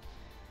travel.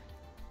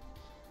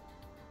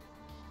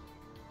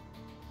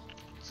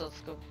 So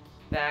let's go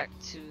back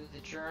to the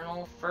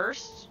journal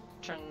first.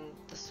 Turn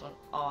this one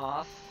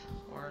off.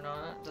 Or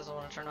not. Doesn't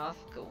want to turn off.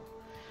 Cool.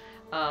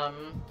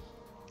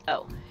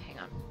 Oh, hang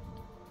on.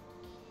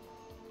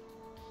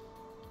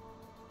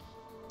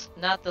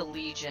 Not the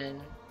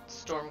Legion.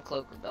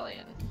 Stormcloak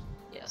Rebellion.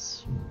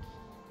 Yes.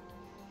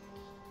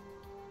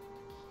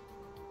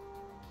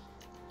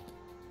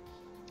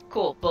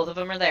 Cool, both of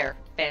them are there.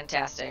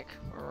 Fantastic.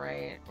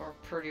 Right, we're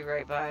pretty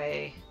right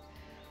by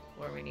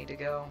where we need to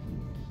go.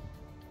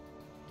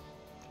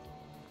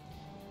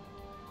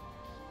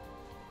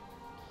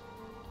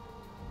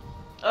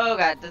 Oh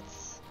god,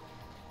 that's...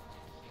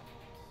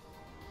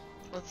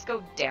 Let's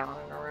go down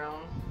and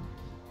around.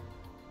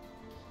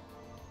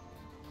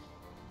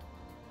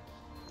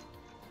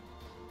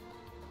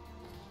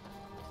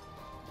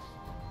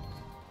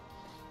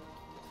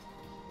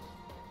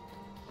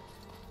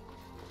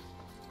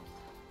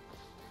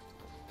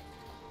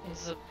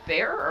 Is it a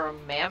bear or a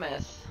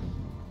mammoth?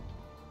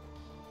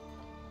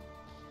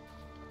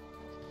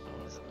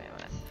 Oh, it's a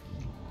mammoth.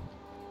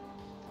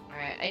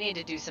 Alright, I need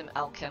to do some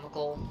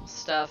alchemical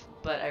stuff,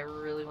 but I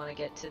really want to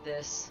get to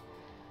this.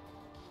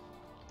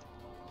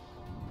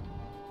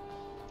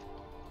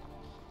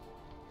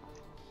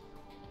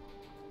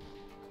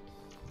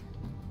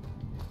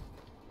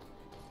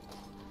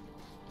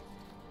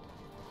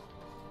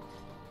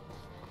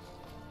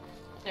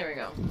 There we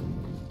go.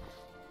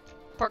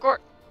 Parkour!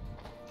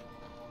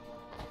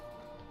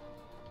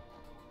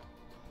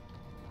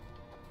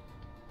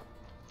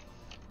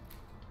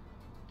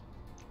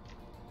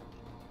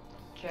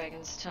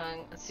 Dragon's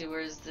Tongue. Let's see, where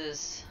is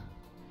this?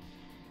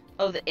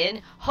 Oh, the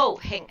inn?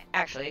 Oh,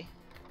 actually.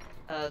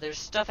 There's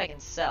stuff I can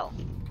sell.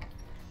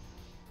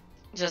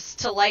 Just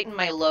to lighten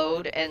my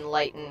load and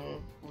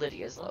lighten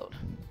Lydia's load.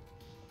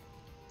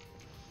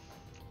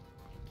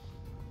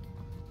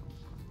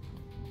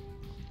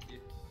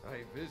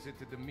 I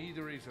visited the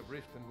meaderies of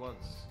Riften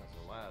once as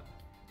a lad.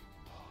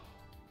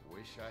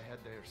 Wish I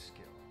had their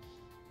skill.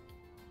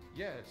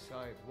 Yes,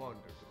 I've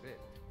wandered a bit,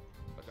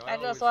 but I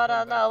always just want to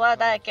come back know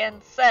what I Time's can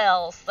Road.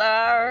 sell, My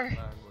sir.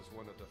 clan was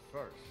one of the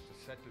first to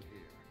settle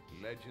here.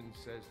 Legend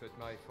says that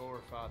my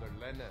forefather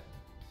Lena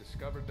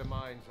discovered the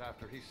mines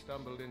after he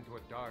stumbled into a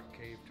dark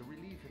cave to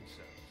relieve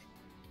himself.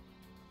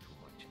 Too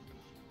much.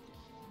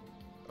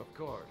 Of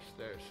course,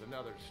 there's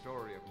another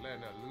story of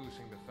Lena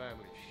losing the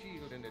family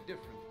shield in a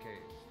different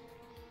cave.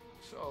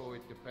 So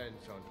it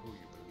depends on who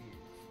you believe.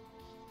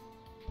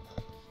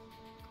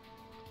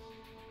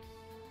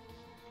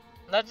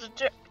 That's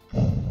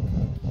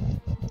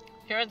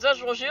your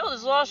ancestral shield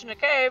is lost in a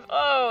cave.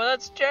 Oh,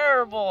 that's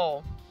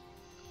terrible.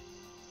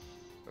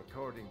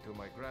 According to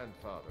my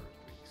grandfather,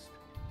 at least.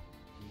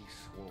 He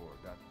swore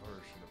that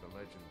version of the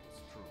legend was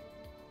true.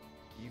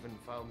 Even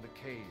found the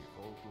cave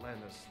old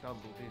Lena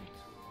stumbled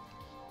into.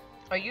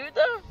 Are you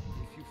the?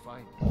 If you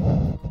find it, I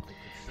could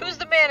show Who's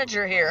the you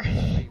manager some of here? my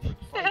favorite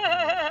fighting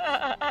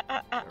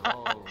moves. They're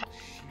all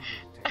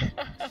shield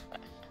techniques.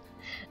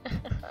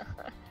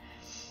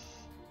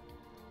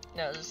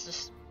 No, this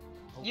is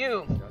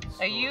you. That's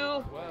Are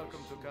you?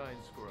 Welcome to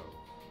Kynes Grove.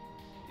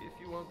 If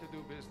you want to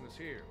do business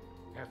here,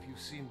 have you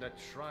seen that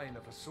shrine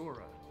of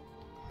Asura?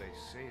 They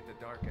say the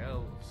Dark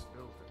Elves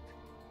built it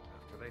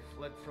after they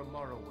fled from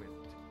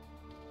Morrowind.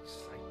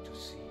 Sight to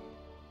see.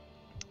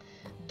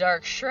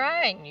 Dark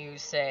Shrine, you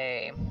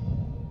say?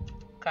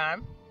 Okay.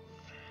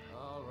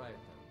 All right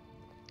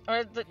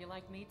If you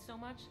like meat so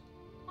much,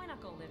 why not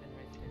go live in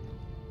Riften? then.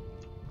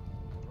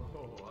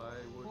 Oh, I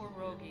would. Poor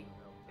Rogie.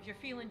 If you're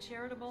feeling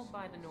charitable,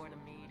 buy the Nordham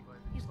mead.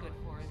 He's good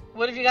for it.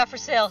 What have you got for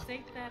sale?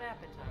 Sate that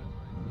appetite.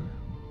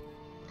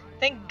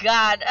 Thank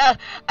God. I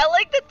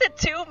like that the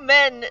two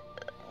men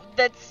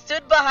that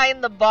stood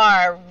behind the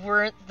bar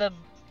weren't the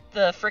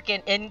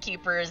freaking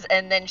innkeepers,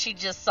 and then she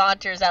just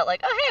saunters out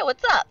like, "Oh hey,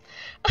 what's up?"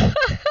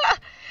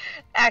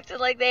 Acting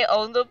like they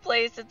own the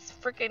place. It's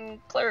freaking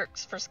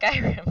clerks for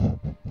Skyrim.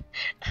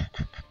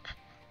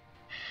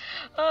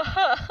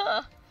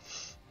 All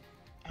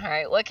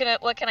right, what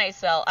can I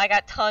sell? I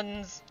got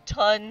tons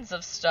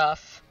of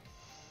stuff.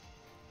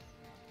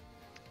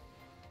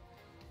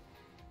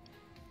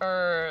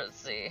 Let's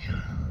see.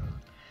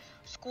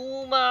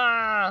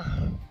 Skooma.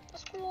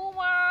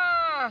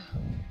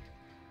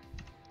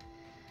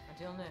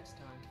 Until next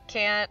time.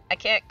 I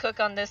can't cook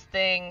on this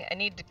thing. I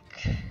need to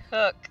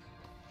cook.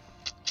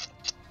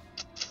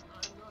 I'm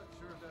not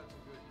sure that's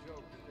a good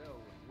joke to tell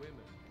with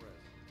women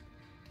present.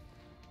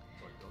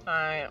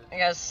 Alright, I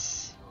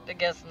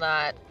guess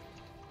not.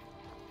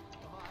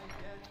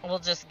 We'll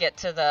just get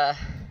to the...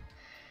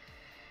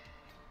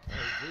 I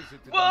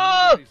visited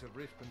Whoa! the meaderies of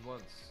Riften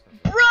once.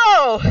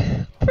 Bro!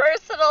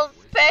 Personal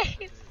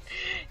space!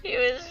 He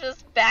was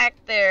just back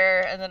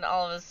there, and then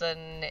all of a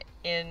sudden,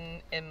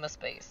 in my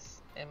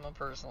space. In my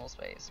personal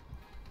space.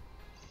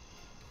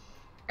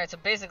 Alright, so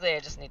basically I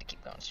just need to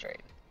keep going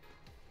straight.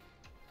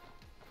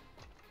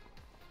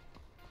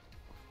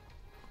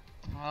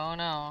 Oh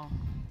no.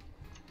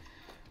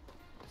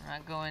 We're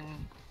not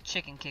going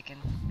chicken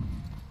kicking.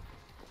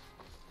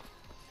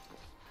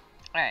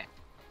 Alright.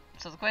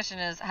 So the question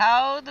is,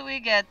 how do we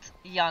get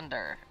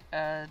yonder?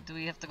 Do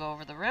we have to go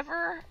over the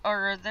river?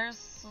 Or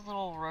there's a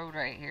little road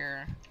right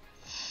here.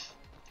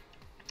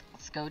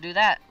 Let's go do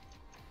that.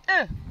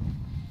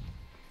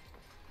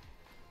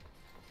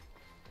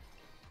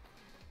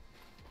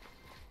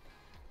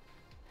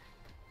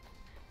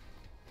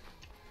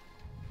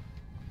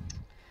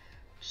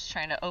 Just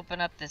trying to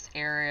open up this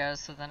area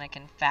so then I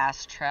can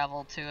fast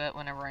travel to it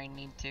whenever I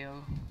need to.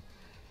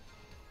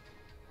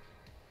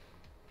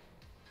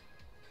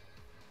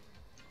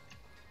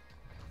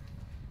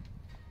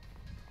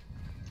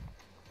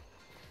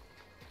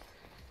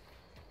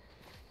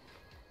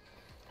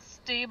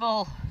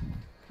 Stable.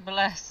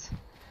 Bless.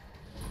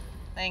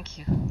 Thank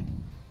you.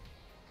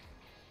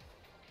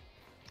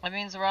 That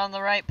means we're on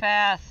the right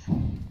path.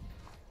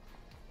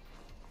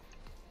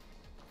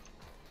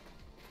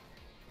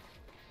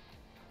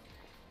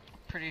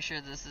 Pretty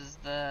sure this is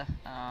the...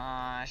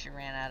 she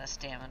ran out of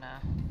stamina.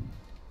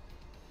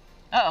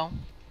 Uh-oh.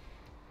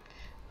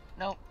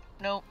 Nope,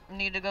 nope,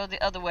 need to go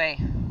the other way.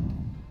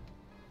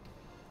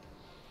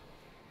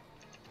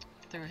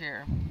 Through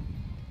here.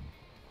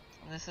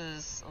 This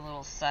is a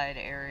little side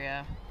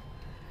area.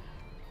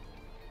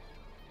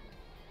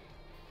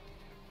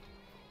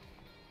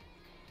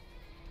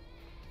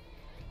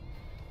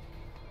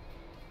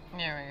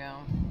 There we go.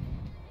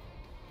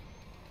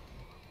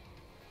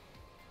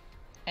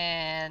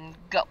 And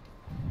go.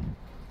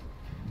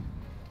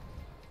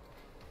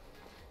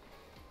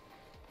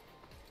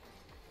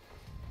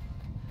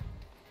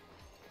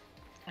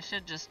 I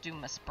should just do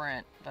my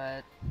sprint,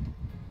 but...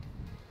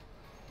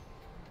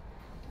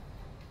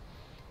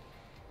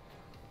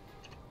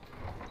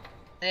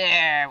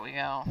 There we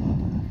go.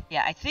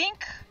 Yeah, I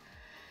think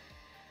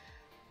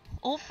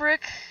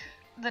Ulfric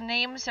the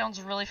name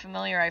sounds really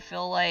familiar. I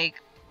feel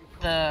like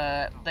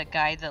the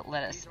guy that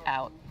let us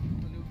out.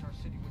 Pollute our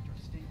city with your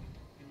stink,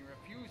 and you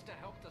refuse to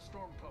help the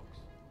Stormcloaks.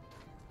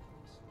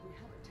 We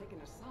haven't taken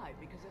a side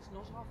because it's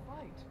not our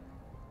fight.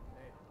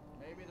 Hey,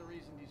 maybe the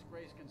reason these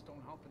Greyskins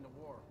don't help in the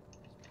war is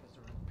because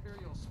they're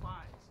Imperial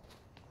spies.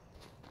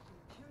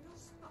 Imperial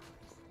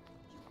spies?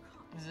 You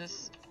can't. Is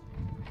this?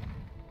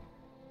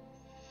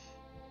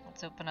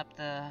 Let's open up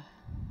the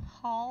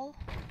hall.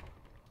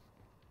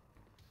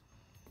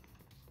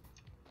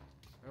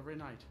 Every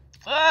night.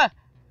 Ah!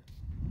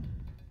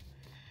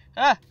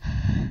 Ah!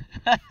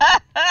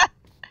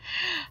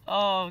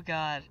 Oh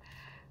God.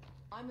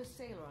 I'm a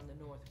sailor on the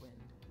North Wind.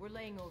 We're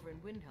laying over in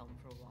Windhelm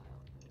for a while.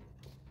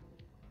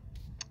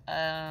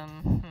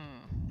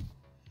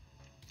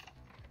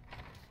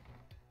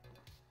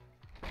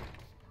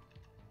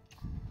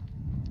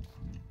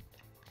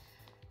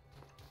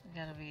 We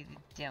gotta be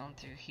down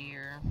through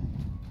here.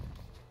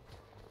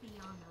 Be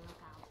on the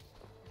lookout.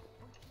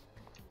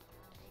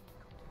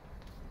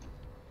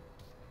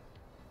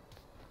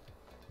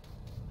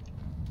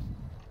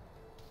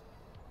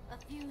 A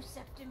few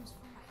septims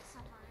for my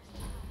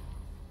suppers.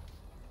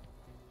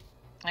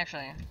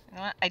 Actually, you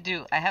know what? I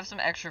do. I have some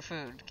extra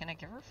food. Can I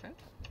give her food?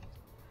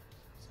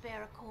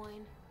 Spare a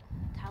coin.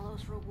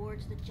 Talos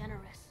rewards the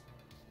generous.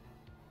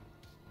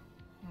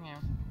 Yeah.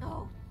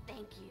 Oh,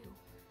 thank you.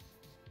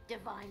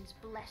 Divines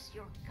bless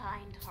your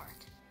kind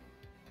heart.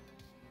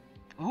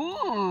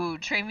 Ooh,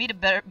 train me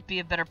to be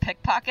a better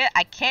pickpocket.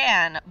 I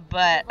can,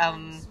 but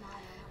Divine smile.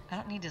 I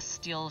don't need to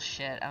steal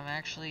shit. I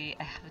have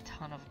a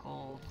ton of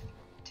gold.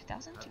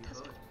 2,000?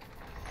 2,000?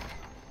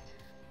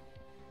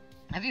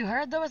 Have you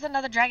heard there was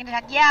another dragon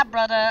attack? Yeah,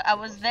 brother, I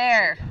was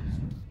there.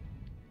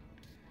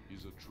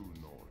 He's a true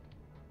Nord.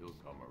 He'll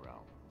come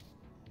around.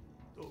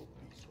 Don't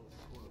be so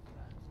sure of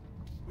that.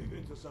 We've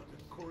intercepted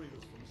couriers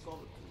from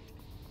Solitude.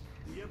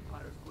 The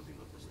Empire's putting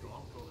up a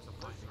strong force of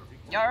pressure.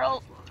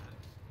 Jarl.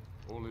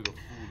 Only the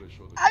foolish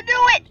or the I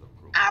knew it! courageous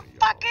approach I the Jarl.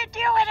 fucking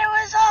knew it! It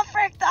was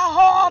Ulfric the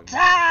whole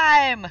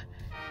time!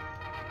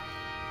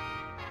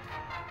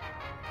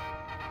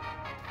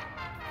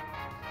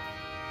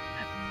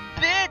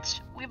 Bitch!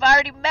 We've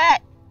already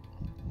met!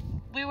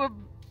 We were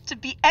to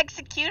be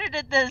executed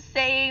at the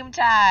same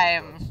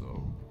time. That's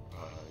so.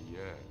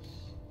 Yes.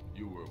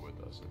 You were with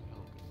us at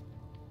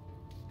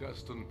Helgen.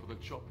 Destined for the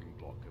chopping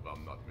block, if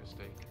I'm not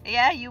mistaken.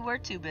 Yeah, you were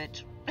too,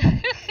 bitch.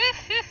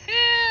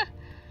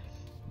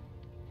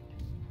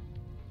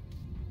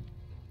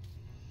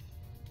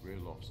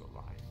 Rayloff's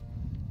alive.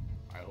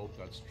 I hope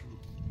that's true.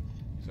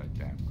 He's a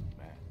damn good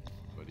man,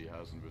 but he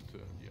hasn't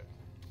returned yet.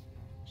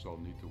 So I'll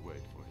need to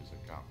wait for his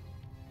account.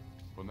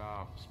 For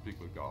now, speak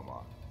with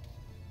Galmar.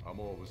 I'm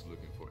always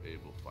looking for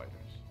able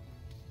fighters.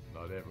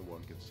 Not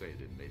everyone can say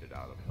they made it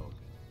out of Helgen.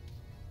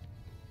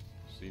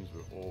 Seems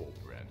we're all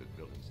branded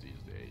villains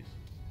these days.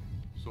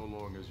 So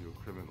long as your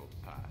criminal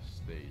past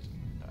stays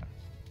in the past,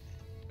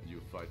 and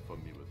you fight for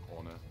me with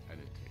honor and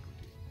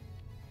integrity,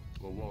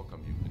 we'll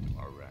welcome you into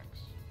our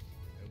ranks.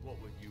 And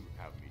what would you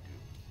have me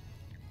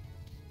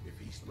do? If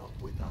he's not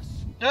with us,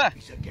 Ugh.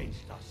 he's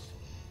against us.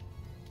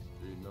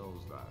 He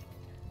knows that.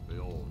 They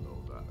all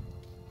know that.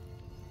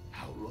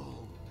 How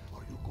long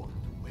are you going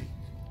to wait?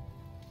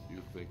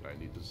 You think I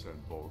need to send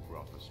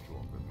Bolgraf a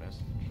stronger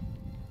message?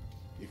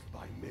 If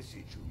by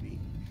message you mean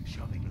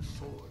shoving a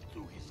sword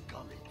through his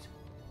gullet.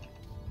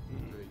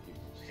 Making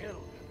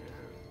Hell,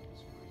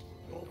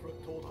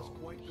 Ulfric told us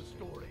quite the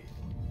story.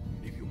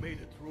 If you made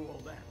it through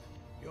all that,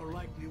 you're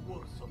likely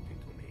worth something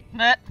to me.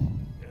 But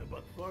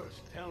But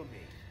first, tell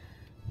me,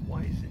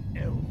 why is an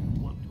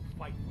elf want to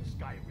fight for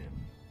Skyrim?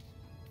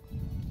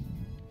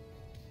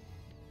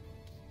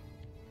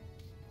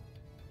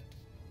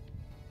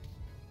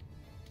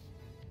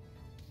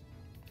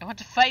 I want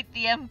to fight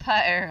the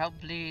Empire. I'll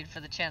bleed for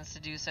the chance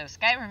to do so.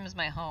 Skyrim is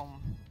my home.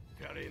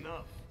 Fair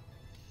enough.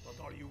 But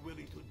are you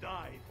willing to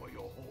die for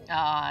your home?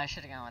 Ah, I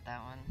should have gone with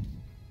that one.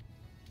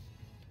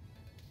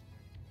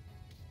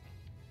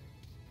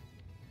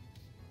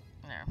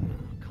 There.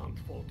 Can't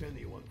fault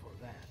anyone for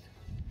that.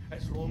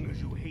 As long as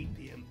you hate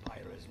the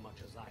Empire as much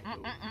as I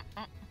do,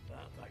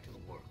 that I can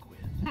work with.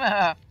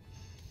 Alright.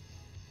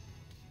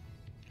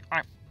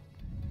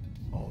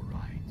 All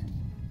right.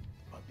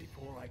 But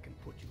before I can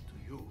put you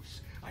to use,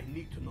 I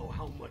need to know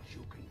how much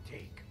you can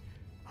take.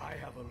 I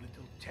have a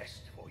little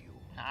test for you.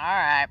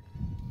 Alright.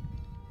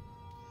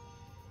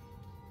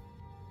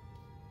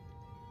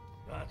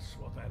 That's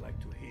what I like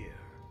to hear.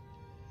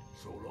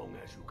 So long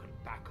as you can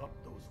back up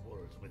those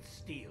words with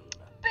steel.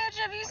 Bitch,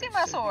 have you seen I'm my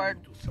sending sword?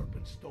 you to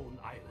Serpentstone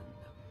Island.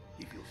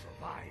 If you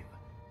survive,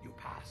 you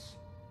pass.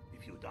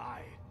 If you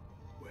die,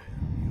 well,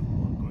 you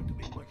aren't going to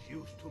be much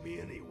use to me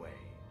anyway.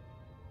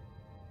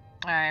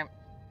 Alright.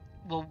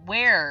 Well,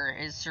 where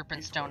is It's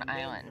Serpentstone where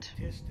men Island?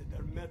 have tested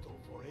their metal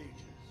for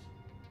ages.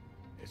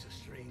 It's a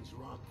strange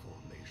rock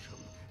formation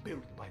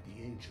built by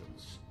the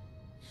ancients.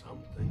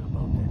 Something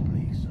about that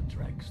place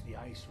attracts the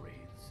ice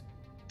wraiths.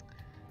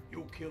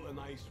 You kill an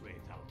ice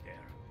wraith out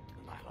there,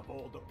 and I'll have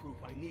all the proof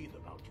I need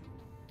about you.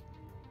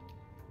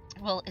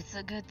 Well, it's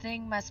a good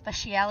thing my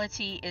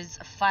speciality is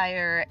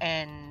fire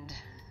and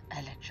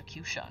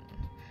electrocution.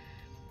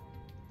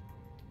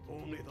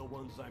 Only the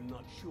ones I'm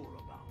not sure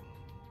about.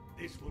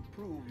 This will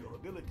prove your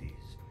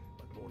abilities,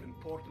 but more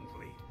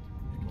importantly,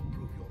 it will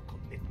prove your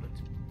commitment.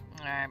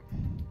 Alright.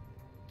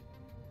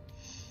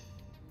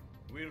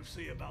 We'll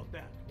see about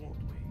that, won't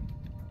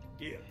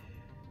we? Here,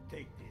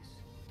 take this.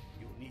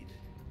 You need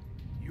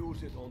it.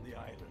 Use it on the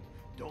island.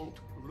 Don't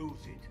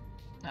lose it.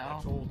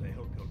 That's all the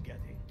help you're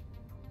getting.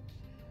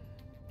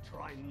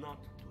 Try not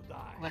to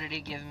die. What did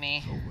he give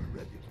me? So we're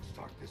ready to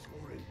start this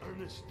war in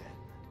earnest then.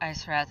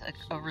 Ice Wrath,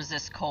 a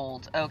resist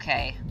cold.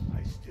 Okay.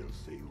 I still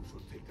say you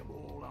should take them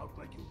all out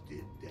like you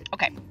did that.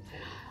 Okay.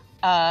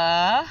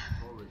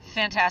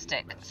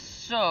 Fantastic.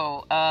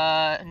 So,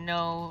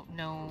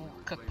 no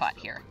cook pot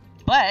here.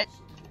 But,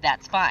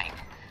 that's fine.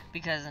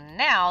 Because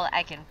now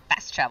I can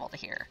fast travel to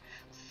here.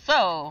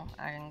 So,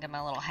 I can get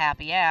my little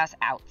happy ass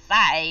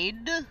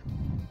outside.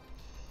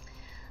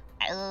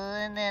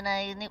 And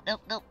then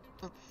nope.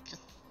 Let's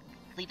just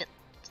leave it.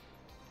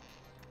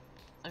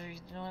 Or,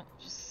 you know what?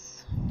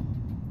 Just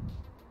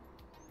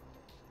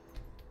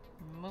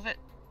move it.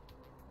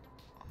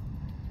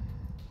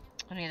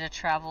 I need to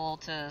travel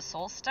to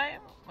Solstheim,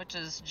 which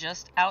is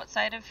just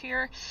outside of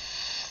here.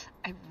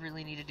 I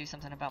really need to do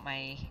something about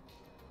my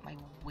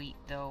weight,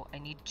 though. I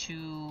need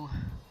to...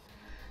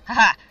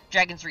 Haha!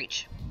 Dragon's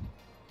Reach.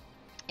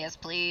 Yes,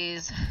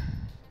 please.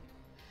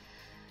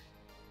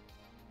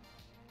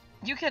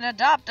 You can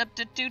adopt up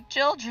to 2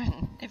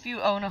 children if you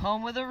own a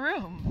home with a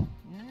room.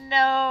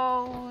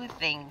 No,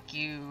 thank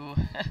you.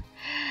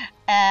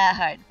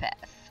 Hard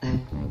pass.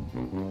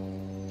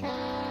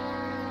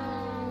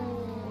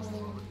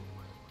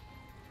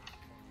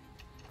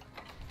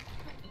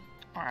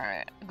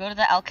 Alright, go to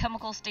the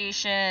alchemical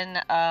station.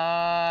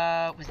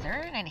 Was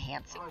there an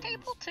enhancing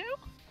table too?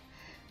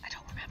 I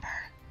don't remember.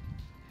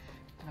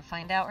 I'm gonna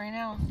find out right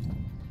now.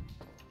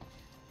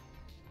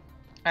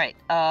 Alright,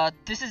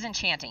 this is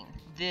enchanting.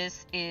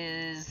 This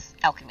is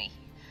alchemy.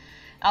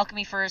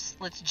 Alchemy first.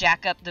 Let's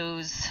jack up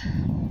those.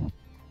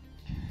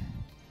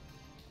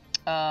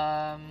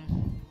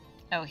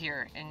 Oh,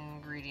 here,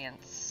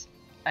 ingredients.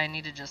 I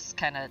need to just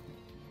kind of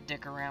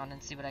dick around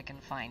and see what I can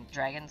find.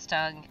 Dragon's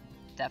Tongue,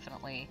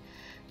 definitely.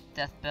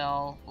 Death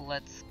Bell,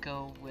 let's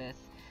go with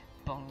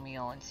bone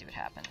meal and see what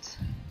happens.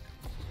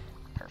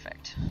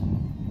 Perfect.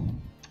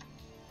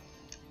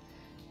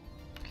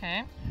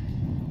 Okay.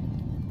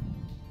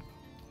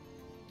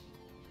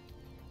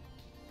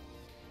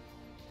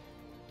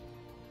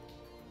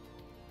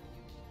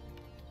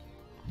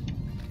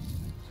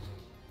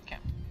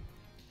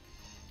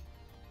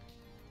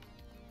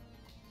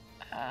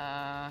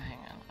 Hang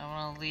on. I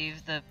want to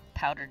leave the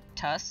powdered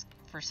tusk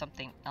for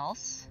something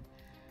else.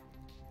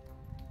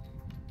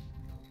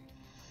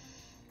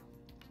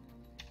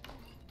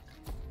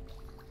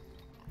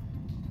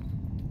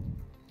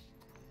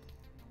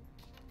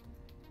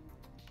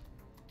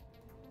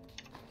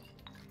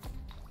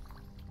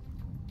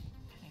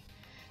 Okay.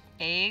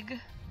 Egg,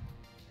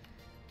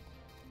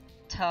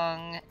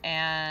 tongue,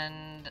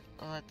 and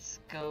let's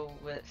go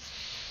with...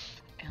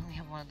 I only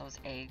have one of those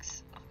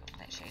eggs. Oh,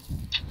 nightshade.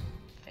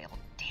 Failed.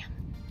 Damn.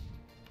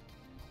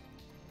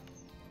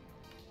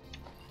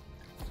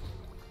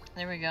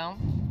 There we go.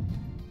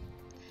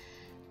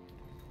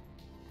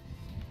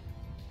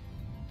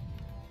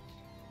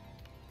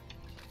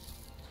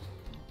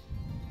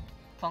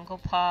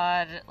 Fungal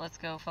Pod. Let's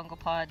go Fungal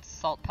Pod,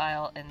 Salt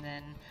Pile, and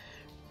then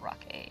Rock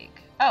Egg.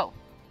 Oh,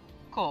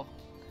 cool.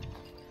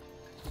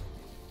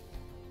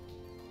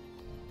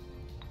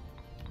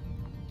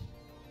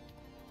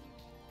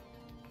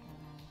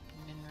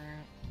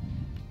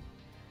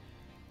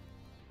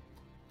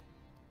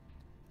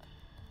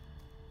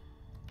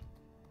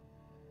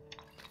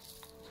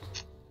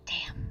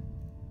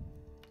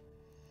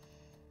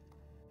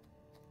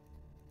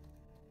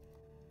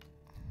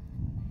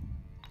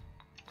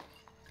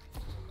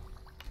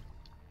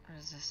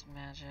 Resist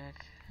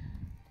magic.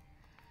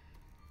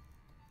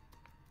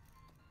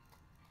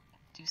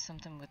 Do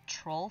something with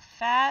troll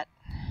fat.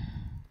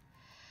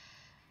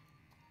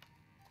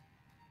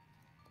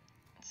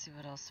 Let's see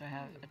what else do I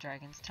have. A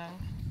dragon's tongue.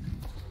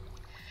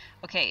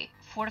 Okay,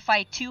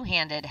 fortify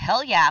two-handed.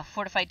 Hell yeah,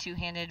 fortify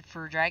two-handed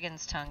for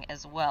dragon's tongue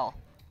as well.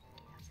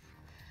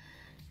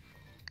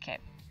 Okay,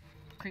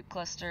 creep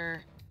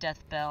cluster,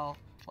 death bell,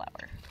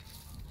 flower.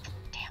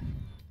 Damn.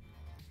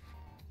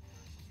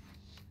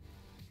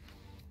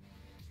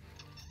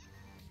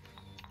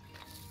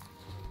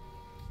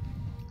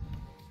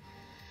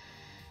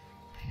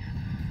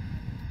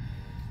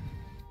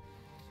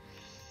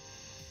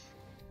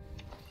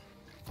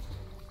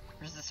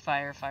 Resist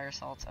fire, fire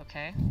salts,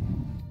 okay.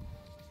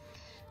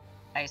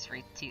 Ice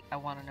wraith teeth, I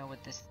want to know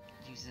what this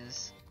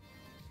uses.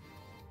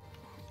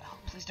 Oh,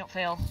 please don't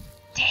fail.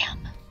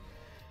 Damn!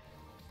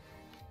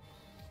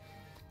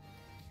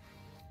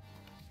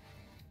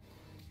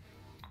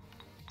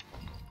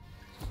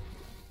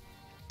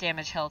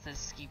 Damage health is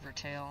skeever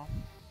tail.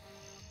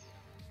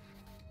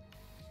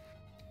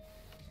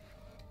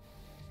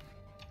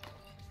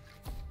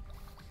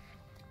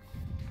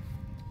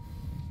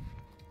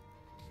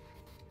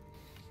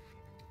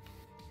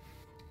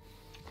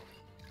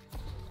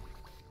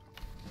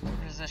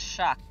 a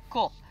shock.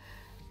 Cool.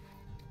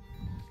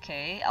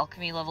 Okay,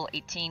 alchemy level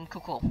 18.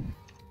 Cool.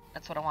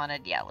 That's what I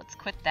wanted. Yeah, let's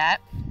quit that.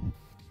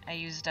 I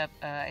used up,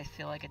 I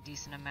feel like a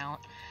decent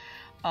amount.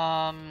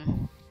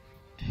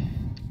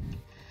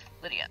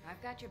 Lydia.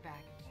 I've got your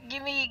back.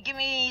 Give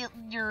me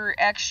your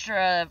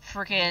extra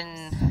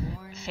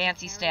frickin'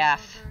 fancy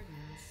staff.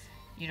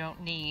 You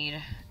don't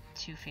need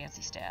 2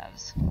 fancy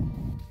staves.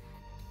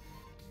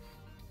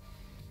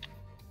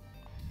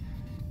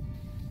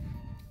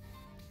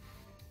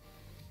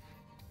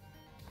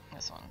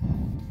 This one.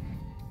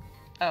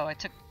 Oh, I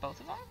took both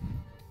of them?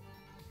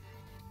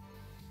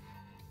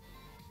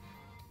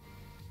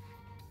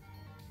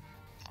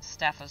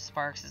 Staff of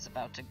Sparks is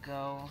about to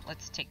go.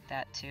 Let's take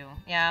that too.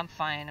 Yeah, I'm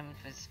fine.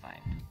 It's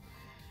fine.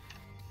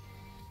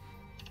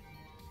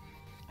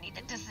 Need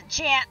to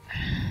disenchant.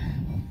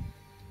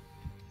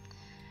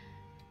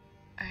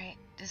 Alright,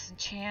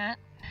 disenchant.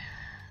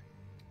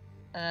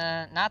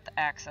 Not the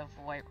Axe of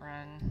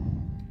Whiterun.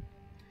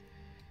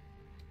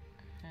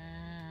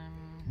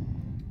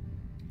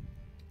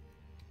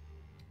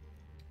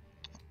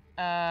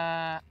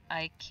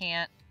 I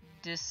can't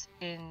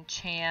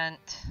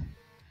disenchant.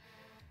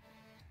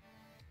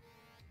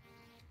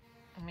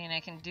 I mean, I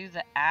can do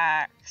the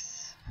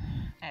axe.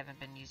 I haven't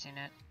been using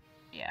it.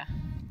 Yeah.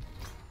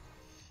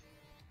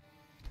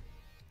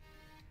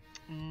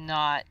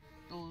 Not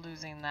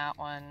losing that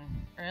one.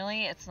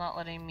 Really? It's not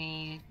letting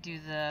me do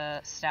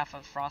the Staff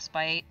of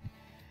Frostbite.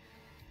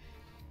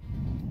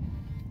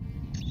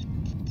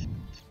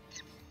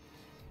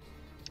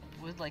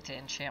 Would like to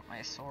enchant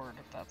my sword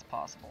if that's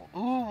possible.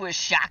 Ooh, with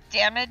shock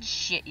damage?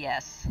 Shit,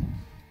 yes.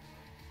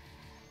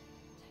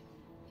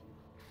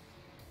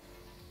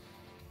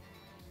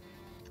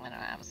 I don't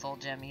have a soul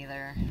gem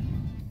either.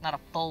 Not a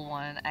full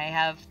one. I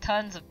have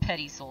tons of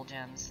petty soul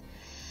gems.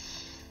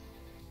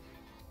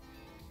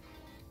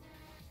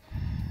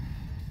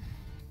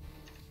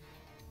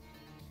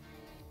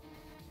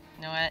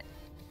 You know what?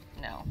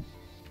 No.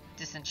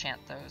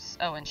 Disenchant those.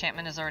 Oh,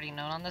 enchantment is already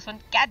known on this one?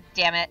 God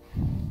damn it!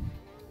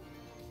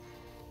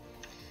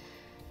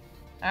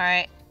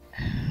 Alright.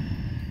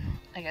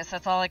 I guess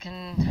that's all I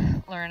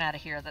can learn out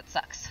of here. That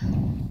sucks.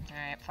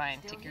 Alright, fine.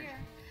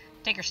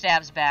 Take your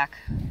stabs back.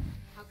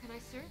 How can I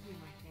serve you,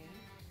 my thane?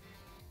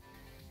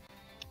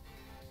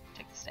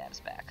 Take the stabs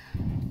back.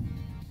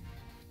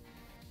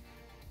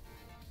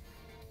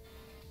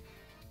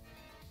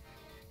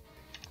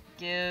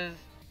 Give,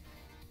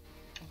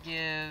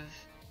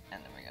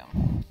 and there we go.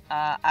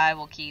 I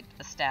will keep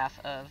the Staff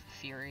of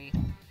Fury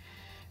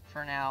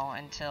for now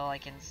until I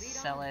can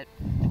sell it.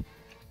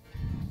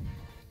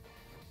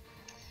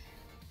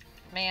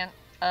 Man,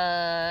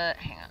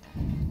 hang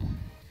on.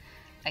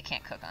 I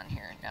can't cook on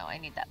here. No, I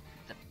need the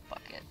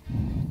bucket.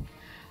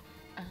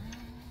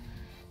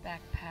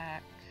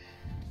 Backpack.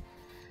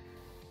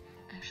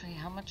 Actually,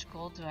 how much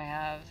gold do I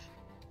have?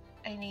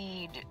 I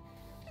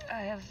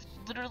have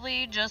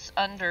literally just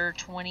under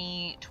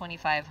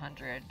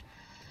 2,500.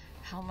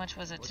 How much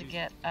was it to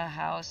get a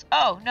house?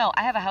 Oh, no,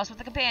 I have a house with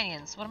the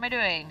companions. What am I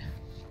doing?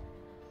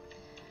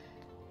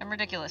 I'm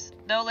ridiculous.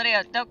 No,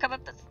 Lydia, don't come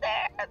up the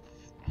stairs.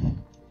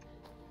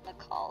 The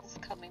call's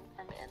coming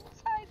from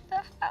inside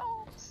the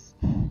house.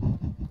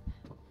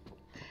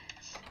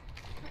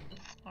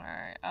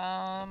 Alright,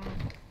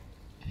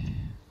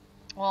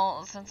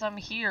 well, since I'm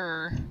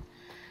here,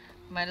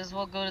 might as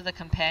well go to the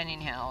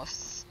companion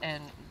house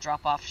and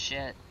drop off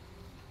shit.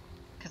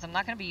 Because I'm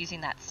not going to be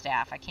using that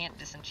staff. I can't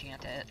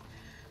disenchant it.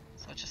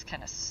 So it's just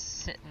kind of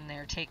sitting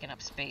there taking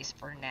up space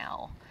for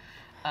now.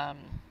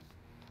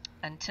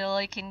 Until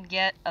I can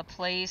get a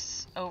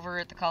place over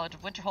at the College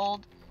of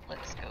Winterhold,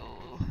 let's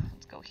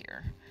go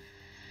here.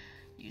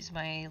 Use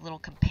my little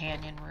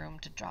companion room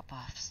to drop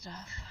off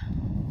stuff.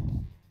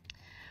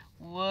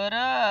 What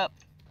up?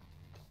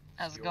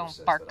 How's it going,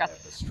 Barkus? I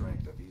have the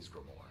strength of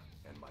Ysgramor,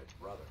 and my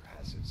brother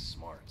has his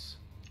smarts.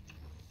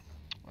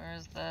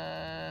 Where's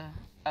the...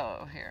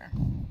 Oh, here.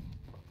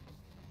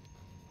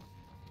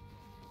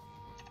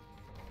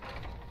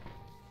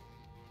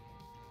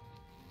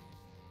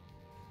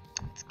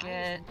 Let's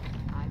get...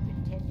 I've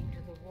been tending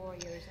to the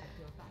warriors at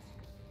your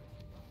basket.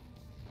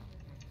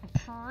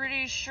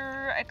 Pretty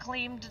sure I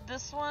claimed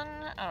this one.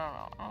 I don't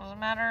know. Doesn't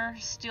matter.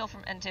 Steal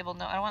from end table.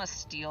 No, I don't want to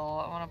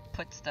steal. I want to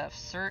put stuff.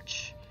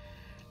 Search.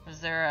 Was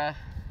there a...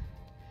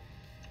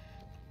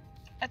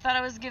 I thought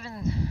I was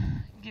given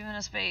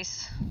a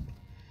space.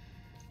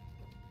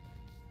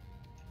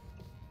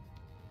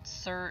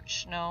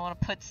 Search. No, I want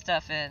to put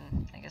stuff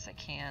in. I guess I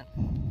can't.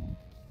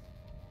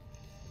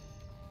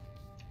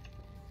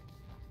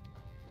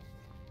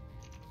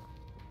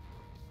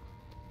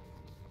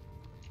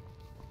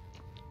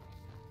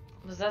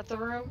 Was that the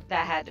room?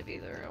 That had to be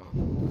the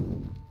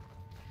room.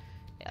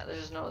 Yeah,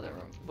 there's no other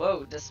room.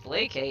 Whoa,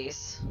 display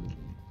case.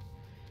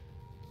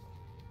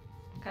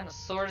 What kind of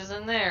sword is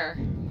in there?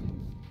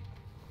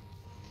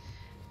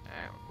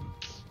 Alright.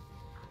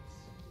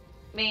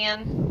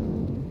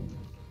 Man.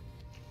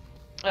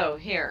 Oh,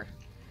 here.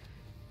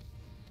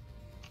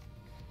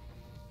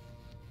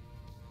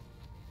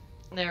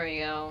 There we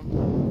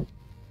go.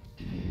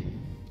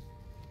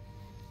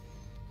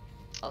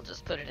 I'll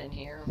just put it in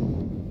here.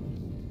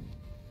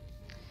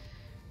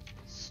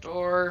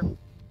 Store.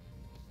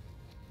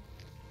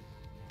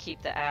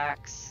 Keep the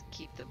axe.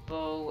 Keep the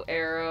bow,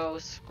 arrow,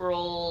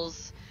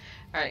 scrolls.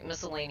 Alright,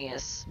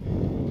 miscellaneous.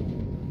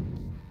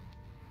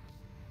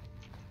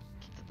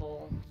 Keep the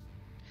bowl.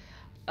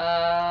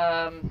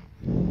 I'm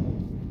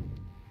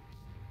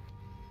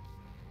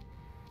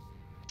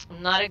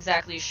not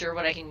exactly sure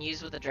what I can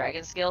use with the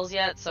dragon scales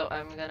yet, so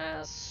I'm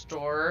gonna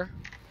store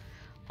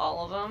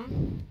all of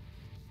them.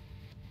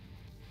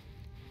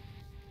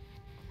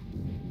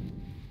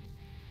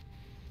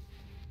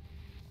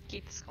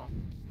 Keep the skull.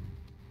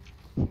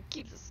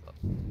 Keep the skull.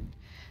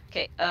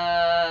 Okay,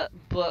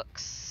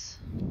 books.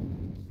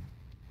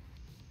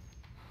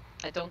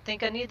 I don't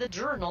think I need the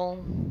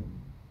journal.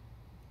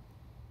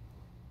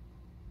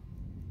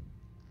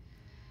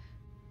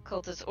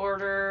 Cultist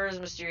orders,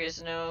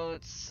 mysterious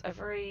notes. I've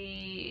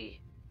already...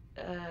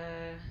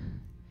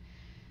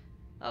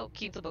 Oh,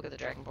 keep the Book of the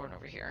Dragonborn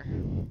over here.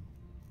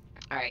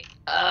 Alright,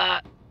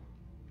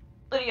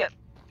 Lydia,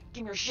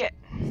 give me your shit.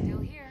 Still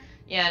here.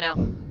 Yeah, I know.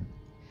 I'm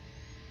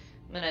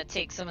gonna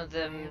take some of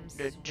them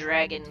the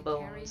dragon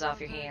bones off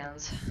your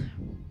hands.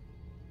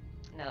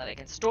 Now that I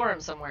can store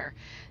them somewhere.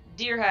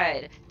 Deer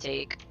hide.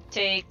 Take.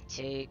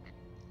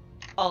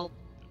 All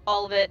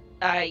of it.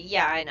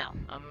 Yeah, I know.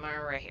 I'm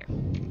right here.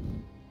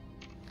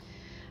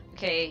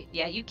 Okay,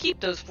 yeah, you keep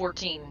those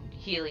 14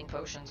 healing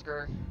potions,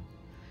 Gur.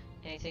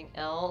 Anything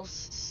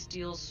else?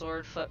 Steel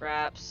sword, foot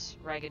wraps,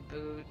 ragged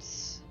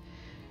boots,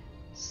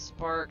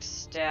 spark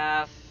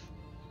staff.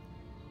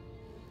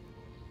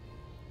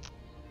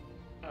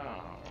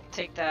 Oh,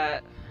 take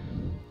that.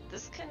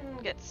 This can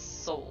get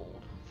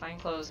sold. Fine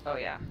clothes. Oh,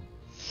 yeah.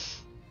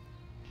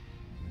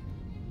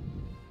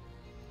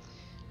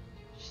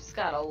 She's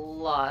got a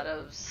lot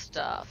of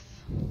stuff.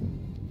 You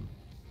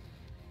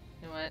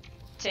know what?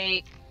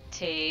 Take.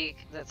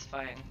 That's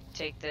fine.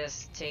 Take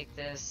this. Take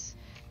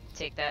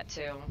that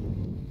too.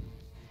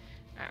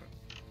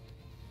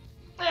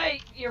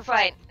 Alright, you're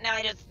fine. Now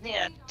I just need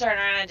to turn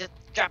around and just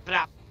drop it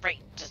off right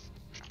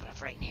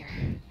in here.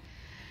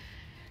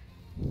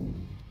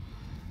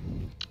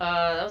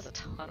 That was a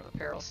ton of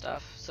apparel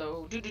stuff.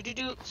 So,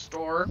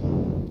 store.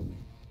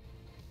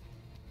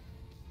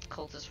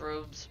 Cultist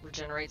robes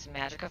regenerates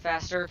magicka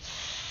faster.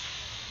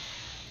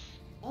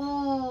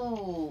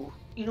 Ooh,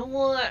 you know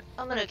what?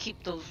 I'm gonna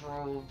keep those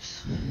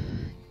robes.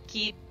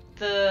 Keep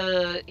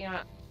the, you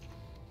know,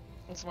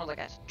 it's more like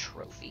a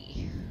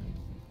trophy.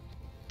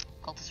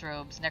 Cultist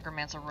robes,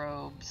 necromancer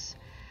robes,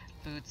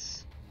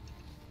 boots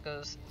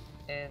goes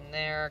in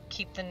there.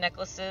 Keep the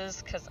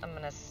necklaces, because I'm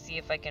gonna see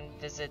if I can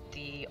visit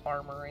the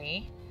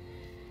armory.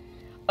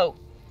 Oh,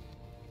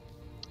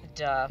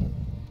 duh.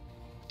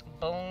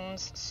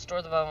 Bones,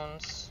 store the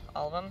bones,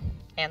 all of them,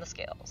 and the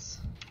scales.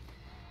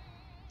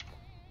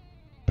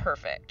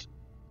 Perfect.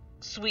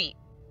 Sweet.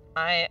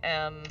 I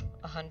am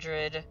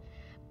 100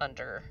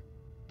 under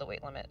the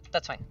weight limit.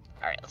 That's fine.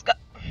 Alright, let's go.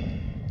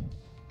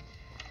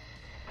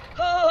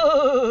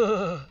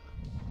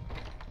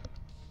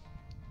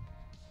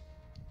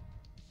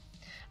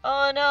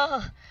 Oh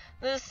no,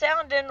 the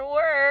sound didn't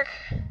work.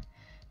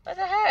 What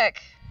the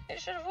heck? It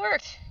should have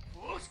worked.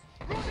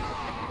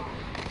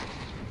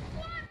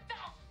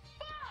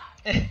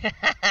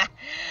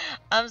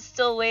 I'm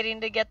still waiting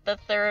to get the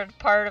third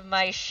part of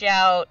my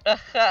shout.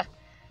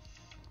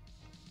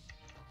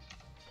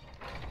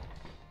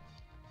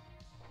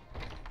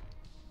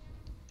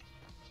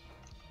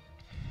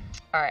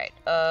 Alright,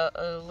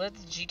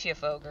 let's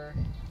GTF Ogre.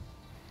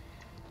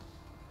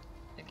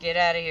 Get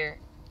out of here.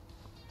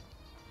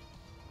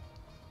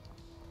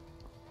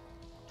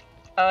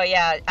 Oh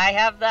yeah, I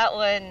have that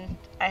one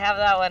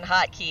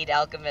hotkeyed,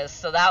 Alchemist,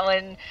 so that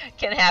one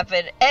can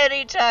happen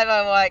anytime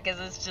I want, because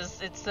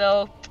it's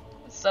so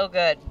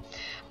good.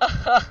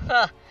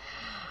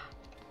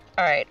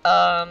 Alright,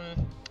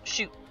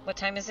 shoot, what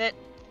time is it?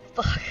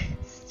 Fuck,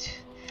 it's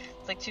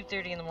like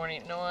 2:30 in the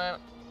morning. You know what?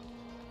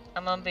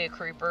 I'm gonna be a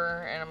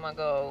creeper, and I'm gonna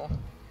go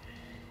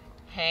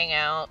hang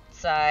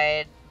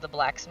outside the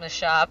blacksmith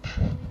shop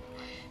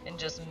and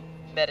just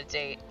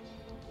meditate.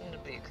 I'm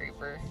gonna be a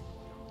creeper.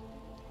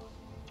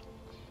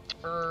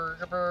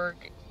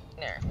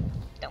 There,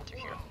 down through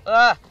here.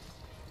 Ah!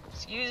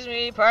 Excuse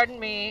me, pardon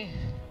me.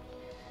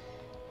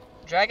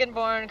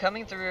 Dragonborn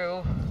coming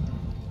through.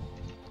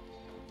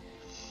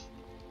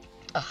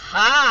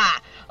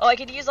 Aha! Oh, I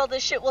could use all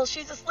this shit while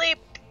she's asleep.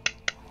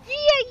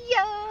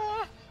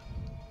 Yeah.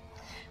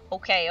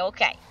 Okay.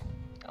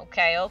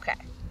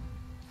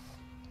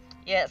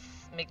 Yes,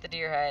 make the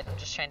deer hide. I'm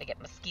just trying to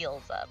get my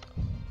skills up.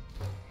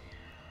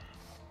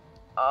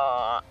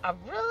 I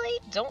really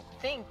don't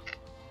think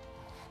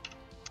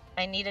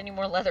I need any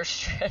more leather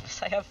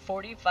strips. I have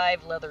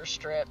 45 leather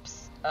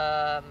strips.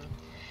 Hang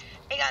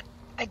on.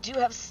 I do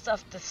have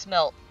stuff to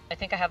smelt. I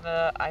think I have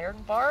a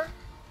iron bar or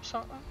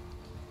something.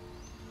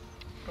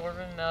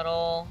 Dwarven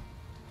metal.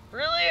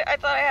 Really? I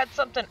thought I had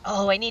something.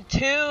 Oh, I need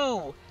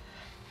 2!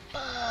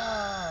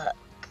 Fuck.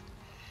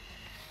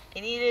 I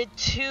needed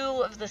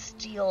 2 of the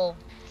steel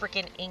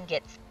freaking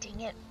ingots.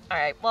 Dang it.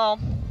 Alright, well,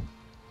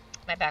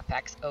 I'm My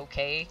backpack's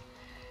okay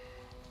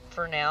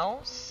for now,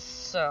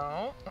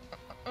 so...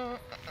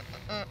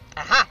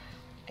 Aha!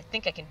 I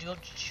think I can do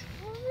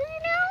jewelry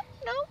now?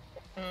 No?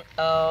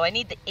 Oh, I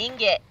need the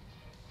ingot.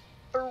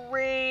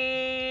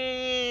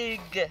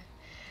 Frig!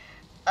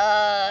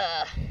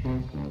 I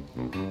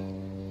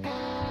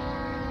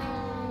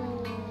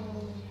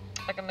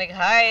can make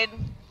hide.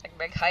 I can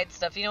make hide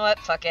stuff. You know what?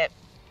 Fuck it.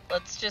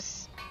 Let's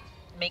just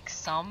make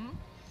some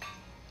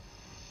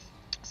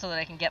so that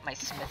I can get my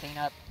smithing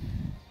up.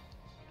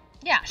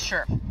 Yeah,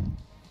 sure.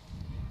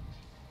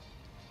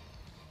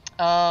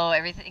 Oh,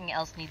 everything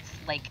else needs,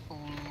 like,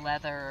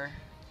 leather,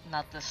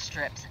 not the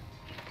strips.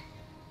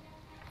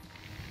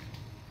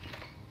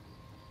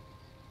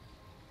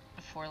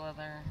 4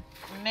 leather.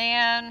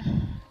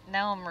 Man,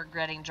 now I'm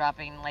regretting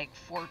dropping, like,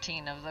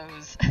 14 of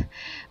those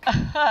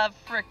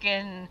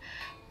frickin'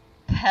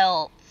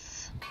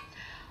 pelts.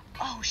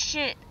 Oh,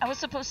 shit. I was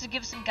supposed to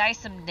give some guy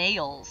some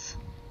nails.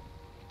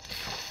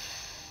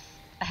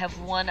 I have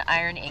 1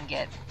 iron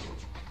ingot.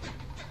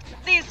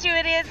 These 2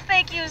 idiots,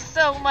 thank you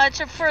so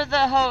much for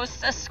the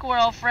host,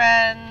 squirrel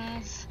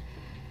friends.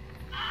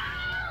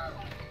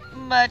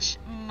 Much,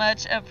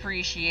 much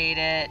appreciate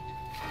it.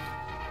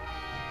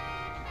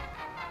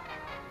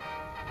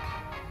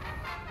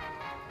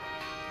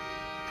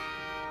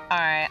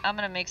 Alright, I'm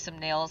gonna make some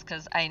nails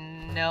because I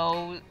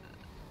know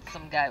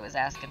some guy was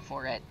asking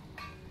for it.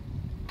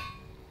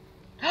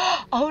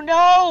 Oh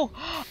no!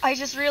 I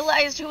just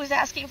realized who was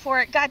asking for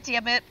it. God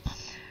damn it.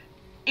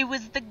 It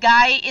was the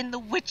guy in The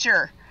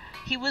Witcher.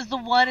 He was the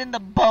one in the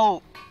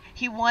boat.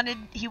 He wanted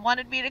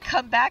me to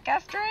come back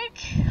after I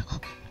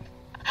killed.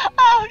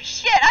 Oh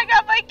shit, I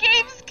got my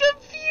games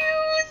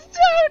confused.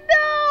 Oh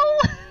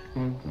no.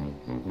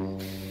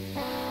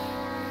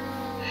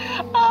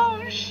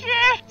 Oh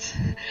shit.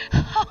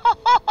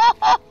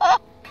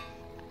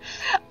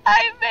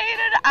 I made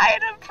an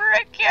item for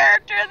a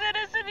character that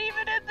isn't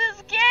even in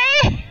this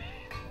game.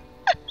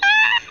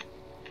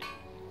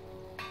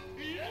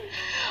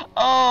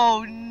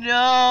 Oh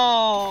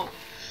no.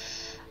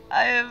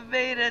 I have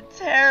made a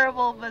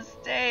terrible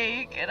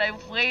mistake and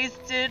I've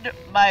wasted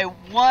my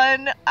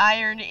 1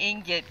 iron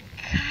ingot.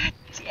 God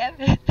damn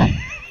it.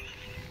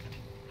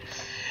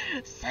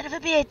 Son of a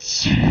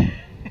bitch.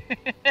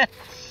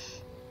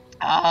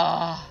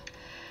 Oh.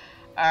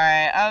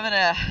 Alright, I'm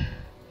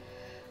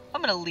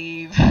gonna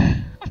leave.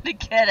 I'm gonna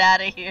get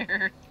out of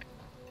here.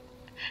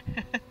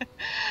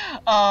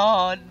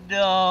 Oh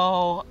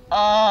no.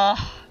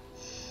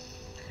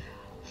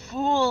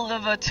 Fool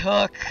of a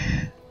took.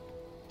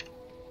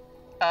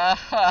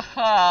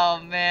 Oh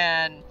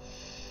man,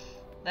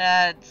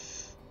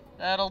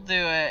 that'll do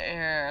it.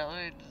 Here, let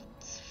me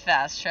just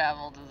fast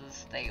travel to the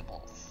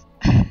stables.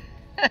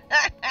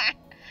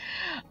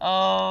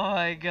 Oh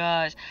my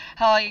gosh,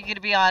 how long are you gonna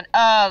be on?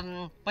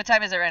 What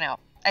time is it right now?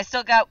 I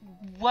still got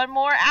 1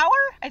 more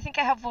hour. I think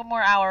I have 1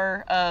 more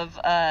hour of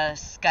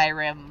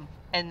Skyrim,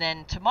 and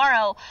then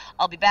tomorrow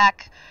I'll be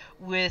back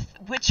with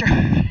Witcher.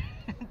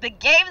 The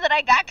game that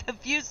I got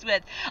confused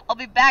with. I'll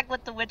be back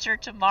with The Witcher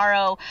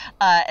tomorrow,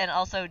 and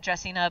also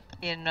dressing up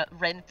in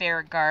Ren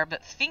Fair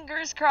garb.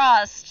 Fingers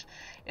crossed.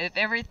 If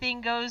everything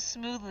goes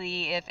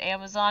smoothly, if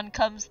Amazon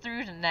comes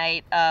through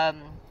tonight,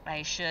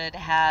 I should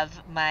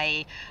have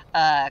my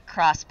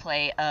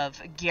crossplay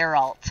of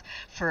Geralt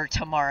for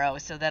tomorrow.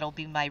 So that'll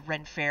be my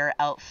Ren Fair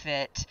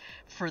outfit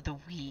for the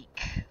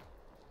week.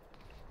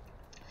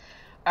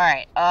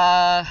 Alright,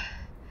 I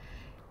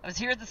was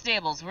here at the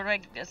stables. Where do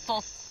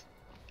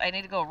I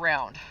need to go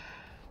around.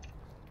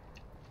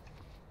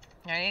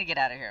 I need to get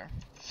out of here.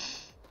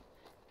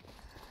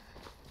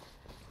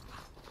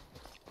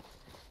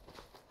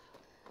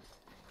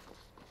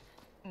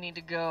 Need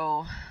to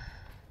go...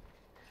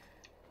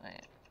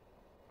 Wait.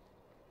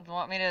 You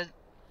want me to...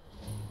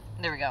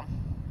 There we go.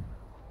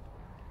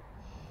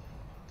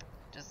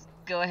 Just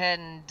go ahead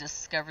and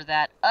discover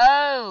that.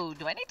 Oh!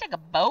 Do I need to take a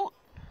boat?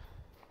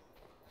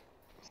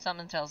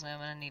 Something tells me I'm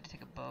gonna need to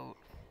take a boat.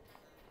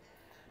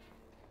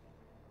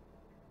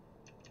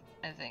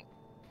 I think.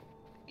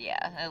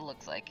 Yeah, it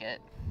looks like it.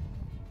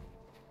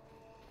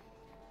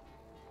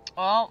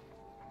 Well,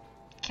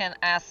 can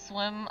I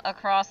swim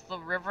across the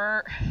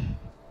river?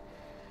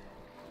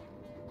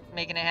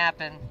 Making it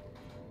happen.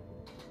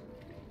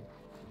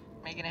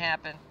 Making it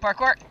happen.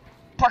 Parkour!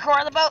 Parkour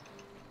on the boat!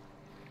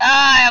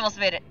 Ah, I almost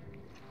made it.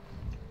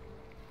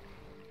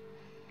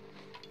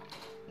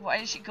 Why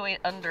is she going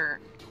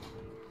under?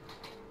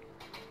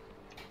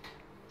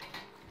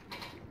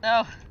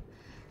 No.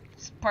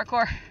 It's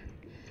parkour.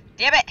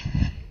 Damn it!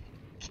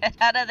 Get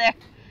out of there.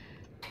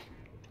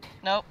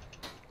 Nope.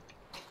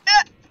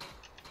 Ah!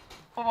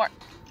 1 more.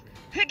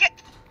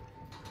 Get.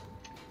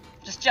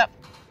 Just jump.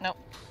 Nope.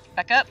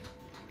 Back up.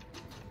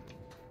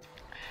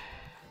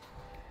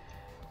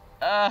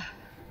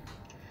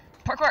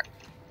 Parkour.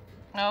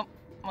 Nope.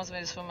 Wants me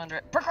to swim under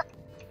it. Parkour.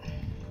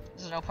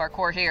 There's no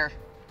parkour here.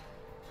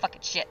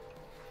 Fucking shit.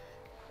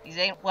 These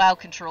ain't WoW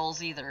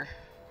controls either.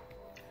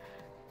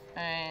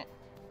 Alright.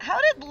 How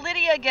did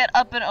Lydia get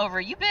up and over?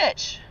 You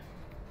bitch.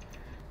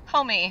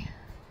 Homie. You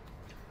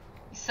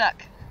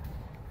suck.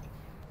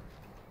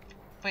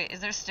 Wait, is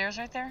there stairs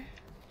right there?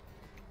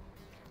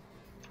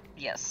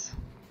 Yes.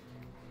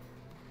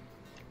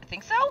 I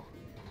think so?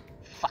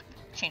 Fuck.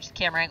 Change the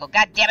camera angle.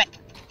 God damn it!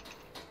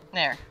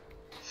 There.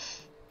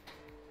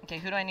 Okay,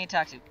 who do I need to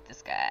talk to?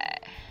 This guy.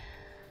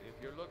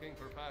 If you're looking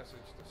for passage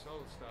to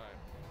Solstein,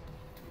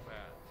 too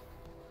bad.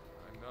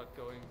 I'm not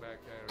going back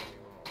there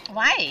anymore.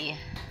 Why?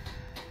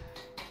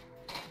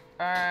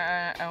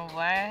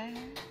 Why?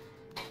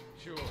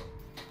 Sure.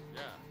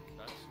 Yeah,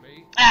 that's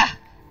me. Ah!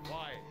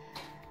 Why?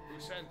 Who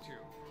sent you?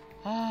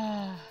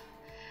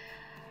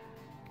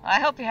 I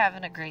hope you're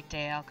having a great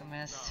day,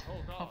 Alchemist. Now,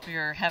 hold on. Hope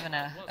you're having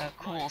a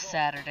cool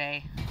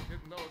Saturday.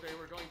 Didn't know they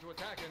were going to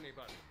attack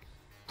anybody.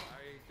 I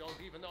don't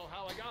even know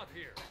how I got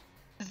here.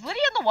 Is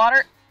Lydia in the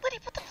water? Lydia,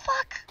 what the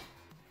fuck?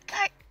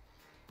 Guy.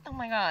 Oh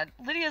my god.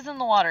 Lydia's in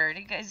the water.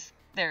 You guys.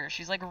 There.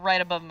 She's like right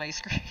above my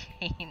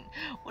screen.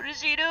 What is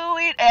she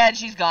doing? And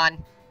she's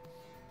gone.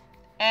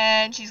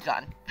 And she's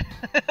gone.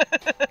 It's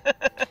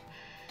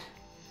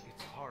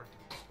hard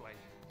to explain.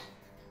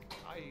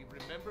 I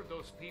remember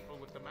those people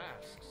with the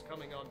masks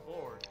coming on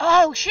board.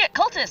 Oh shit,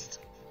 cultist.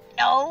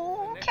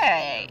 The next thing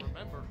Okay. I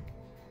remember,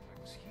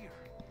 I was here,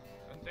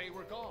 and they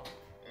were gone.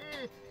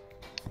 It's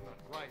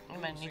not right. I'm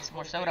gonna need losing some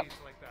more whole soda. days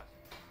like that.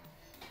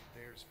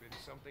 There's been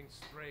something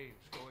strange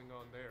going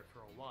on there for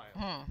a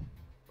while.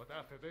 But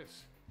after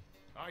this,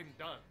 I'm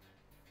done.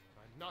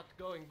 I'm not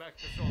going back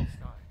to Solstein.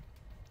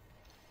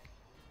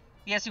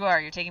 Yes, you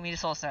are. You're taking me to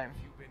Solstheim.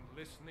 If you've been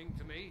listening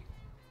to me,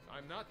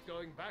 I'm not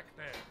going back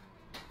there.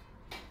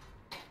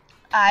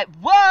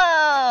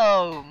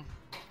 Whoa!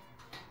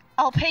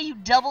 I'll pay you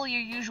double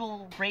your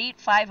usual rate,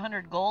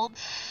 500 gold.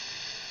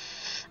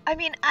 I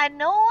mean, I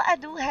know I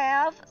do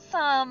have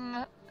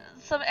some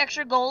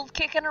extra gold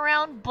kicking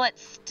around, but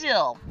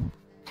still.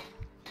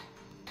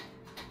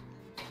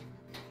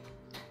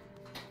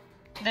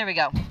 There we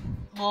go.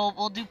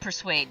 We'll do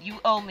persuade.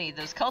 You owe me.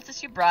 Those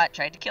cultists you brought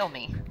tried to kill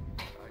me.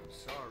 I'm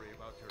sorry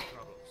about your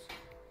troubles,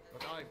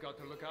 but I've got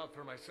to look out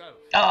for myself.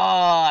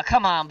 Oh,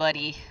 come on,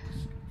 buddy.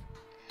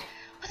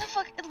 What the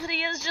fuck?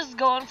 Lydia's just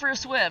going for a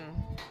swim.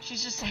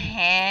 She's just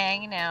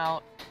hanging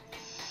out.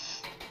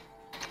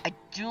 I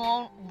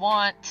don't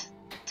want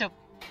to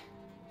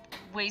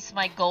waste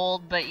my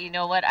gold, but you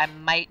know what? I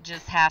might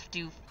just have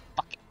to.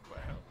 Fuck it. Well,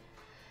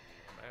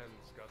 a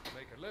man's got to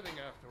make a living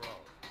after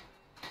all.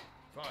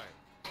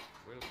 Fine.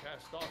 We'll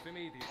cast off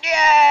immediately.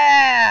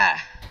 Yeah!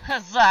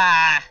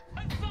 Huzzah!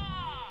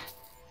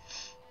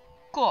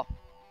 Cool.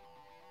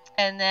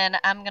 And then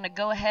I'm gonna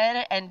go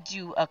ahead and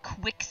do a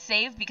quick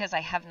save because I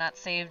have not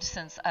saved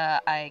since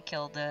I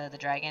killed the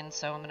dragon.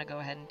 So I'm gonna go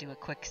ahead and do a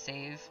quick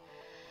save.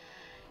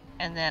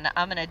 And then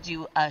I'm gonna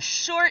do a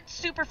short,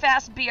 super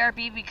fast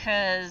BRB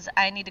because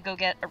I need to go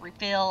get a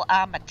refill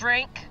on my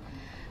drink.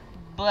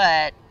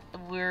 But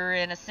we're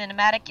in a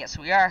cinematic. Yes,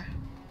 we are.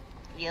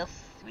 Yes,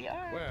 we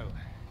are. Well,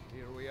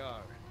 here we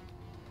are.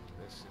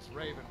 This is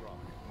Raven Rock.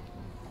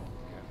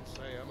 Can't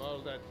say I'm all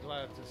that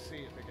glad to see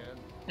it again.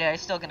 Yeah, I'm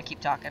still gonna keep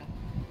talking.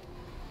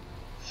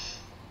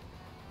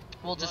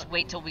 We'll just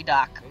wait till we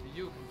dock. Maybe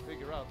you can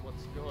figure out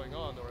what's going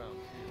on around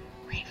here.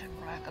 Raven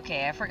Rock.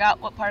 Okay, I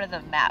forgot what part of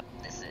the map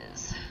this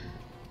is.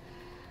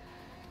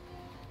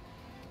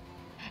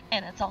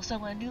 And it's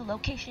also a new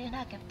location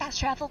I can fast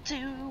travel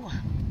to.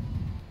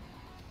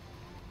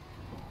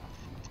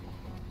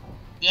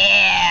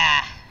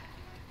 Yeah!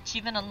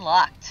 Achievement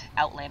unlocked.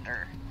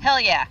 Outlander. Hell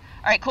yeah.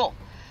 Alright, cool.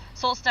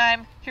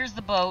 Solstheim, here's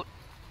the boat.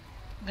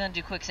 I'm gonna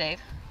do quick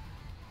save.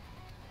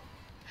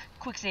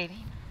 Quick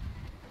saving.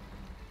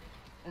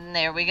 And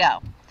there we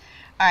go.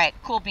 Alright,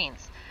 cool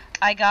beans.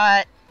 I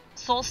got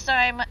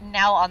Solstheim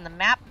now on the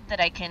map that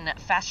I can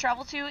fast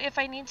travel to if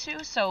I need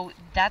to, so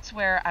that's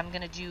where I'm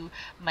gonna do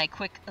my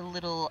quick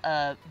little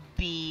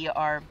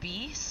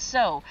BRB.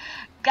 So,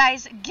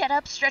 guys, get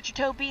up, stretch your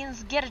toe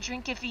beans, get a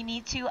drink if you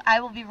need to. I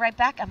will be right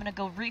back. I'm gonna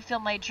go refill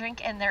my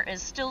drink, and there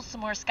is still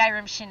some more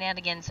Skyrim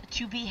shenanigans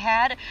to be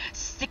had.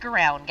 Stick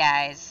around,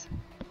 guys.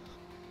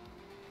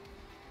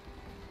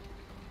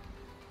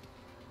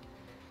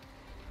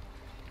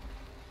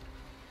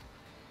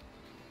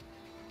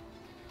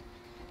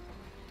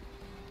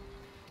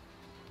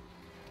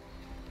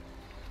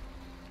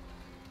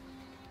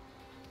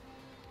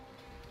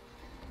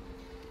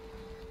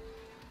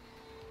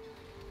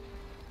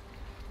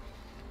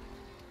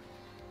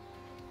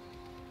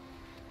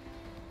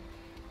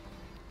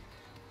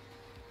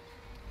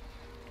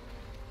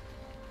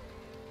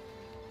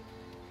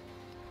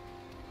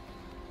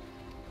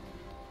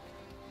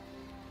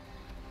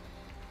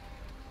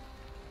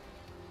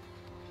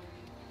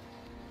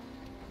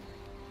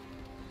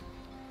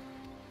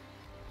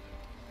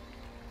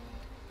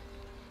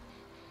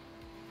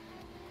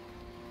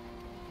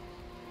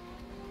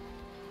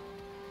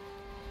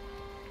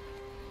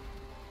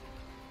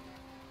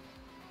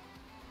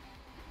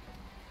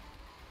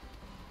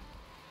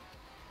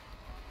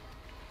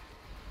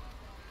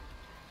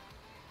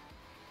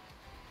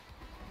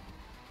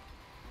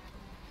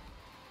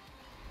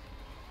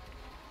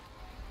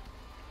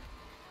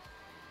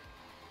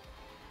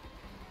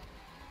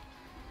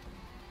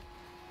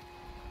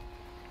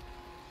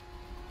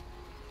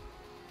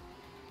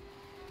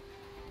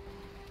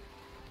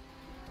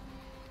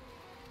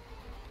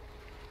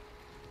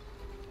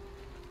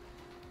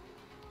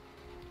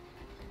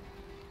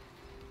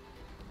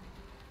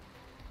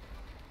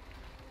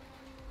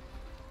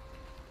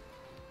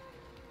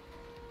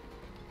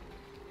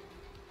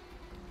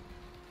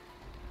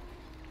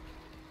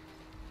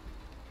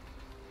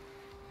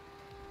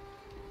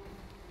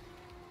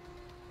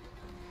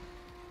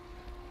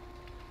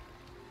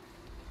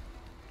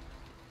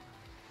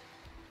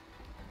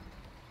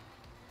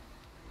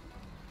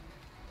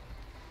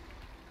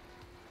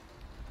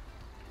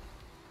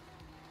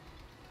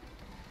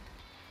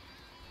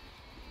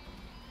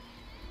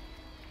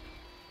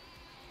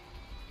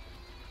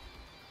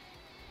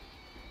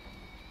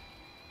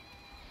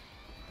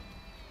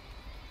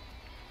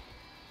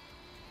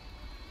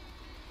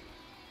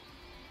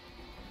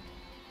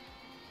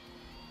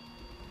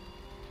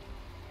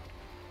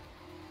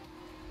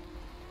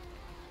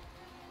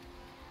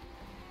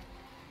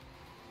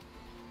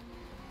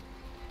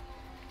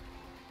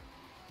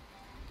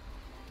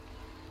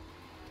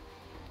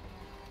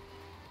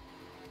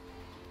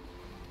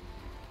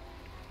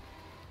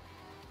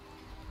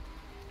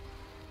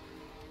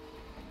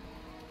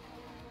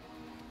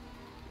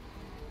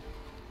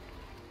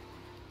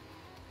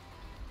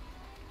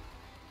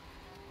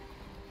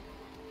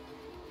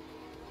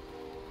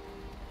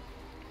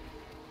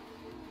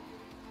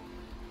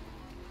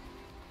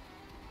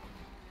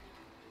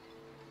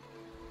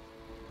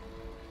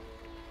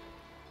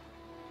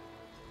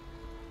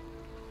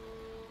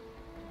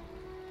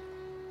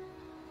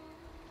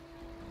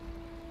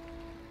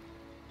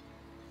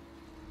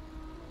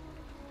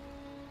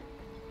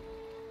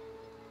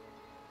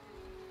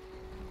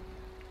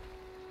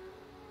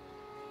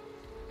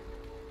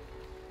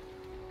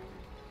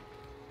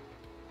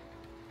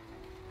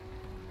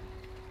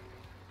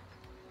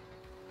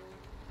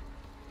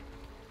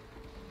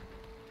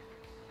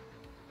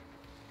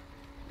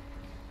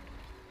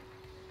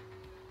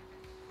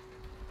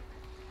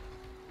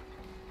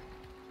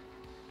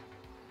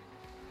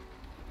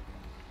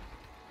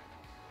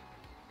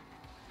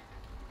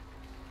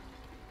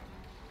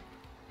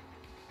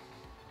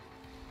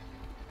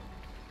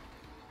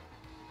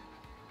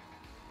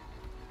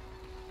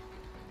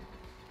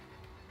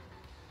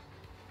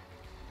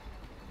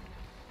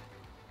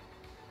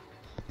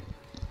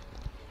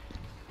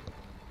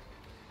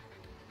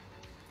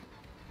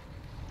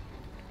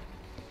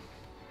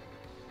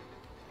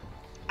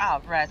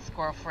 Alright,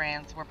 squirrel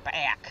friends, we're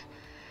back.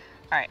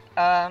 Alright,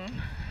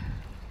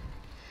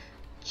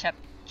 check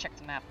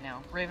the map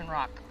now. Raven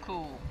Rock,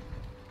 cool.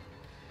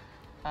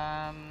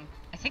 I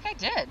think I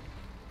did.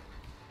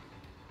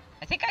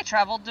 I think I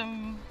traveled to...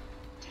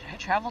 Did I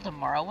travel to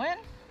Morrowind?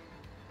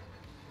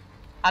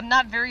 I'm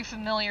not very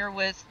familiar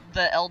with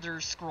the Elder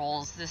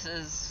Scrolls. This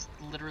is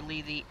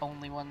literally the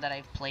only one that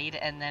I've played,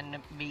 and then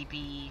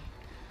maybe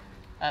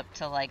up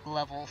to like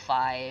level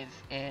 5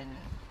 in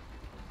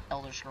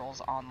Elder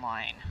Scrolls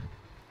Online.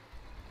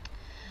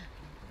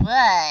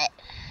 But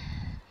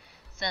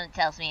something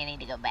tells me I need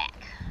to go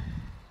back.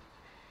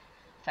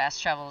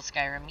 Fast travel to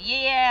Skyrim.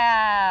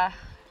 Yeah!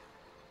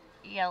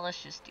 Yeah,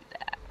 let's just do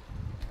that.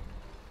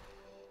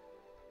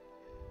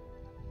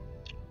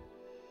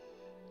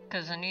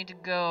 Because I need to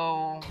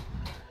go...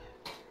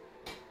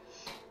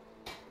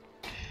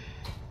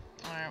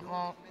 Alright,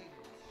 well...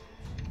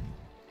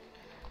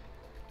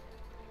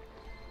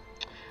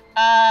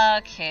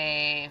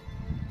 Okay.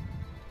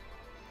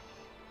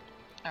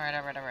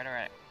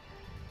 Alright.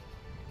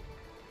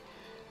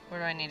 Where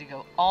do I need to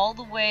go? All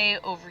the way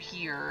over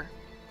here.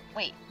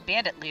 Wait,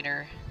 Bandit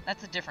Leader.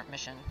 That's a different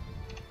mission.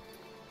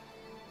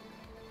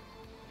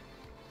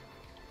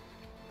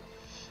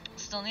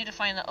 Still need to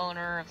find the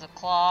owner of the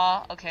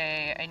claw.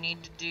 Okay, I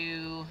need to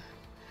do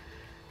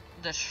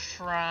the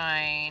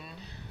shrine.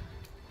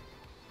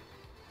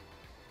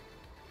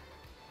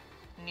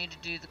 I need to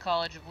do the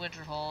College of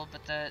Winterhold,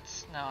 but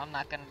that's... No, I'm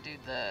not gonna do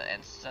the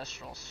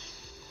Ancestral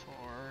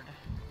Sword.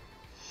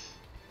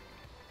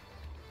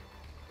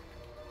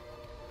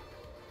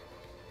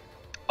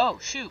 Oh,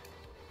 shoot!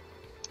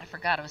 I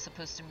forgot I was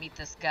supposed to meet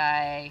this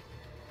guy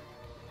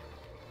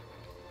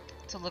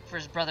to look for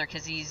his brother,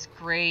 because he's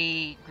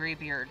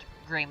Greybeard,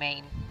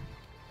 Greymane.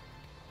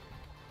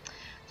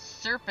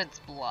 Serpent's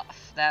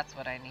Bluff, that's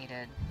what I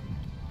needed.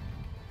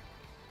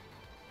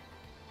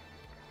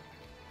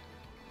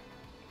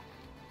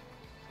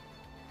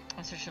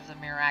 In Search of the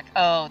Mirac.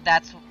 Oh,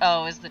 that's...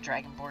 Oh, is the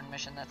Dragonborn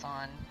mission that's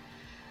on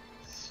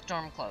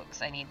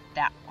Stormcloaks. I need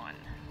that one.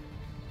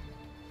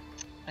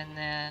 And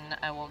then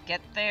I will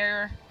get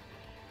there,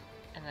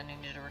 and then I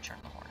need to return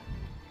the horn.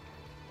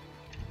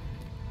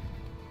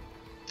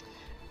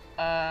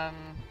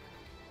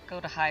 Go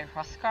to High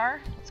Hrothgar.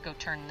 Let's go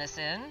turn this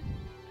in.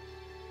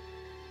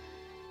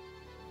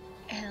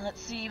 And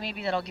let's see,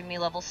 maybe that'll give me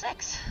level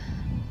 6.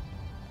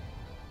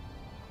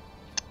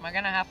 Am I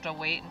gonna have to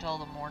wait until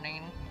the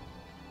morning?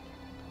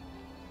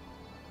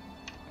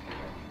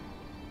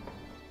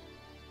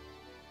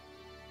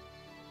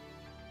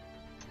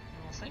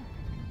 We'll see.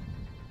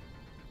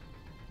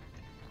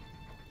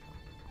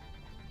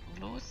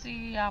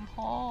 Lucy, I'm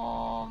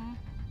home.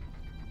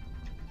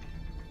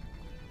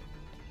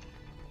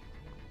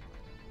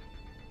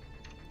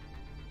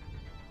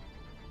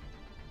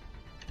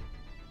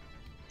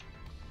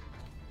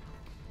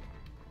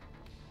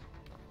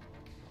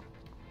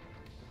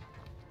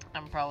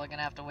 I'm probably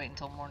gonna have to wait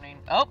until morning.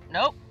 Oh,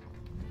 nope.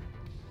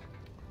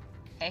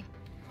 Hey,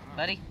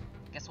 buddy,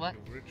 guess what?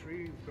 You've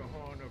retrieved the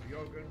horn of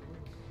Jürgen.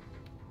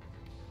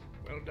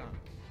 Well done.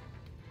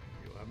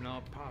 You have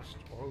now passed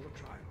all the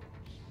trials.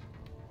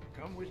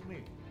 Come with me.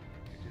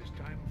 It is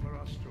time for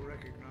us to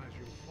recognize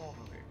you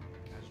formally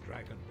as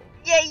Dragonborn.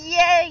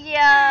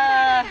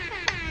 Yeah!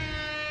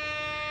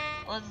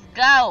 Let's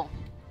go.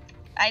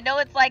 I know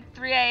it's like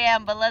 3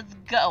 a.m., but let's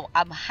go.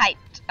 I'm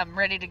hyped. I'm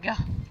ready to go.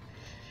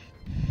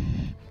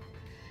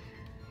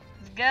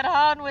 Let's get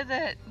on with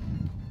it.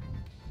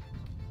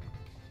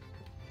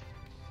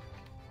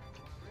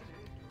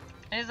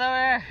 He's over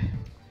here.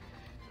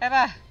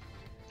 Emma.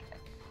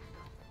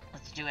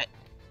 Let's do it.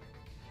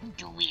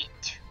 Do it.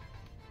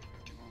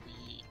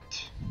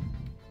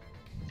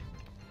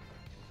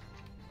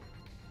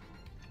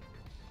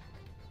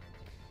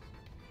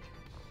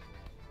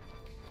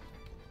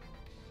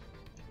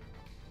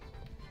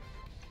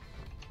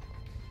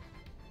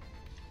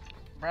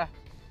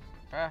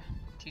 Bruh,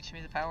 teach me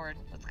the power.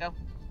 Let's go.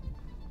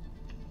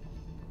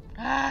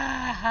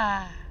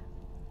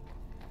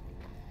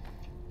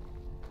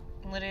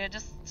 Lydia,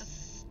 just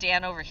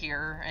stand over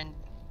here and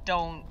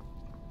don't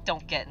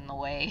get in the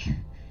way.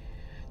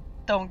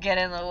 Don't get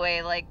in the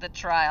way like the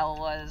trial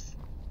was.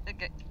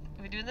 Okay,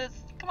 are we doing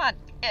this? Come on.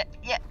 Yeah.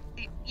 Yep.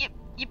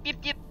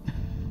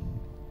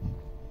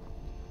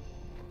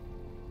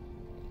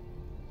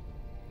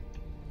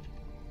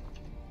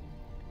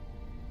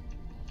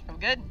 Are we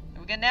good? Are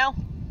we good now?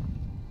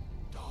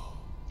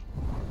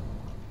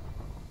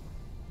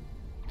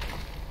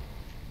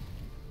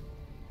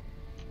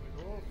 With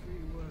all 3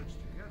 words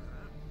together,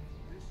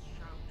 this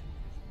shout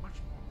is much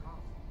more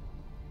powerful.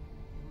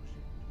 Use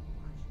it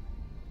wisely.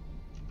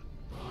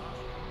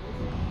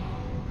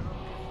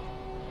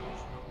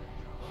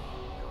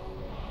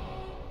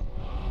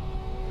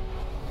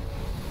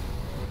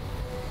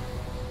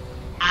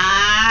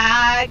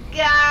 I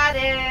got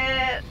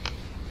it!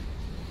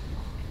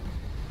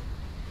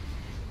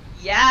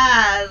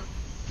 Yes!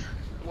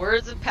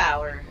 Words of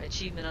power.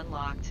 Achievement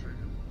unlocked.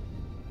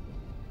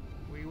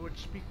 We would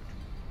speak to you.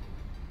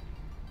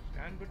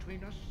 Stand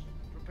between us.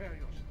 Prepare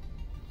yourself.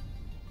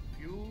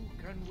 Few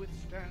can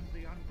withstand the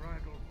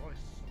unbridled voice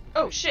of the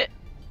Oh great. shit.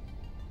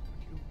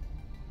 But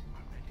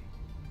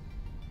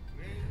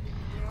you are ready.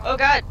 Oh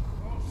god.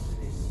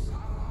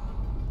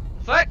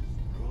 Fuck.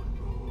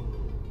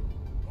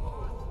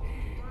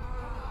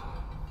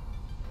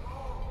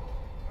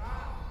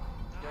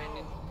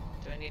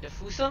 Do I need to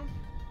foos them?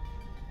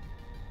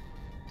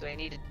 Do I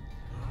need to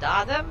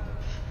da them?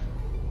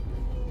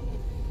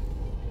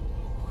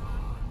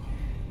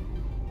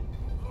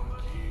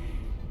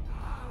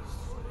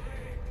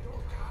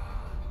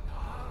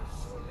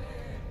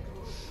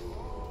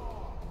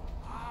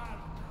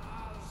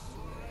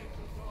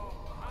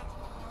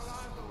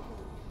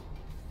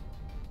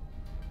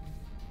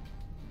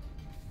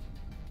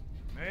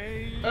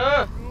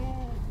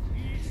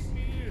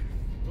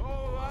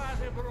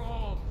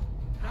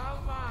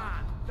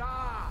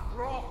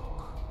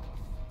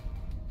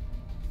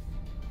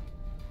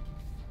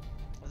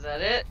 Is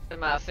that it?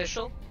 Am I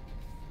official?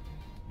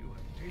 You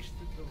have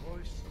tasted the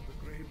voice of the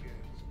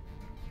graybeards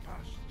and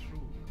passed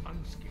through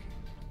unscathed.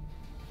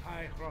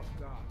 High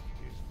Hrothgar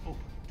is open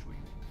to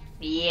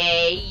you.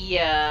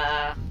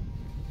 Yeah.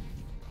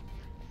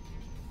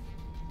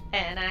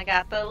 And I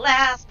got the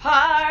last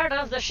part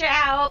of the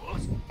shout.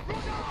 What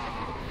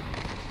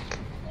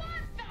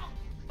the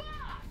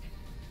fuck?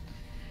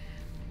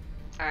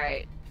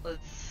 Alright,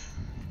 let's...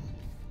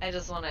 I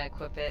just want to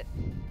equip it.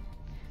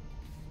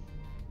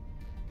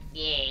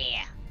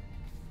 Yeah.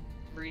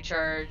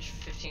 Recharge,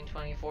 15,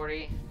 20,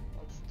 40.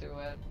 Let's do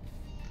it.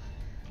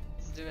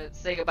 Let's do it.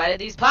 Say goodbye to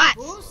these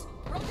pots!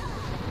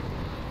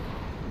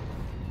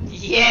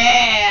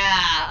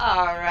 Yeah!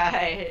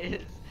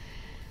 Alright.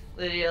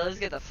 Lydia, let's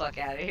get the fuck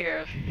out of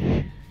here.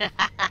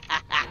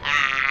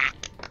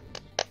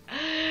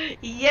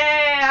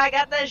 Yeah! I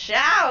got the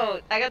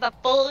shout! I got the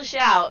full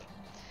shout.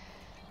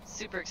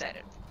 Super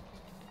excited.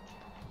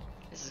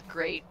 This is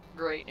great,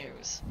 great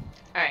news.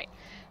 Alright.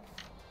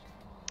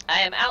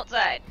 I am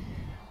outside.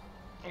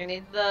 I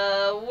need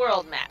the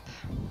world map.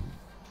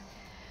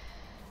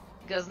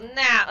 Because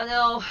now,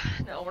 no,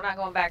 we're not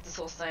going back to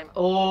Solstheim.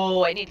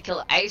 Oh, I need to kill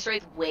the ice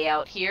wraith way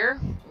out here.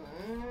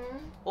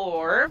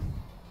 Or,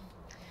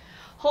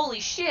 holy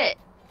shit,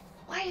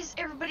 why is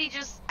everybody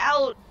just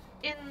out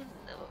in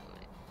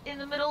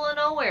the middle of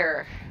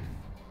nowhere?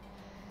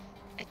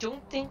 I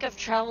don't think I've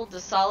traveled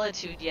to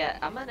Solitude yet.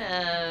 I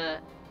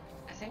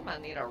think I'm gonna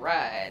need a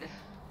ride.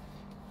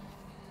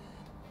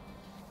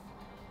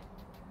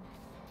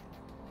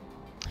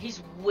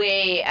 He's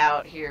way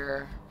out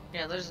here.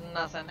 Yeah, there's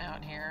nothing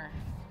out here.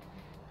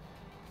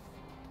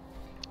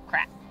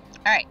 Crap.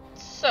 Alright,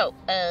 so,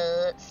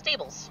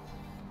 stables.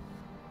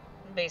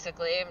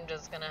 Basically, I'm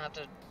just gonna have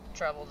to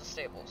travel to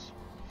stables.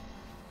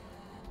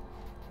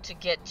 To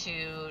get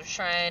to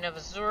Shrine of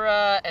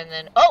Azura, and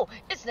then... Oh!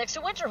 It's next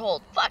to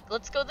Winterhold! Fuck,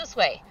 let's go this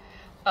way.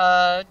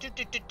 Fuck.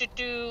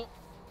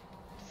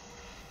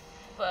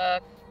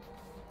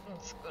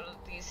 Let's go to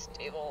these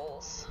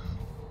stables.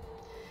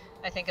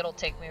 I think it'll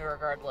take me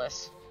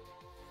regardless.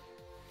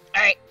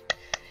 Alright.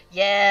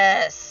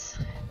 Yes!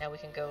 Now we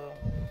can go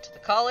to the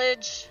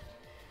college.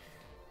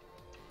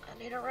 I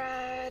need a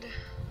ride.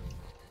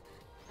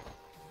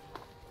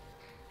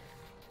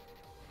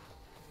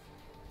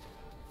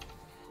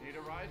 Need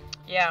a ride?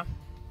 Yeah.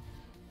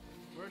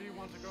 Where do you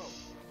want to go?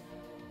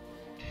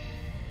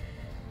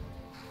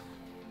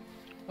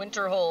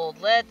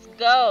 Winterhold, let's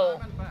go!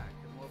 I'm back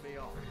and we'll be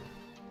off.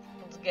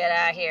 Let's get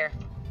out of here.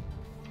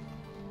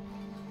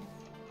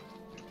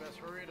 You best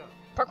hurry it up.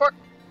 Parkour!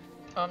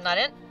 Oh, I'm not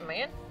in? Am I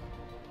in?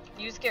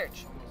 Use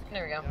carriage.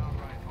 There we go.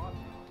 Downright hot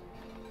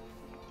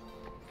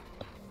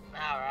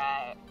now.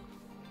 Alright.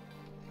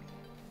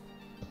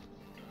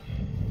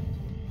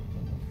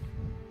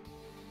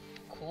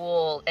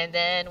 Cool. And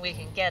then we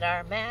can get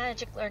our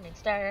magic learning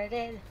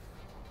started.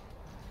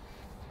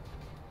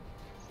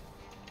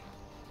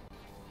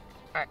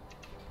 Alright.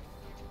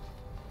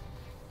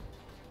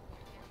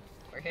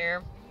 We're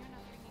here.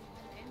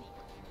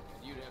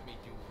 You'd have me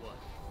do what?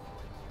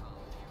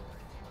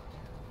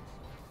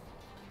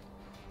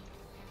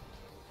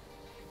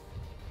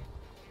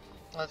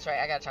 That's right,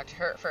 I gotta talk to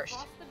her first.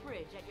 Cross the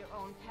bridge at your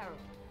own peril.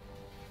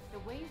 The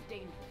way is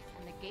dangerous,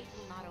 and the gate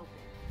will not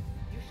open.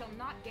 You shall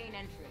not gain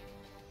entry.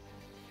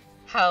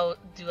 How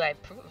do I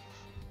prove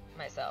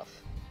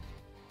myself?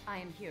 I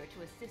am here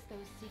to assist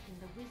those seeking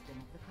the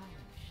wisdom of the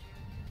college.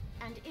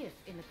 And if,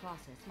 in the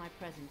process, my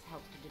presence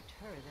helps to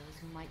deter those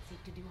who might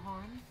seek to do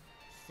harm,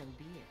 so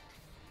be it.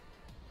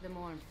 The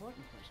more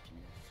important question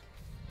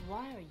is,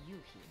 why are you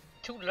here?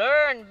 To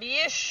learn,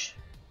 bish!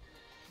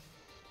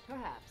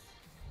 Perhaps.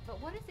 But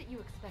what is it you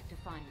expect to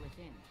find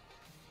within?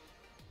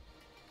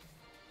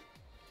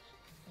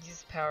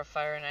 Use power,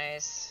 fire, and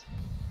ice.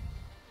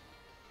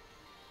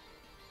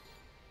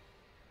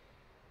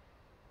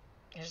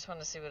 I just want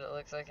to see what it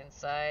looks like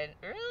inside.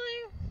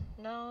 Really?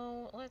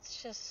 No,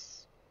 let's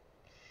just...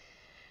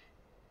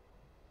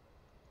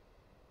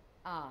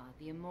 Ah,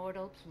 the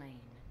immortal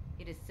plane.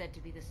 It is said to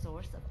be the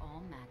source of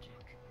all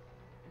magic.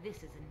 This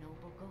is a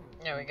noble goal.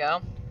 There we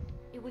go.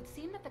 It would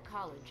seem that the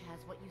college has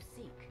what you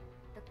seek.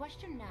 The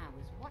question now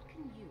is, what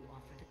can you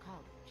offer the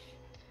college?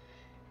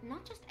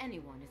 Not just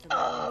anyone is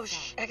Oh,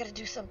 I gotta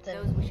do something.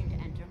 Those wishing to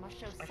enter must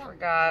show I some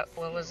forgot.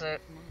 degree What of was skill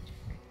it? with magic.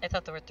 I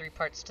thought there were 3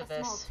 parts to A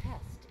this. small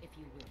test, if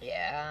you will.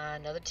 Yeah,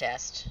 another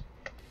test.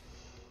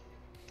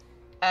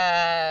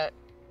 Fine.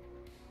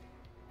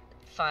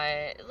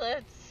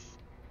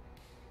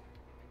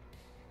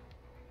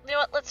 You know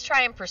what? Let's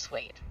try and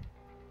persuade.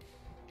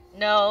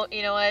 No,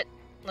 you know what?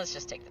 Let's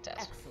just take the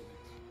test. Excellent.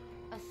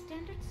 A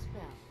standard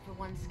spell for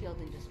one skilled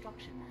in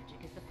destruction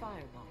magic is the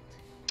Firebolt.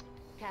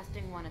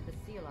 Casting one at the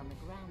seal on the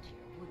ground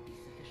here would be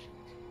sufficient.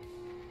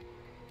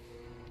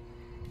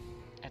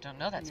 I don't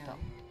know that No? spell.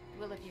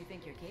 Well, if you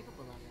think you're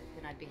capable of it,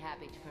 then I'd be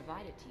happy to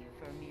provide it to you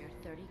for a mere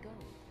 30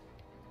 gold.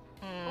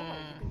 Or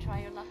you can try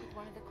your luck with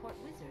one of the court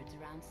wizards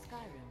around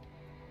Skyrim.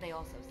 They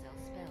also sell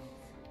spells.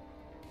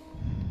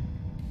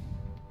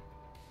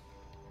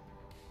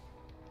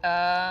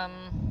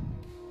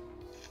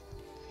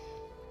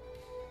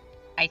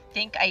 I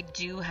think I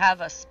do have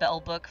a spell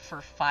book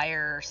for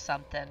fire or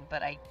something,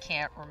 but I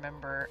can't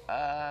remember.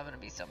 I'm gonna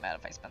be so mad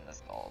if I spend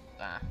this gold.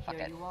 Fuck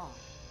Here it. you are.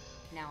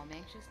 Now I'm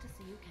anxious to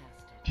see you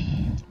cast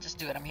it. Just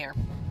do it. I'm here.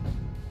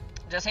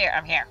 Just here.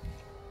 I'm here.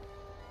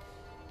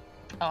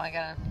 Oh, I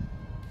gotta.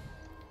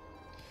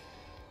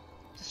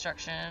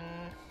 Destruction.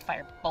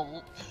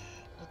 Firebolt.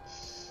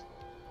 Let's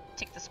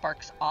take the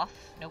sparks off.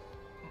 Nope.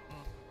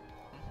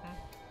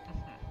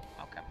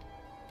 Okay.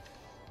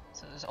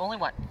 So there's only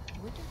one.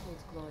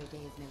 Winterhold's glory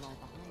days may lie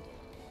behind it,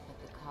 but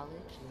the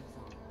college lives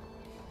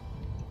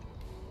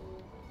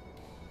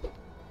on.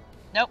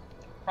 Nope.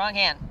 Wrong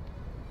hand.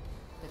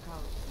 The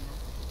college is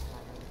masterpiece,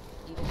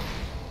 Skyrim. Even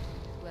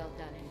well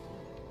done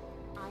indeed.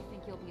 I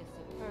think you'll be a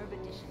superb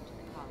addition to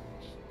the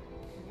college.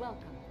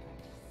 Welcome,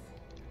 apprentice.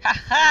 Ha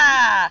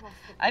ha!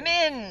 I'm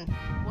in!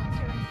 Once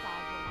you're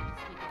inside, you'll want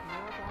to speak with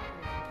Morgan,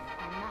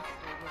 our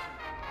master wizard.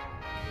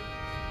 Please,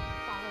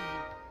 follow me.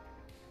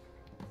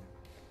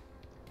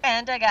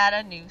 And I got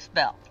a new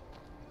spell.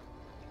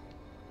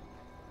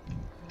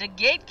 The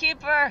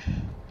Gatekeeper!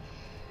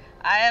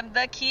 I am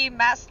the Key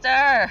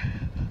Master!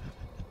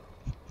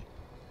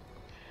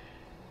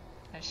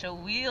 I shall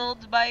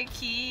wield my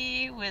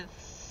key with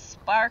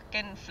spark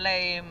and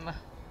flame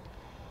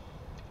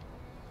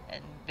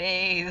and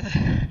bathe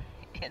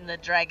in the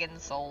dragon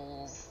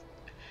souls.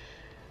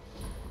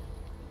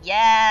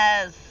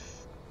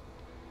 Yes!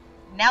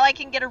 Now I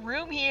can get a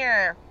room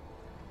here!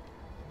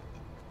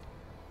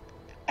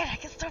 And I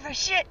can store my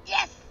shit!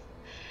 Yes!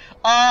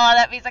 Oh,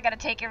 that means I gotta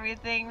take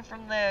everything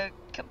from the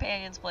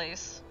companion's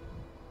place.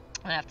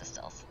 I'm gonna have to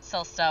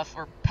sell stuff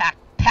or pack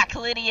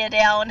Lydia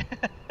down.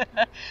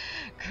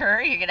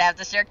 Curry, you're gonna have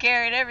to start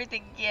carrying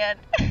everything again.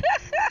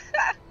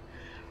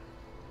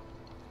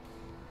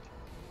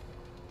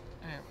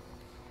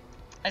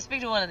 I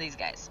speak to one of these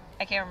guys.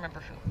 I can't remember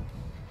who.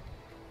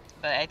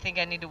 But I think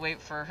I need to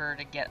wait for her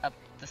to get up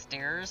the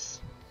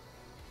stairs.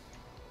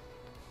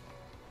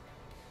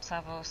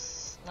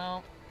 Savos,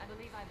 no. I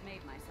believe I've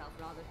made myself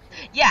rather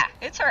clear. Yeah,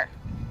 it's her.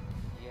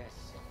 Yes,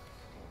 of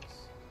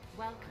course.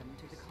 Welcome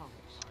to the college.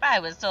 I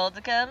was told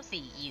to come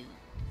see you.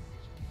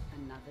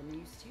 Another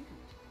new student.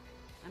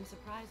 I'm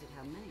surprised at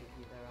how many of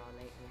you there are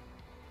lately.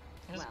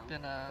 There's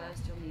been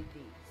first you'll need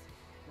these.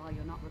 While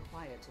you're not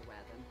required to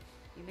wear them,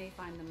 you may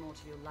find them more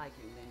to your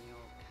liking than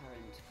your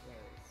current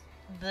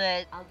clothes.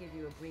 But I'll give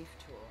you a brief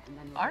tour and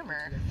then we'll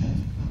armor. get into your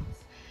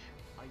first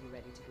class. Are you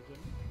ready to begin?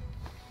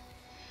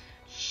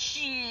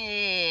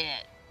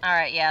 Shit. All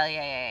right,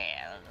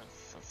 yeah.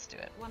 Let's do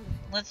it. Wonderful.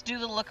 Let's do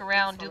the look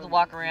around, do the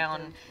walk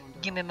around.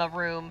 Give me my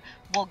room.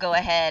 We'll go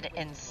ahead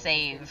and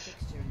save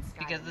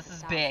because this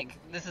is big.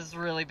 This is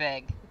really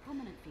big. The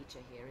prominent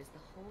feature here is the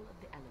Hall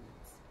of the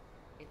Elements.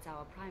 It's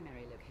our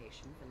primary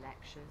location for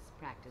lectures,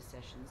 practice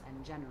sessions,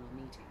 and general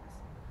meetings.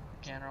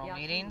 General the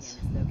meetings.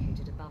 Arcanium is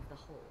located above the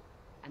hall,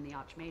 and the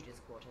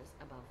Archmage's quarters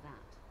above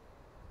that.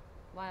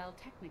 While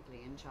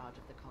technically in charge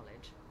of the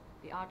college,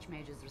 the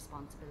Archmage's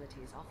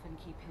responsibilities often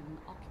keep him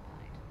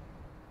occupied.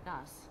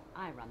 Thus,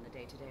 I run the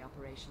day-to-day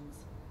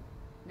operations.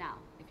 Now,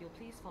 if you'll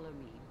please follow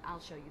me, I'll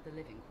show you the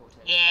living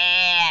quarters.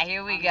 Yeah,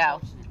 here we go.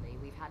 Unfortunately,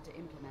 we've had to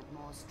implement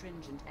more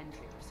stringent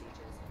entry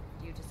procedures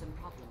due to some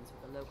problems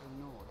with the local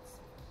Nords.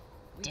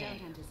 We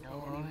don't anticipate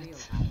any real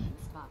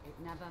violence, but it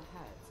never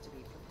hurts to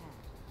be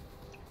prepared.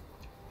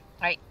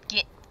 Alright,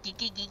 get.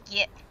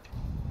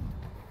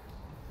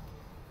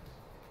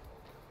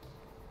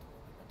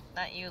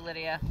 Not you,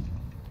 Lydia.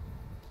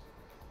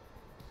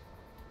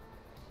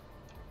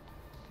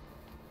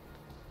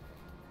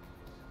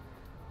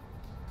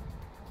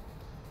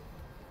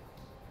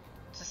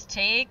 Just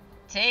take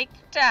your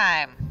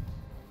time.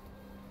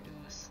 Do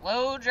a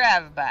slow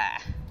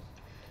drive-by.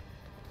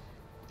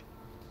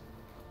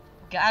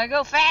 Gotta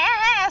go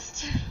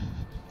fast!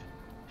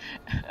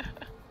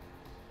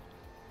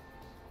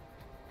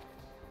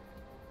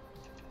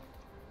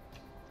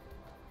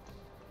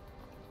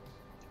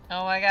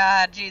 Oh my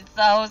god, she's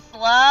so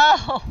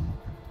slow!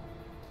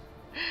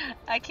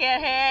 I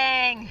can't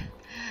hang!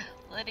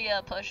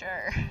 Lydia, push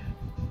her.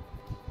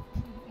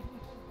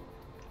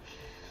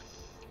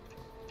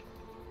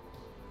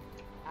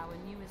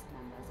 newest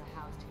members are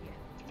housed here,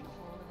 in the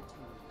Hall of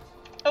Attunement.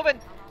 Open!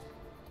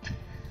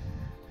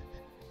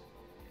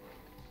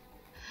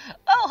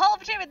 Oh, Hall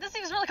of Achievement! This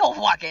seems really cool.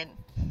 Walk in.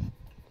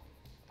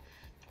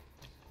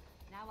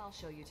 Now I'll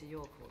show you to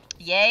your quarters.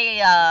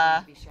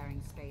 Yeah. You'll be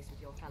sharing space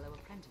with your fellow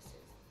apprentices,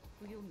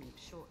 who you'll meet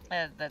shortly.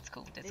 That's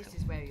cool. This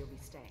is where you'll be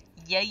staying.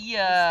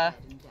 Yeah. This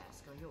bed and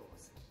desk are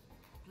yours.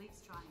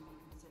 Please try and be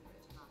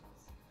considerate of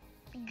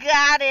others.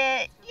 Got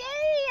it.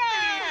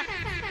 Yeah.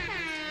 Members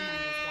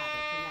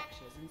gather for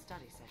lectures and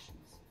study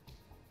sessions.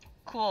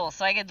 Cool.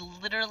 So I could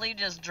literally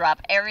just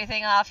drop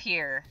everything off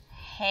here.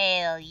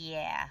 Hell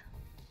yeah.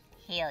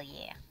 Hell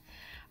yeah.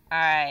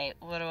 Alright,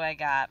 what do I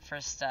got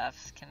for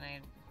stuff? Can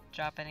I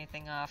drop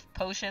anything off?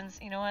 Potions?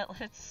 You know what?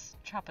 Let's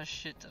drop a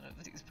shit ton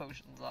of these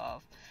potions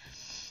off.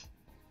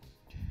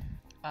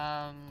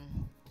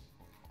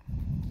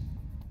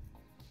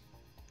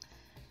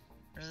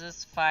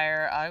 Resist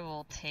fire. I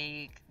will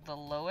take the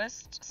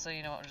lowest. So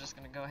you know what? I'm just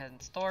going to go ahead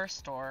and store.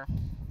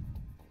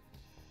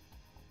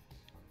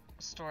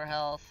 Store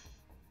health.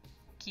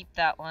 Keep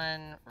that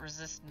one.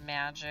 Resist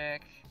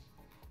magic.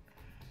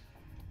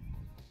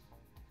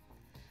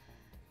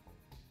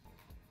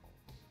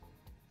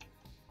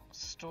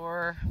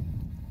 Store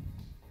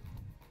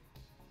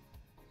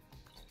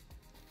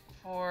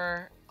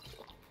for.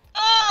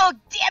 Oh,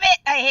 damn it!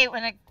 I hate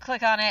when I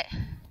click on it.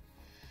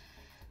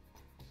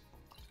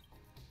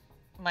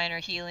 Minor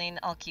healing.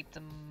 I'll keep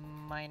the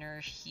minor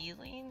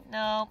healing.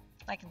 No,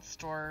 I can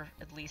store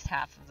at least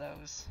half of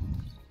those.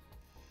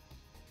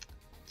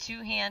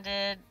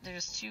 Two-handed.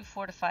 There's 2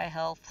 fortify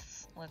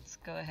healths. Let's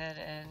go ahead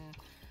and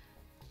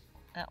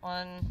that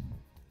one.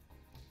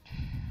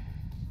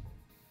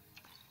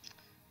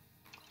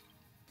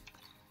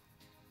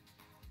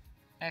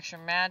 Extra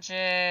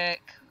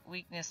magic,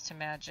 weakness to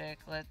magic.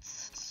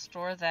 Let's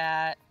store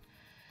that.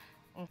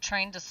 I'm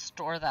trying to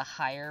store the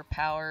higher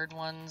powered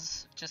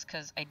ones just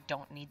because I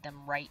don't need them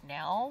right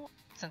now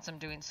since I'm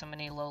doing so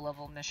many low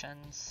level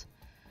missions.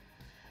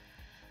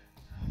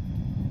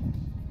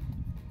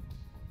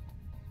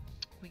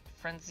 Weak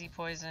frenzy,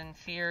 poison,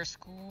 fear,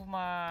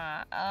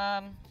 skooma.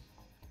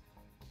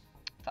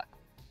 Fuck.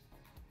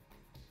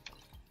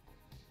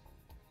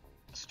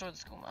 Store the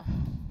skooma.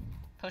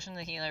 Potion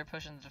the healer,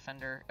 potion the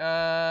defender.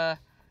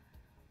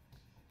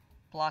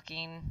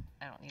 Blocking.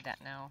 I don't need that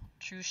now.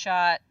 True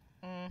shot.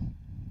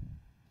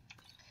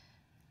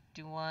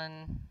 Do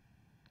one.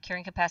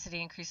 Carrying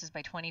capacity increases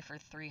by 20 for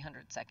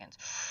 300 seconds.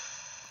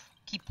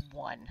 Keep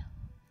 1.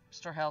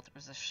 Restore health,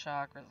 resist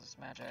shock, resist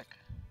magic.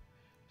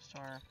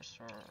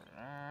 Restore.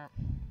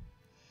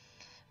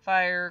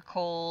 Fire,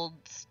 cold,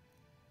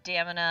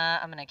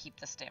 stamina. I'm gonna keep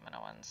the stamina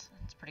ones.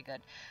 It's pretty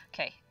good.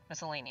 Okay,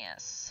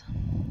 miscellaneous.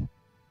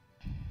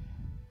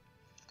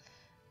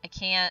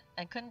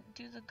 I couldn't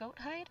do the goat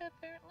hide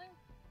apparently.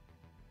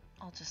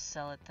 I'll just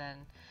sell it then.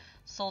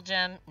 Soul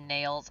gem,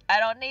 nails. I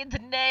don't need the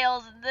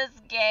nails in this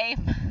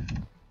game.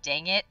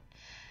 Dang it.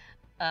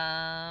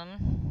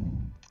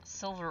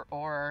 Silver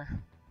ore,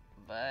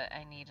 but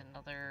I need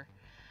another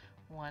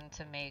one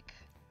to make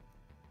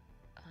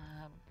a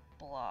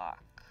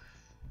block.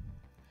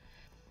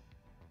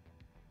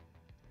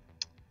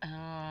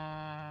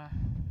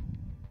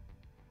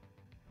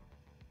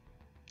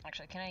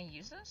 Actually, can I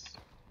use this?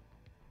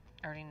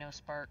 I already know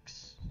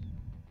sparks.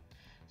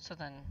 So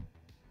then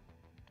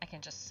I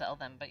can just sell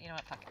them, but you know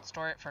what? Fuck it.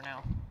 Store it for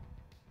now.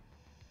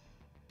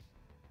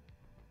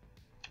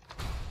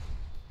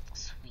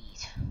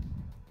 Sweet.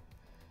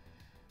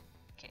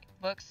 Okay,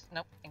 books.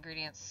 Nope.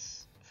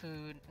 Ingredients.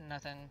 Food.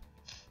 Nothing.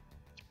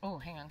 Oh,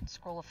 hang on.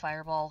 Scroll of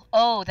fireball.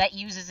 Oh, that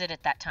uses it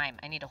at that time.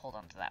 I need to hold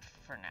on to that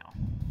for now.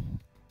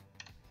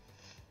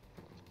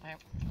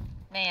 Alright.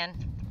 Man.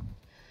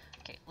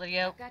 Okay,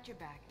 Lydia. I've got your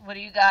back. What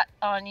do you got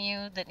on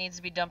you that needs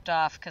to be dumped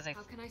off? Because How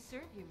can I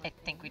serve you, I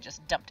think we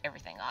just dumped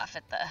everything off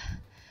at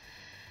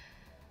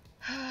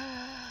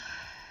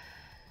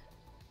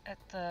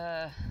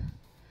the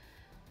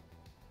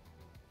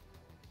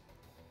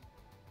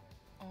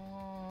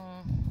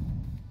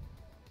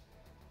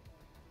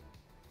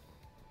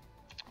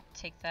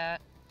take that.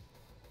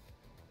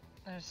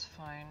 That's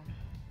fine.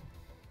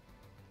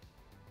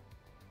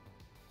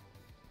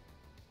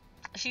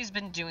 She's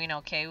been doing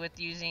okay with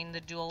using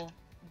the dual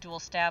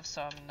staff,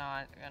 so I'm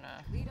not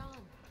gonna lead on.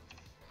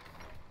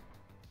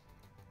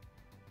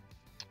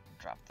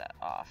 Drop that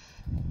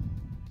off.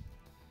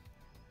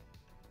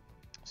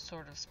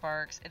 Sword of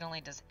Sparks. It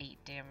only does 8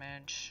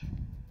 damage.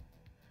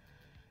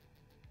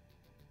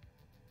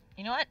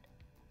 You know what?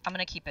 I'm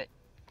gonna keep it,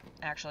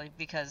 actually,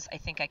 because I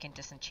think I can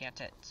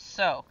disenchant it.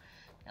 So,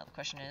 now the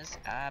question is,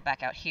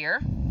 back out here.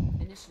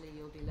 Initially,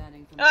 you'll be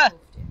learning from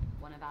Toftin,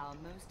 one of our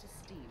most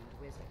esteemed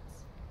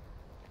wizards.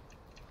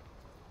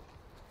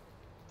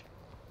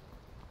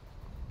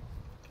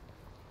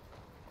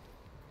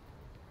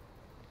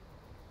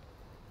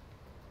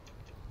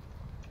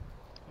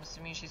 I'm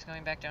assuming she's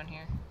going back down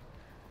here.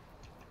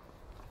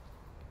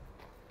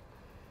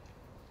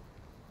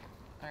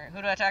 Alright,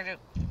 who do I talk to?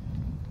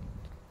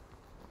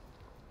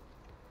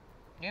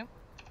 You?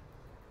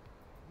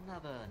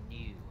 Another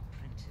new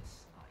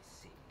apprentice, I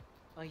see.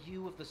 Are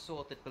you of the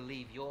sort that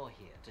believe you're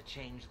here to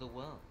change the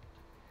world?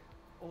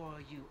 Or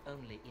are you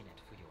only in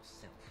it for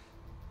yourself?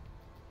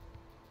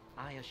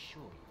 I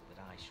assure you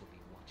that I shall be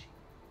watching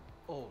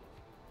all of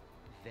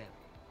you very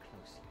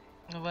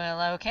closely.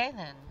 Well, okay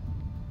then.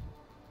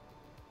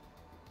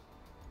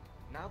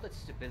 Now that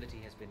stability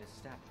has been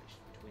established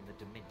between the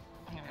Dominion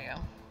and Here the we go.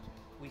 Empire,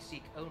 we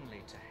seek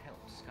only to help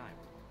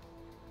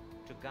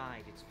Skyrim, to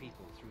guide its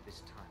people through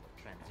this time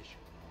of transition,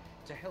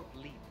 to help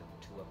lead them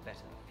to a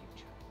better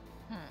future.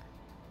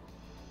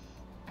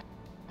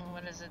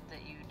 What is it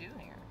that you do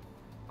here?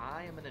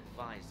 I am an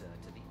advisor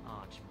to the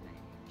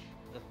Archmage.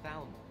 The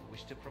Thalmor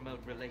wish to promote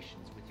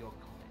relations with your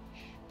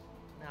college.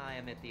 I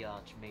am at the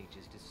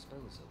Archmage's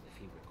disposal if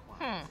he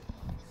requires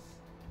advice.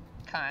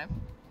 Okay.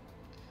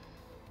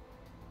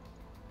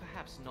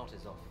 Perhaps not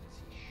as often as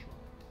he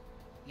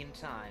should. In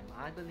time,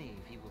 I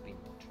believe he will be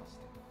more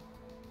trusting.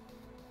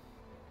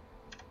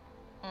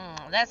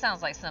 That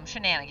sounds like some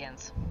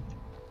shenanigans.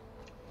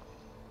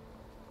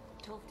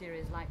 Tolfdir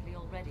is likely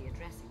already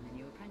addressing the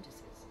new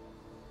apprentices.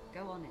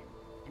 Go on in,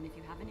 and if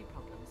you have any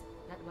problems,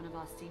 let one of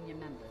our senior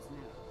members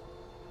know.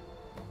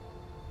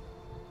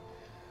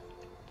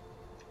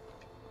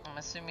 I'm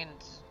assuming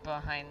it's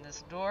behind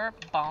this door.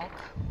 Bonk.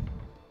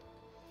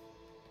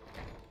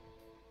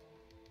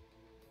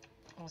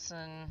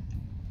 Listen.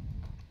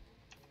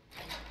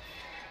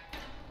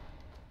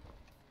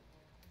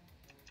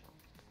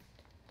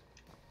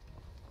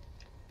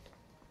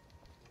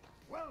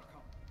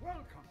 Welcome,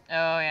 welcome.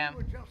 Oh, yeah. We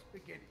were just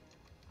beginning.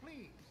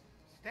 Please,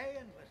 stay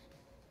and listen.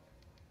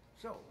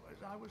 So, as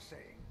I was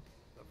saying,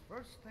 the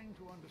first thing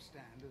to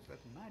understand is that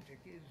magic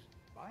is,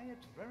 by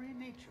its very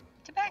nature,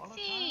 volatile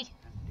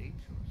and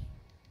dangerous.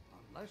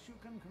 Unless you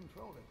can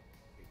control it,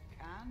 it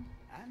can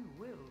and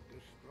will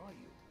destroy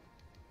you.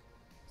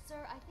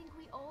 Sir, I think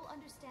we all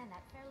understand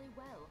that fairly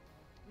well.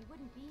 We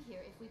wouldn't be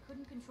here if we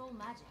couldn't control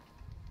magic.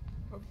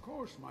 Of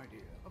course, my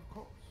dear, of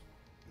course.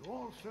 You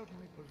all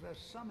certainly possess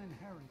some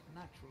inherent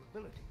natural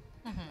ability.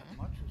 That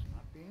much is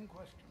not being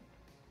questioned.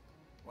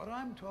 What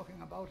I'm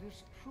talking about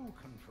is true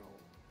control,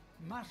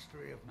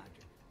 mastery of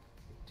magic.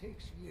 It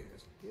takes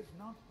years, if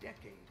not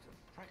decades, of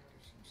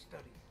practice and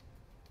study.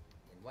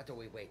 Then what are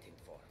we waiting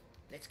for?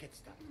 Let's get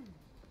started.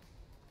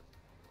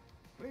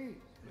 Please,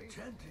 The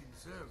chanting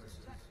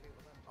services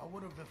are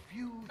one of the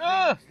few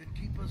things that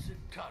keep us in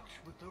touch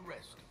with the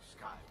rest of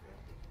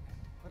Skyrim.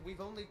 But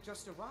we've only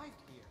just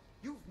arrived here.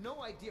 You've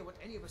no idea what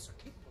any of us are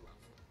capable of.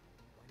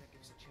 Why not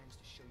give us a chance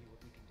to show you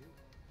what we can do?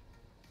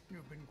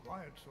 You've been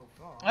quiet so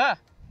far.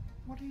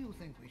 What do you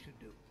think we should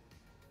do?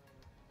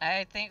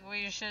 I think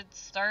we should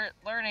start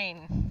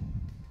learning.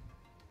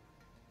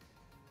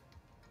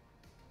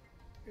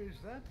 Is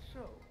that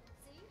so?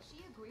 See,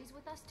 she agrees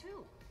with us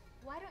too.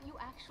 Why don't you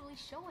actually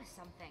show us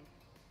something?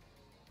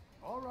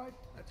 All right,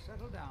 let's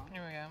settle down.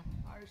 Here we go.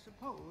 I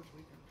suppose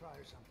we can try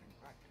something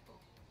practical.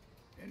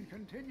 In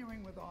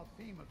continuing with our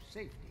theme of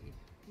safety,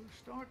 we'll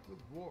start with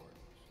wards.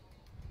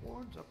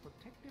 Wards are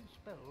protective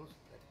spells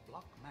that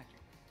block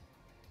magic.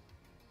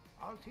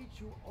 I'll teach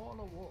you all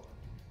a ward,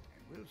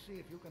 and we'll see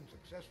if you can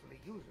successfully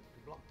use it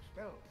to block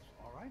spells,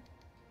 all right?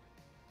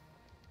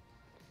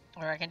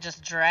 Or I can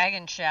just drag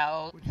and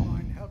shout. Would you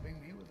mind helping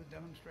me with a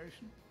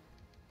demonstration?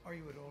 Are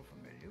you at all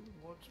familiar with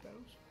ward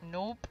spells?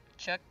 Nope.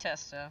 Chuck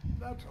Testa.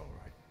 That's all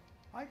right.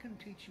 I can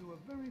teach you a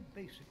very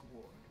basic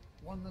ward,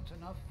 one that's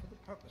enough for the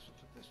purposes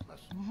of this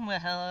lesson.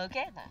 Well,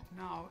 okay then.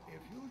 Now,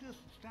 if you just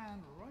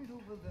stand right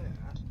over there,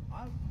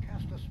 I'll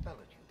cast a spell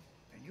at you,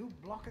 and you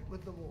block it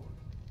with the ward.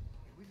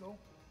 Here we go.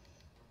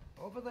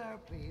 Over there,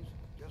 please,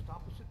 just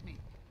opposite me.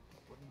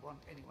 Wouldn't want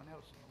anyone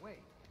else in the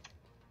way.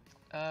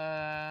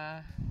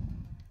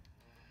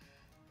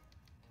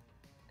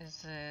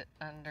 Is it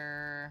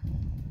under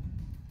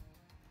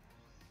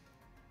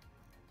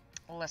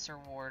lesser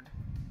ward?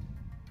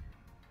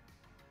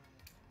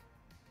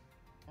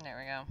 There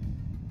we go.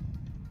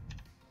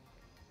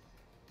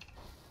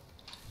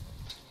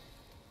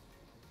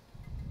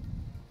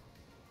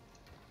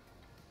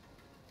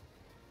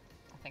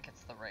 I think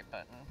it's the right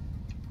button.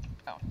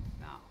 Oh.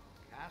 Now,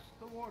 cast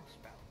the ward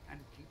spell and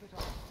keep it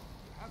up.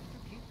 You have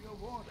to keep your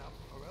ward up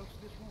or else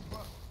this won't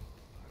work.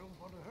 I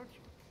don't want to hurt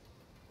you.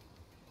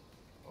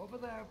 Over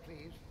there,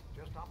 please,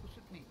 just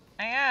opposite me.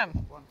 I am.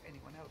 Don't want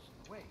anyone else in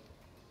the way.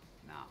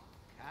 Now,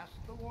 cast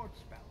the ward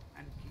spell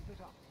and keep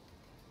it up.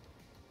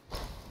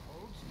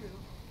 Hold still.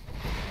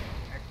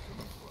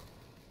 Excellent work.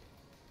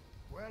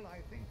 Well,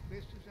 I think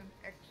this is an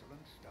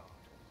excellent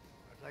start.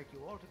 I'd like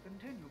you all to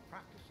continue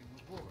practicing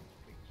with wards,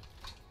 please.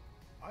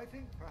 I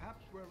think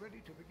perhaps we're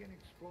ready to begin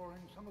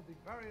exploring some of the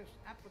various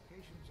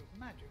applications of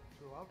magic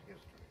throughout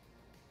history.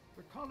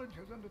 The college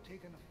has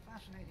undertaken a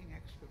fascinating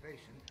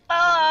excavation. Oh,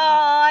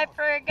 I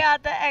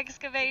forgot the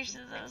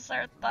excavations of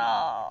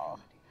Serthal.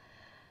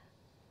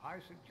 I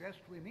suggest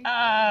we meet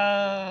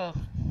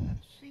and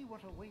see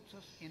what awaits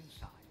us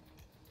inside.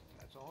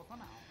 That's all for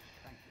now.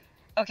 Thank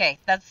you. Okay,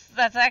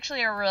 that's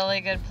actually a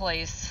really good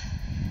place.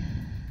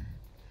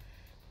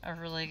 A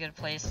really good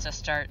place to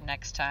start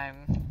next time.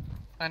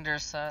 Under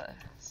Serthal.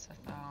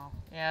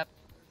 Yep.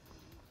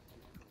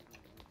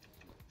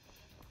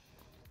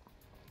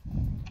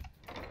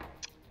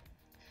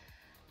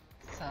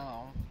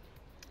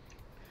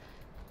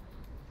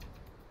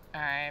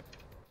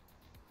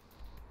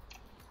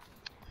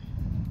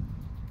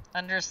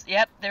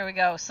 Yep, there we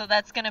go. So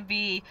that's gonna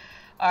be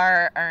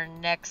our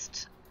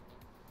next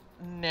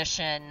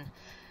mission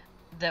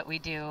that we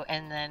do,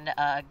 and then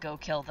go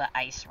kill the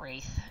ice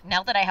wraith.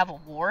 Now that I have a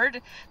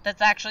ward,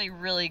 that's actually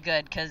really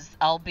good because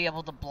I'll be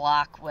able to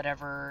block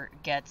whatever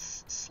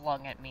gets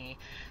slung at me.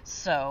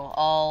 So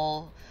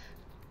I'll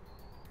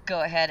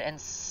go ahead and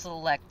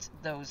select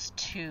those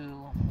two,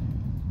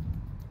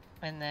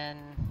 and then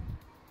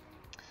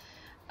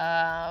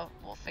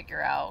we'll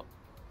figure out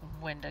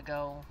when to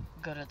go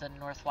to the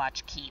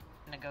Northwatch Keep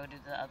and go do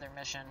the other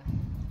mission.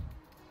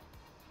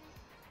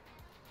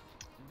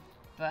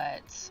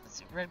 But let's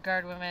see, Red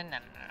Guard women, no.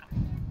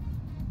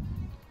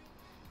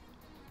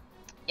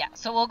 Yeah,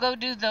 so we'll go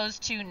do those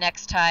two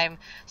next time.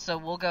 So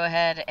we'll go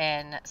ahead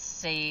and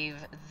save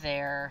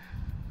their.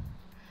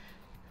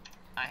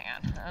 Hang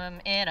on,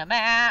 I'm in a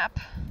map.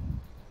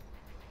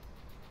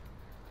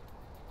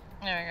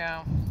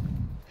 There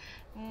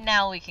we go.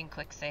 Now we can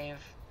quick save.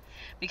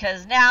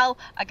 Because now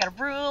I got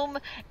a room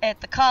at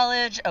the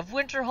College of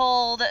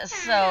Winterhold,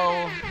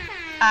 so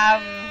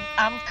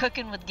I'm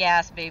cooking with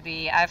gas,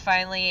 baby. I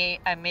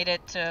made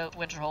it to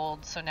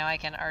Winterhold, so now I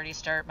can already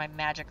start my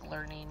magic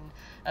learning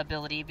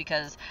ability,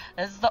 because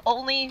this is the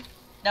only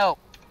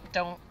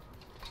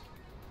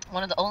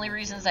one of the only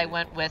reasons I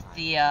went with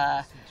the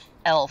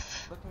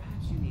elf. But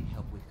perhaps you need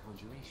help with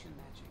conjuration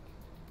magic.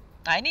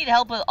 I need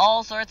help with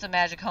all sorts of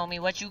magic, homie.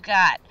 What you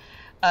got?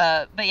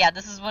 But yeah,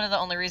 this is one of the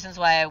only reasons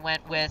why I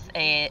went with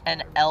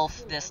an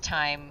elf this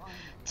time,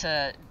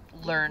 to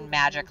learn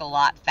magic a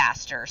lot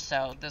faster.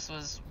 So this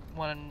was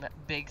one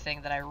big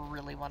thing that I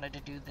really wanted to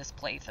do this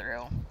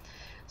playthrough.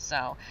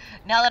 So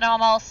now that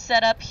I'm all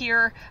set up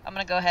here, I'm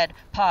gonna go ahead,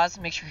 pause,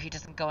 make sure he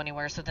doesn't go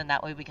anywhere, so then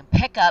that way we can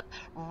pick up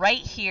right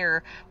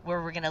here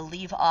where we're gonna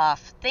leave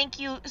off. Thank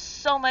you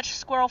so much,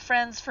 squirrel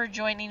friends, for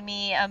joining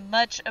me. I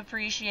much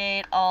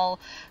appreciate all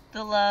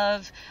the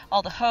love,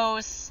 all the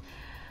hosts.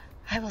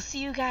 I will see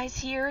you guys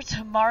here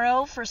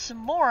tomorrow for some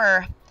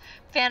more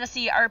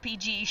fantasy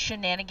RPG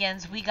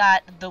shenanigans. We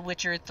got The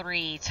Witcher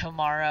 3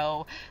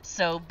 tomorrow,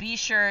 so be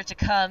sure to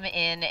come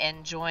in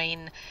and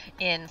join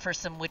in for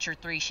some Witcher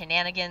 3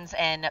 shenanigans,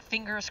 and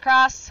fingers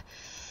crossed,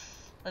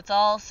 let's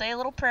all say a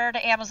little prayer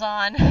to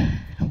Amazon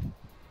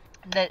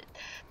that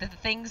the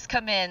things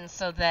come in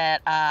so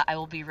that I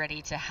will be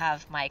ready to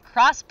have my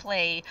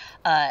cross-play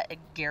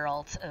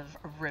Geralt of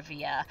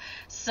Rivia.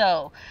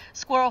 So,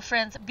 squirrel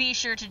friends, be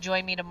sure to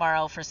join me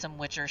tomorrow for some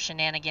Witcher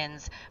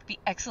shenanigans. Be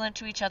excellent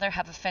to each other.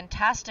 Have a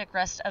fantastic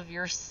rest of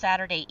your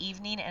Saturday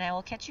evening, and I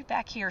will catch you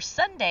back here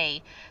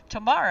Sunday,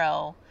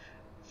 tomorrow,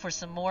 for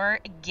some more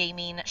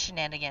gaming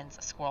shenanigans,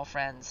 squirrel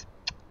friends.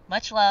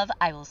 Much love.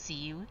 I will see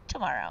you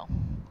tomorrow.